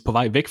meldes på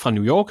vej væk fra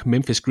New York.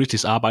 Memphis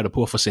Grizzlies arbejder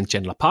på at få sendt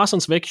Chandler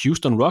Parsons væk.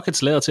 Houston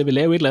Rockets lader til at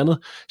lave et eller andet.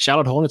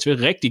 Charlotte Hornets vil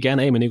rigtig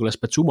gerne af med Nicolas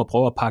Batum og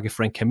prøve at pakke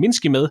Frank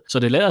Kaminsky med. Så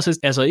det lader sig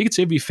altså ikke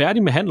til, at vi er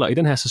færdige med handler i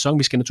den her sæson.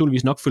 Vi skal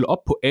naturligvis nok følge op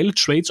på alle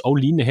trades og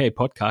lignende her i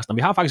podcasten. Og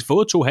vi har faktisk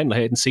fået 2 handler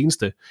her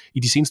i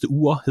de seneste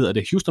uger, hedder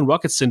det. Houston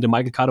Rockets sendte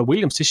Michael Carter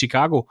Williams til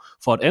Chicago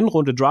for et anden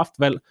runde draftvalg.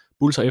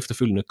 Bulls har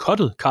efterfølgende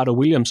cuttet Carter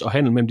Williams, og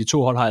handel mellem de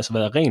 2 hold har altså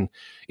været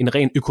en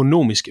ren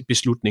økonomisk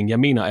beslutning. Jeg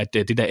mener, at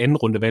det der anden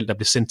rundevalg, der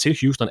blev sendt til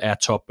Houston, er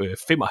top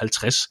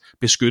 55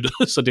 beskyttet,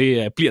 så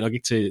det bliver nok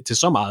ikke til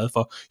så meget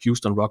for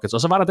Houston Rockets.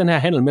 Og så var der den her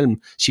handel mellem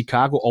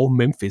Chicago og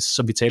Memphis,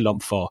 som vi talte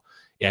om for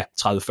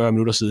 30-40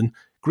 minutter siden.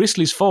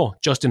 Grizzlies får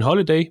Justin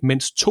Holiday,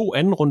 mens 2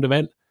 anden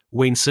rundevalg,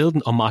 Wayne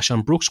Selden og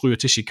Marshawn Brooks ryger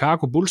til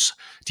Chicago Bulls.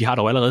 De har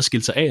dog allerede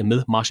skilt sig af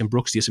med Marshawn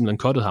Brooks, de har simpelthen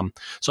cuttet ham.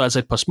 Så altså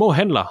et par små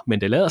handler,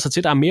 men det lader sig til,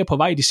 at der er mere på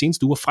vej de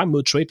seneste uger frem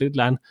mod trade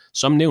deadline,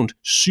 som nævnt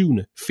 7.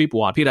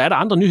 februar. Peter, er der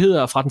andre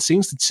nyheder fra den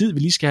seneste tid, vi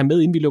lige skal have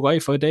med, inden vi lukker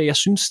af for i dag? Jeg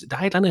synes, der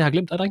er et eller andet, jeg har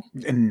glemt, er der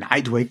ikke?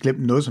 Nej, du har ikke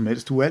glemt noget som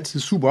helst. Du er altid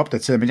super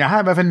opdateret, men jeg har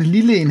i hvert fald en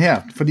lille en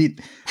her, fordi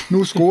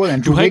nu scorede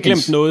Andrew Du har Wiggins.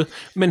 ikke glemt noget,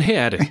 men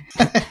her er det.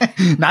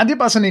 Nej, det er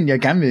bare sådan en, jeg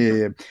gerne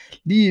vil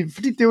lige,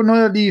 fordi det var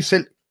noget, jeg lige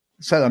selv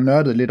sad og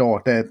nørdede lidt over,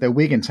 da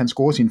Wiggins han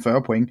scorede sine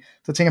 40 point.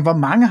 Så tænker jeg, hvor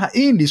mange har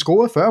egentlig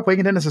scoret 40 point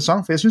i denne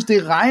sæson? For jeg synes,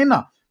 det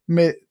regner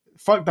med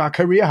folk, der har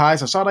career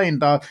highs, og så er der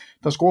en,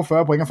 der scorer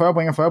 40 point, og 40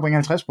 point, og 40 point,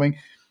 50 point.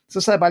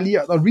 Så sad jeg bare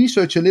lige og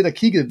researchede lidt og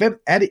kiggede, hvem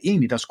er det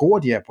egentlig, der scorer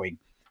de her point?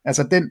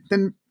 Altså,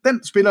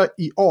 den spiller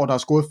i år, der har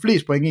scoret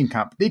flest point i en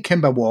kamp, det er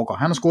Kemba Walker.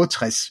 Han har scoret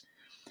 60.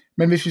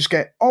 Men hvis vi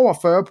skal over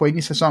 40 point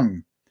i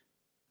sæsonen,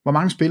 hvor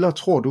mange spillere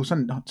tror du,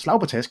 sådan slag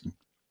på tasken?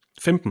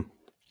 15.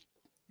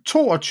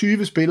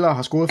 22 spillere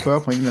har scoret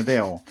 40 point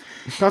derovre.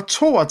 Der er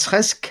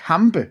 62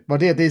 kampe, hvor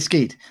det er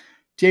sket.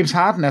 James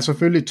Harden er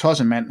selvfølgelig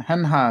tossemand.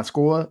 Han har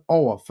scoret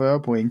over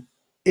 40 point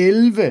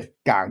 11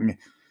 gange.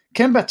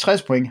 Kemba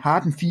 60 point,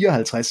 Harden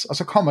 54, og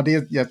så kommer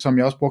det, som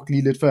jeg også brugte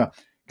lige lidt før,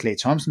 Klay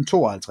Thompson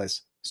 52,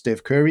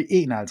 Steph Curry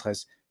 51,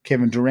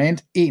 Kevin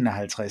Durant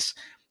 51.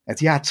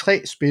 Altså de har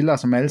 3 spillere,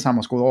 som alle sammen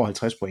har scoret over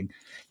 50 point.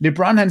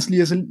 LeBron han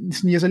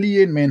sniger sig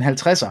lige ind med en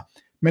 50'er.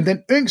 Men den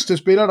yngste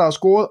spiller, der har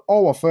scoret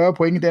over 40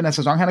 point i den her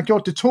sæson, han har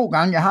gjort det 2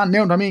 gange. Jeg har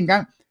nævnt ham en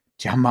gang.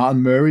 Jamal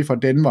Murray fra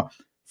Denver.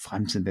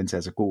 Fremtiden, den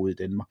ser så god ud i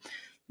Denver.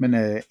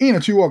 Men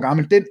 21 år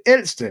gammel. Den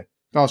ældste,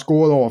 der har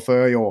scoret over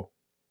 40 i år.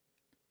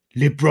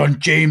 LeBron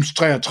James,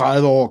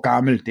 33 år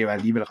gammel. Det var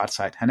alligevel ret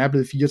sejt. Han er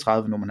blevet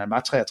 34 nu, men han var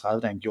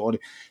 33, da han gjorde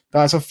det. Der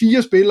er altså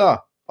 4 spillere,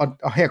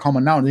 og her kommer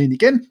navnet ind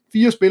igen.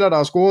 4 spillere, der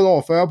har scoret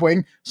over 40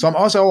 point, som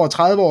også er over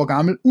 30 år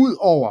gammel, ud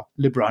over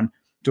LeBron.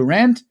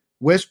 Durant,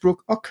 Westbrook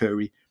og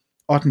Curry.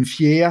 Og den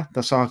 4.,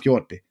 der så har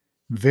gjort det.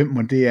 Hvem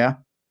må det er?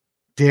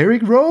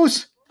 Derrick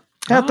Rose.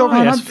 Her dukker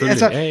han op.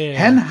 Altså,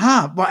 han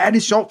har, hvor er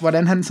det sjovt,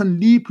 hvordan han sådan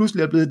lige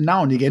pludselig er blevet et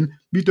navn igen.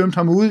 Vi dømte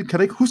ham ud. Kan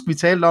du ikke huske, vi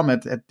talte om, at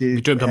det...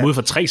 Vi dømte ham ud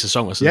for 3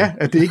 sæsoner siden. Ja,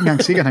 at det ikke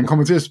engang sikkert, at han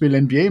kommer til at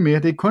spille NBA mere.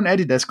 Det er kun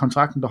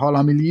Adidas-kontrakten, der holder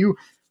ham i live.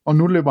 Og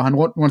nu løber han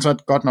rundt. Nu er han så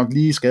godt nok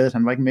lige skadet.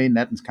 Han var ikke med i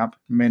nattens kamp.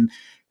 Men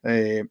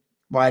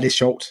hvor er det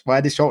sjovt. Hvor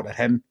er det sjovt,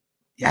 at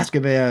jeg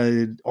skal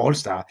være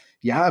all-star.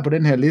 Jeg er på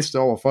den her liste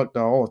over folk, der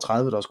er over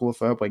 30, der har scoret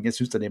 40 point. Jeg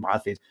synes, at det er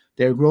meget fedt.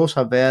 Derrick Rose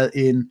har været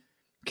en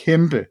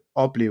kæmpe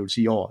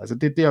oplevelse i år. Altså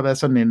det har været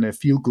sådan en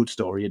feel-good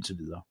story indtil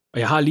videre. Og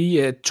jeg har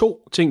lige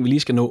 2 ting, vi lige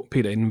skal nå,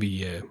 Peter, inden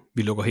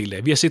vi lukker helt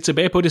af. Vi har set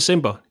tilbage på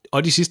december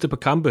og de sidste par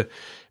kampe.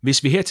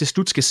 Hvis vi her til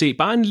slut skal se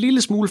bare en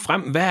lille smule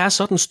frem, hvad er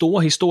så den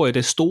store historie,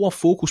 det store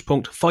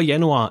fokuspunkt for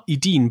januar i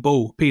din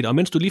bog, Peter? Og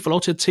mens du lige får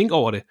lov til at tænke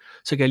over det,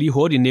 så kan jeg lige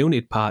hurtigt nævne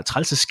et par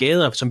trælse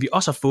skader, som vi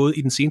også har fået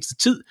i den seneste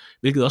tid,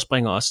 hvilket også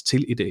bringer os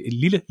til et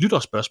lille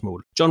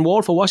lytterspørgsmål. John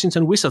Wall for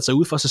Washington Wizards er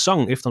ude for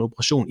sæsonen efter en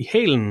operation i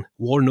hælen.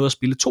 Wall nåede at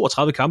spille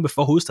 32 kampe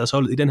for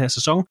hovedstadsholdet i den her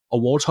sæson,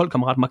 og Walls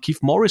holdkammerat Markieff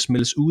Morris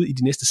meldes ude i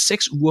de næste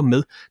 6 uger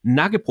med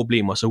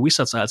nakkeproblemer, så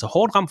Wizards er altså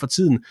hårdt ramt for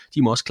tiden.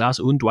 De må også klare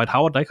sig uden Dwight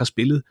Howard, der ikke har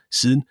spillet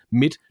siden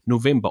midt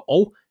november.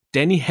 Og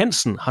Danny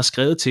Hansen har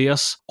skrevet til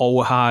os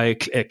og har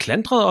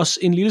klandret os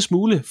en lille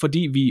smule,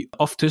 fordi vi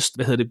oftest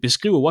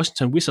beskriver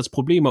Washington Wizards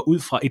problemer ud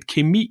fra et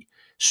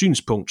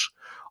kemi-synspunkt.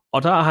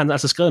 Og der har han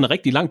altså skrevet en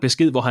rigtig lang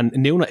besked, hvor han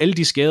nævner alle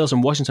de skader,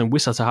 som Washington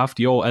Wizards har haft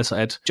i år. Altså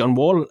at John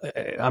Wall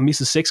har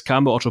mistet 6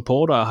 kampe, Otto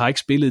Porter har ikke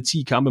spillet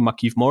 10 kampe,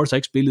 Markieff Morris har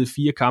ikke spillet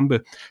 4 kampe.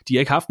 De har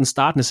ikke haft en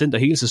startende center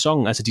hele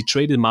sæsonen. Altså de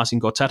traded Marcin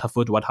Gortat, har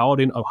fået Dwight Howard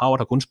ind, og Howard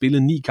har kun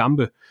spillet 9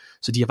 kampe.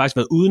 Så de har faktisk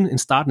været uden en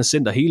startende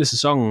center hele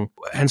sæsonen.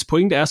 Hans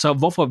pointe er så,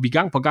 hvorfor vi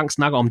gang på gang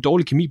snakker om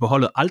dårlig kemi på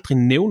holdet, aldrig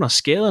nævner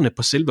skaderne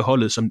på selve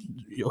holdet, som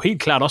jo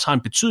helt klart også har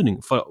en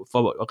betydning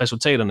for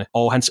resultaterne.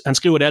 Og han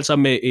skriver det altså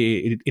med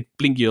et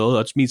blink i øjet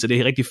og et smil, så det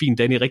er rigtig fint.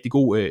 Det er en rigtig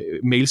god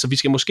mail, så vi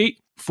skal måske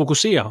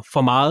fokusere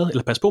for meget,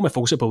 eller passe på med at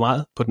fokusere på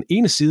meget på den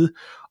ene side,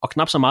 og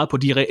knap så meget på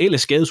de reelle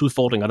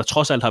skadesudfordringer, der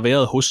trods alt har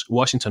været hos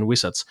Washington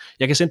Wizards.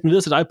 Jeg kan sende den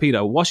videre til dig,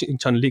 Peter.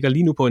 Washington ligger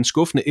lige nu på en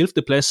skuffende 11.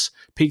 plads,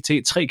 pt.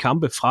 3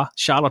 kampe fra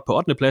Charlotte på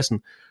 8. pladsen.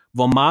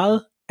 Hvor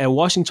meget af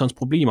Washingtons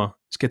problemer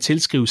skal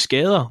tilskrives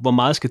skader, hvor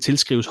meget skal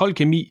tilskrives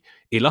holdkemi,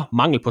 eller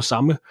mangel på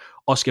samme,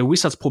 og skal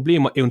Wizards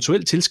problemer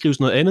eventuelt tilskrives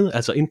noget andet,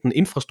 altså enten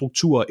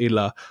infrastruktur,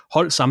 eller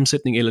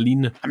holdsammensætning, eller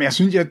lignende? Jamen,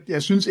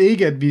 jeg synes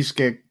ikke, at vi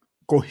skal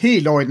gå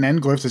helt over i den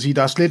anden grøft og sige, at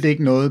der er slet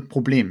ikke noget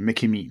problem med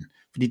kemien.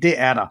 Fordi det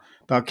er der.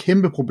 Der er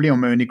kæmpe problemer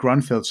med Ernie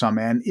Grunfeld, som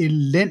er en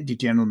elendig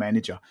general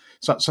manager.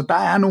 Så der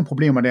er nogle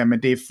problemer der,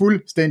 men det er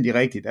fuldstændig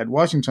rigtigt, at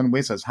Washington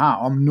Wizards har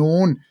om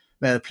nogen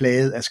været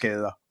plaget af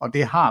skader. Og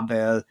det har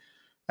været,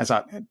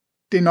 altså,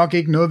 det er nok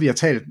ikke noget, vi har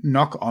talt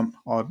nok om.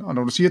 Og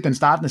når du siger, at den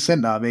startende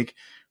center er væk,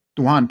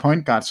 du har en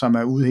point guard, som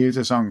er ude hele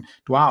sæsonen.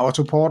 Du har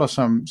Otto Porter,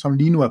 som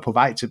lige nu er på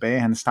vej tilbage.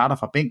 Han starter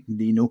fra bænken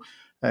lige nu.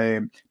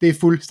 Det er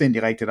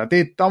fuldstændig rigtigt, og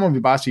der må vi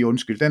bare sige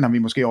undskyld. Den har vi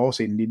måske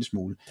overset en lille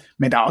smule.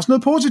 Men der er også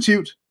noget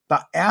positivt. Der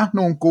er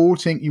nogle gode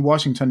ting i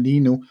Washington lige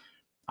nu.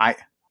 Nej,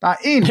 der er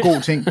en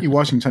god ting i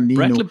Washington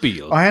lige nu.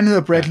 Beal. Og han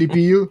hedder Bradley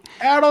Beal.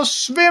 Er du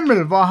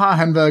svimmel, hvor har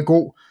han været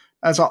god?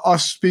 Altså, og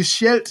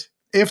specielt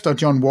efter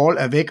John Wall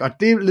er væk, og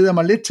det leder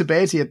mig lidt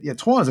tilbage til, at jeg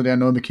tror altså, det har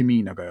noget med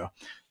kemien at gøre.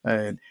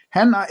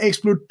 Han har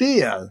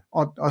eksploderet,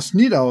 og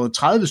snitter jo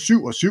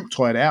 30-7-7,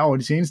 tror jeg det er, over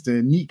de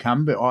seneste 9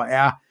 kampe, og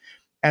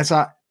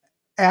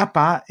er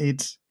bare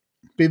et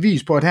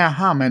bevis på, at her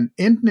har man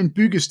enten en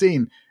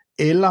byggesten,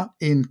 eller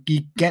en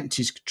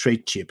gigantisk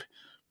trade chip.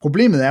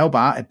 Problemet er jo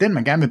bare, at den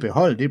man gerne vil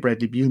beholde, det er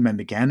Bradley Beal, man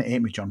vil gerne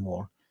af med John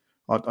Wall.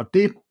 Og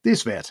det er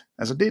svært.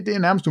 Altså det er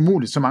nærmest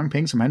umuligt, så mange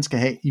penge, som han skal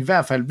have. I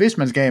hvert fald, hvis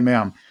man skal have med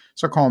ham,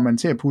 så kommer man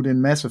til at putte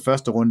en masse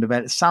første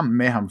rundevalg sammen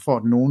med ham, for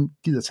at nogen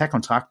gider tage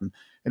kontrakten.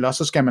 Eller også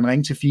så skal man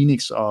ringe til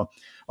Phoenix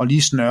og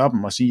lige snøre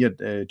dem og sige, at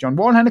John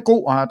Wall han er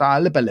god, og der er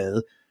alle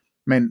ballade.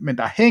 Men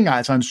der hænger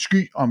altså en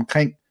sky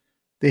omkring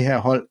det her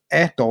hold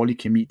af dårlig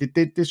kemi.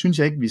 Det synes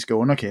jeg ikke, vi skal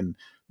underkende.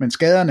 Men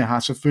skaderne har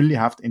selvfølgelig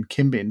haft en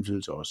kæmpe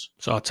indflydelse også.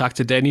 Så tak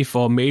til Danny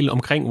for mail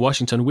omkring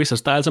Washington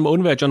Wizards, der altså må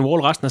undvære John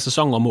Wall resten af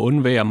sæsonen, og må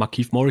undvære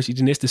Markieff Morris i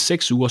de næste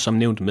 6 uger, som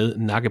nævnt med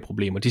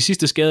nakkeproblemer. De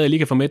sidste skader, jeg lige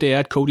kan få med, det er,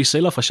 at Cody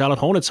Zeller fra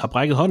Charlotte Hornets har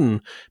brækket hånden,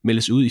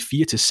 meldes ud i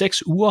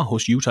 4-6 uger.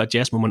 Hos Utah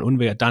Jazz må man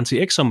undvære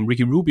Dante Exum,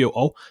 Ricky Rubio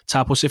og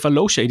Tarpo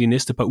Sefolosha i de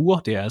næste par uger.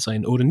 Det er altså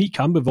en 8-9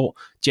 kampe, hvor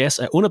Jazz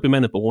er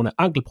underbemandet på grund af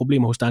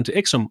ankelproblemer hos Dante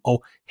Exum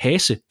og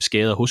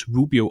haseskader hos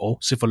Rubio og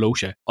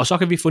Sefolosha. Og så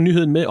kan vi få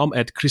nyheden med om,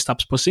 at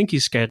Kristaps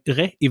Porzingis skal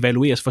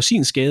reevalueres for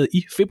sin skade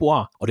i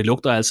februar, og det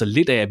lugter altså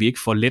lidt af, at vi ikke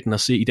får letten at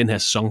se i den her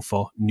sæson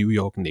for New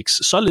York Knicks.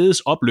 Således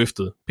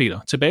opløftet, Peter.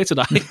 Tilbage til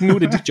dig. Nu er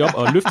det dit job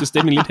at løfte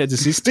stemningen lidt her til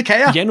sidst. Det kan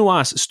jeg.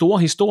 Januars store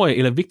historie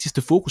eller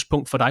vigtigste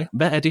fokuspunkt for dig.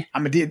 Hvad er det?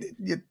 Jamen det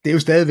er jo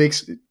stadigvæk,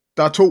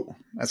 der er 2,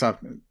 altså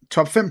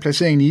top 5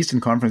 placeringen i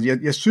Eastern Conference.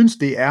 Jeg synes,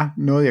 det er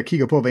noget, jeg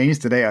kigger på hver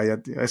eneste dag, og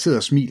jeg sidder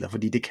og smiler,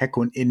 fordi det kan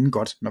kun ende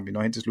godt, når vi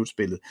når hen til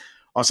slutspillet.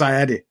 Og så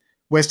er det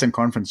Western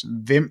Conference.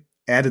 Hvem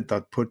er det, der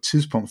på et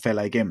tidspunkt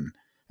falder igennem?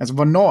 Altså,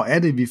 hvornår er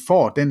det, vi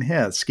får den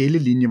her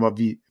skillelinje, hvor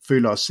vi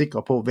føler os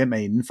sikre på, hvem er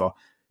indenfor?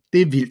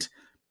 Det er vildt.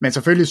 Men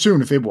selvfølgelig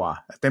 7.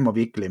 februar, altså, den må vi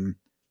ikke glemme.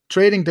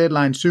 Trading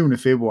deadline 7.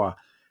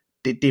 februar,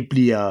 det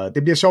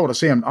bliver sjovt at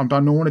se, om der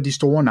er nogle af de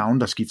store navne,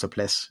 der skifter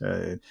plads.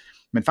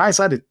 Men faktisk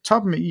er det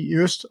toppen i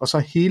øst, og så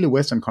hele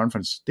Western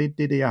Conference. Det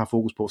er det, jeg har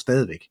fokus på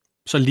stadigvæk.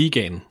 Så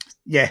ligaen?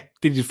 Ja.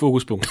 Det er dit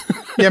fokuspunkt.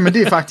 Jamen,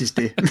 det er faktisk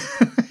det.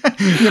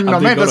 Jamen,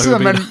 normalt der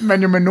sidder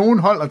man jo med nogen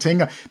hold og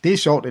tænker, det er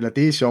sjovt, eller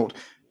det er sjovt.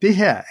 Det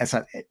her,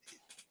 altså,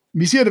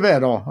 vi siger det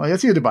hvert år, og jeg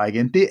siger det bare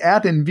igen, det er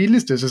den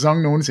vildeste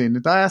sæson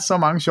nogensinde. Der er så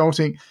mange sjove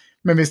ting,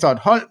 men hvis der er et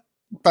hold,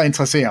 der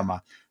interesserer mig,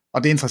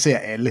 og det interesserer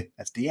alle,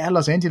 altså det er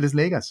Los Angeles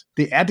Lakers.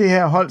 Det er det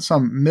her hold,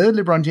 som med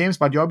LeBron James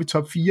var de oppe i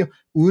top 4,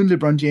 uden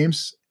LeBron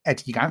James er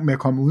de i gang med at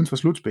komme uden for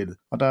slutspillet.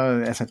 Og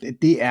der, altså,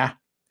 det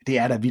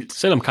er da vildt.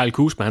 Selvom Kyle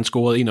Kuzma, han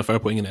scorede 41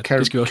 point i nat.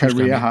 Det skal vi også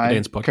huske i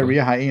dagens podcast.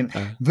 Career high 1.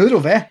 Ja. Ved du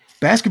hvad?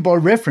 Basketball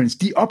Reference,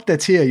 de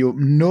opdaterer jo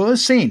noget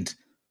sent.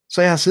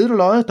 Så jeg har siddet og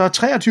løjet. Der er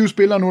 23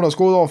 spillere nu, der har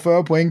scoret over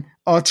 40 point,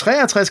 og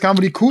 63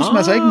 kampe, de Kuzma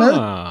altså ikke med.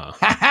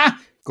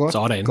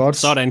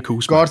 Sådan,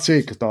 Kusma. Godt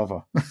set, Christoffer.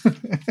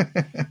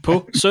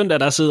 På søndag,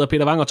 der sidder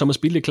Peter Wang og Thomas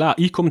Bilde klar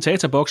i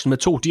kommentatorboksen med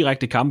 2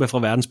 direkte kampe fra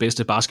verdens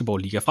bedste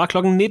basketballliga. Fra kl.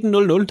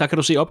 19.00, der kan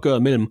du se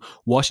opgøret mellem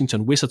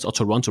Washington Wizards og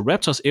Toronto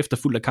Raptors,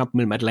 efterfulgt af kampen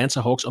mellem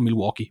Atlanta Hawks og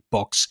Milwaukee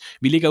Bucks.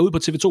 Vi ligger ud på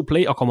TV2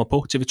 Play og kommer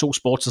på TV2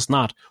 Sport, så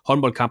snart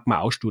håndboldkampen er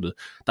afsluttet.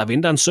 Der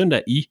venter en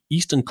søndag i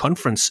Eastern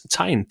Conference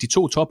tegn de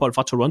 2 tophold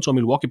fra Toronto og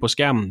Milwaukee på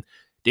skærmen.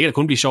 Det kan da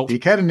kun blive sjovt.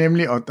 Det kan det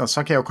nemlig, og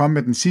så kan jeg jo komme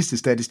med den sidste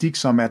statistik,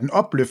 som er den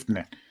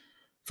opløftende.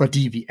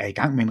 Fordi vi er i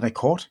gang med en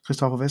rekord,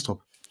 Christoffer Vestrup.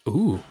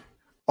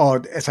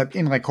 Og altså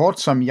en rekord,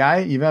 som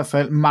jeg i hvert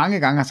fald mange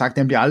gange har sagt,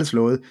 den bliver aldrig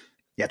slået.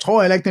 Jeg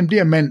tror heller ikke, den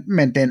bliver,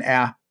 men den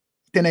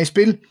er i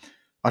spil.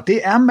 Og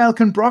det er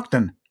Malcolm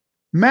Brogdon.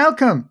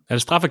 Malcolm! Er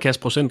det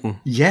straffekastprocenten?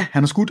 Ja,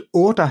 han har skudt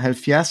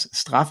 78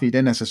 straffe i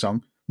den her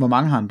sæson. Hvor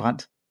mange har han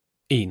brændt?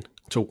 1,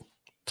 2,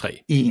 3.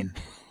 1.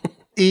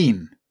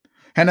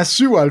 Han er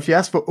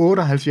 77 for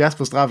 78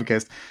 på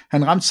straffekast.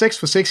 Han ramte 6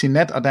 for 6 i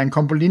nat, og da han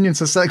kom på linjen,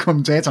 så sad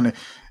kommentatorerne,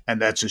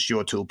 and that's a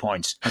sure 2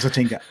 points. Og så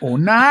tænkte jeg,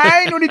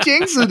 nej, nu er de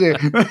jinxet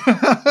det.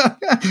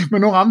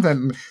 Men nu ramte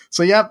han den.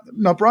 Så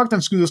når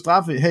Brogdon skyder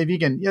straffe her i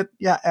weekenden,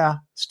 jeg er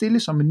stille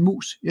som en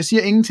mus. Jeg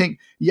siger ingenting.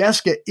 Jeg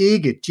skal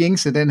ikke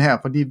jinxe den her,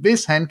 fordi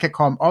hvis han kan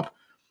komme op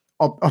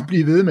og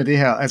blive ved med det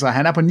her, altså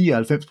han er på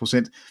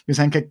 99%, hvis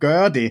han kan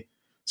gøre det,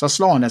 så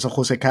slår han altså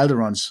José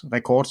Calderons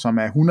rekord, som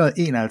er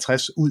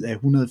 151 ud af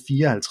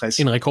 154.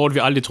 En rekord, vi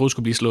aldrig troede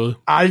skulle blive slået.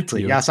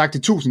 Aldrig. Jeg har sagt det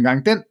 1000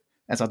 gange.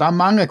 Der er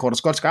mange rekorder.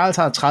 Scott Skiles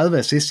har 30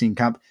 assists i en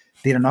kamp.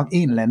 Det er der nok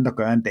en eller anden, der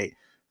gør en dag.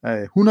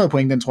 100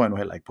 point, den tror jeg nu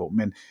heller ikke på.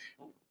 Men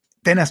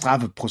den her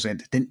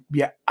straffeprocent, den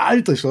bliver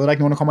aldrig slået. Der er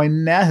ikke nogen, der kommer i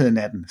nærheden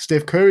af den.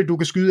 Steph Curry, du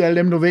kan skyde alle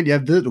dem, du vil.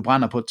 Jeg ved, du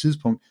brænder på et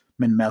tidspunkt.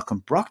 Men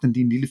Malcolm Brogdon,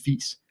 din lille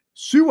fis.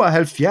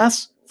 77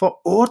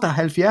 for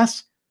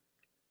 78.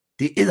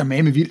 Det er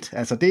eddermame vildt.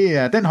 Altså,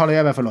 den holder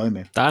jeg i hvert fald øje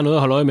med. Der er noget at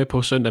holde øje med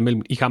på søndag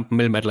i kampen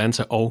mellem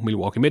Atlanta og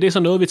Milwaukee. Men det er så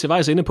noget, vi til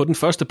vejs inde på den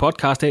første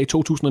podcast her i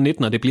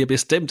 2019, og det bliver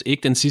bestemt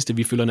ikke den sidste.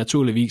 Vi fylder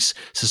naturligvis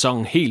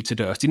sæsonen helt til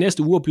dørs. De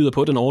næste uger byder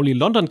på den årlige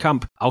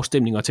London-kamp,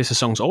 afstemninger til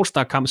sæsonens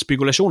All-Star-kamp,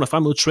 spekulationer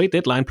frem mod trade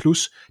deadline,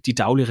 plus de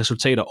daglige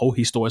resultater og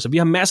historier. Så vi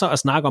har masser at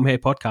snakke om her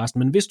i podcasten,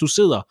 men hvis du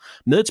sidder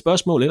med et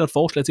spørgsmål eller et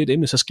forslag til et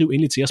emne, så skriv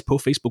endelig til os på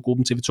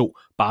Facebook-gruppen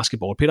TV2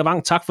 Basketball. Peter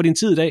Wang, tak for din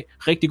tid i dag.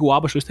 Rigtig god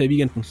arbejdslyst her i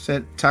weekenden.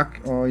 Selv tak,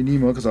 og i lige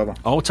måde, Christoffer.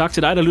 Og tak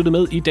til dig, der lyttede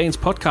med i dagens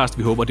podcast.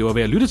 Vi håber, det var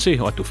værd at lytte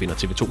til, og at du finder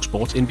TV2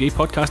 Sports NBA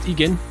podcast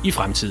igen i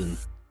fremtiden.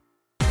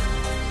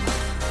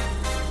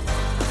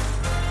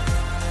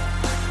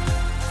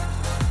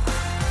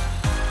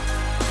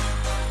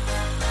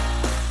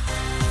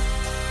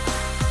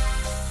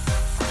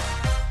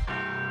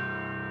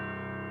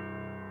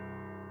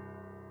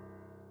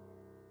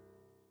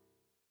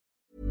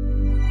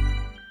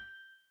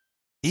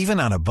 Even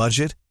on a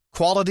budget,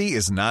 quality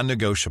is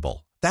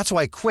non-negotiable. That's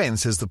why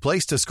Quince is the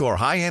place to score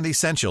high-end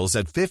essentials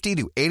at 50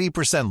 to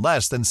 80%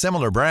 less than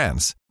similar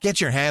brands. Get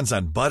your hands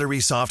on buttery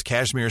soft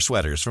cashmere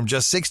sweaters from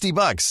just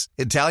 $60,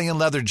 Italian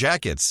leather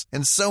jackets,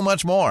 and so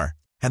much more.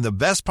 And the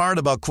best part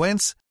about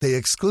Quince, they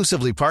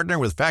exclusively partner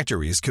with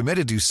factories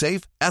committed to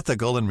safe,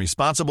 ethical, and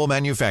responsible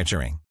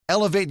manufacturing.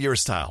 Elevate your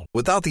style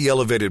without the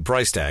elevated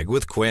price tag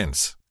with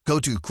Quince. Go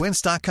to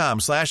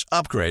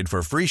quince.com/upgrade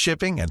for free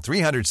shipping and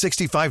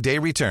 365-day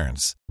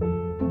returns.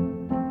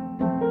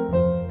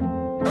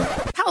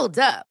 Hold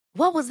up.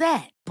 What was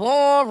that?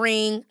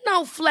 Boring. No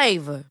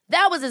flavor.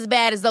 That was as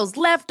bad as those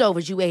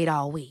leftovers you ate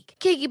all week.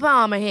 Keke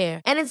Palmer here,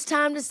 and it's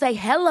time to say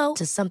hello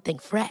to something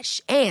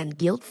fresh and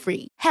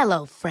guilt-free. Hello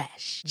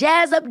Fresh.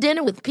 Jazz up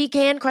dinner with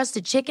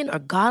pecan-crusted chicken or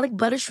garlic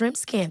butter shrimp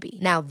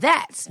scampi. Now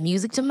that's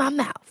music to my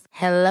mouth.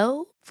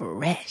 Hello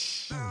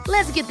Fresh.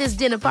 Let's get this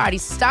dinner party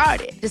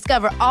started.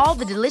 Discover all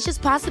the delicious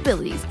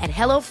possibilities at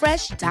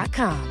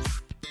hellofresh.com.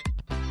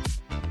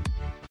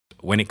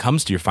 When it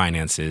comes to your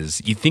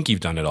finances, you think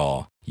you've done it all.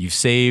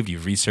 You've saved,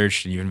 you've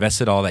researched, and you've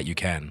invested all that you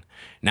can.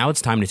 Now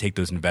it's time to take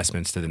those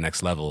investments to the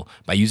next level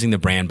by using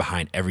the brand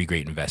behind every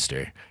great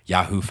investor,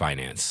 Yahoo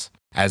Finance.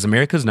 As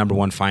America's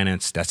 #1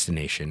 finance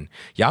destination,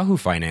 Yahoo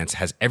Finance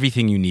has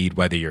everything you need,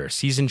 whether you're a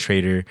seasoned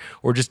trader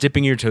or just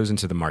dipping your toes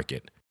into the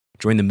market.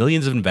 Join the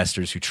millions of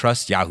investors who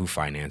trust Yahoo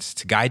Finance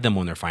to guide them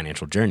on their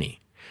financial journey.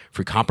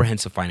 For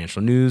comprehensive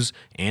financial news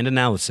and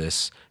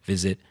analysis,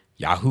 visit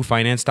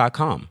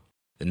yahoofinance.com.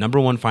 The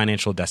 #1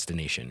 financial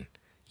destination,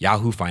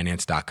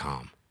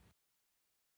 yahoofinance.com.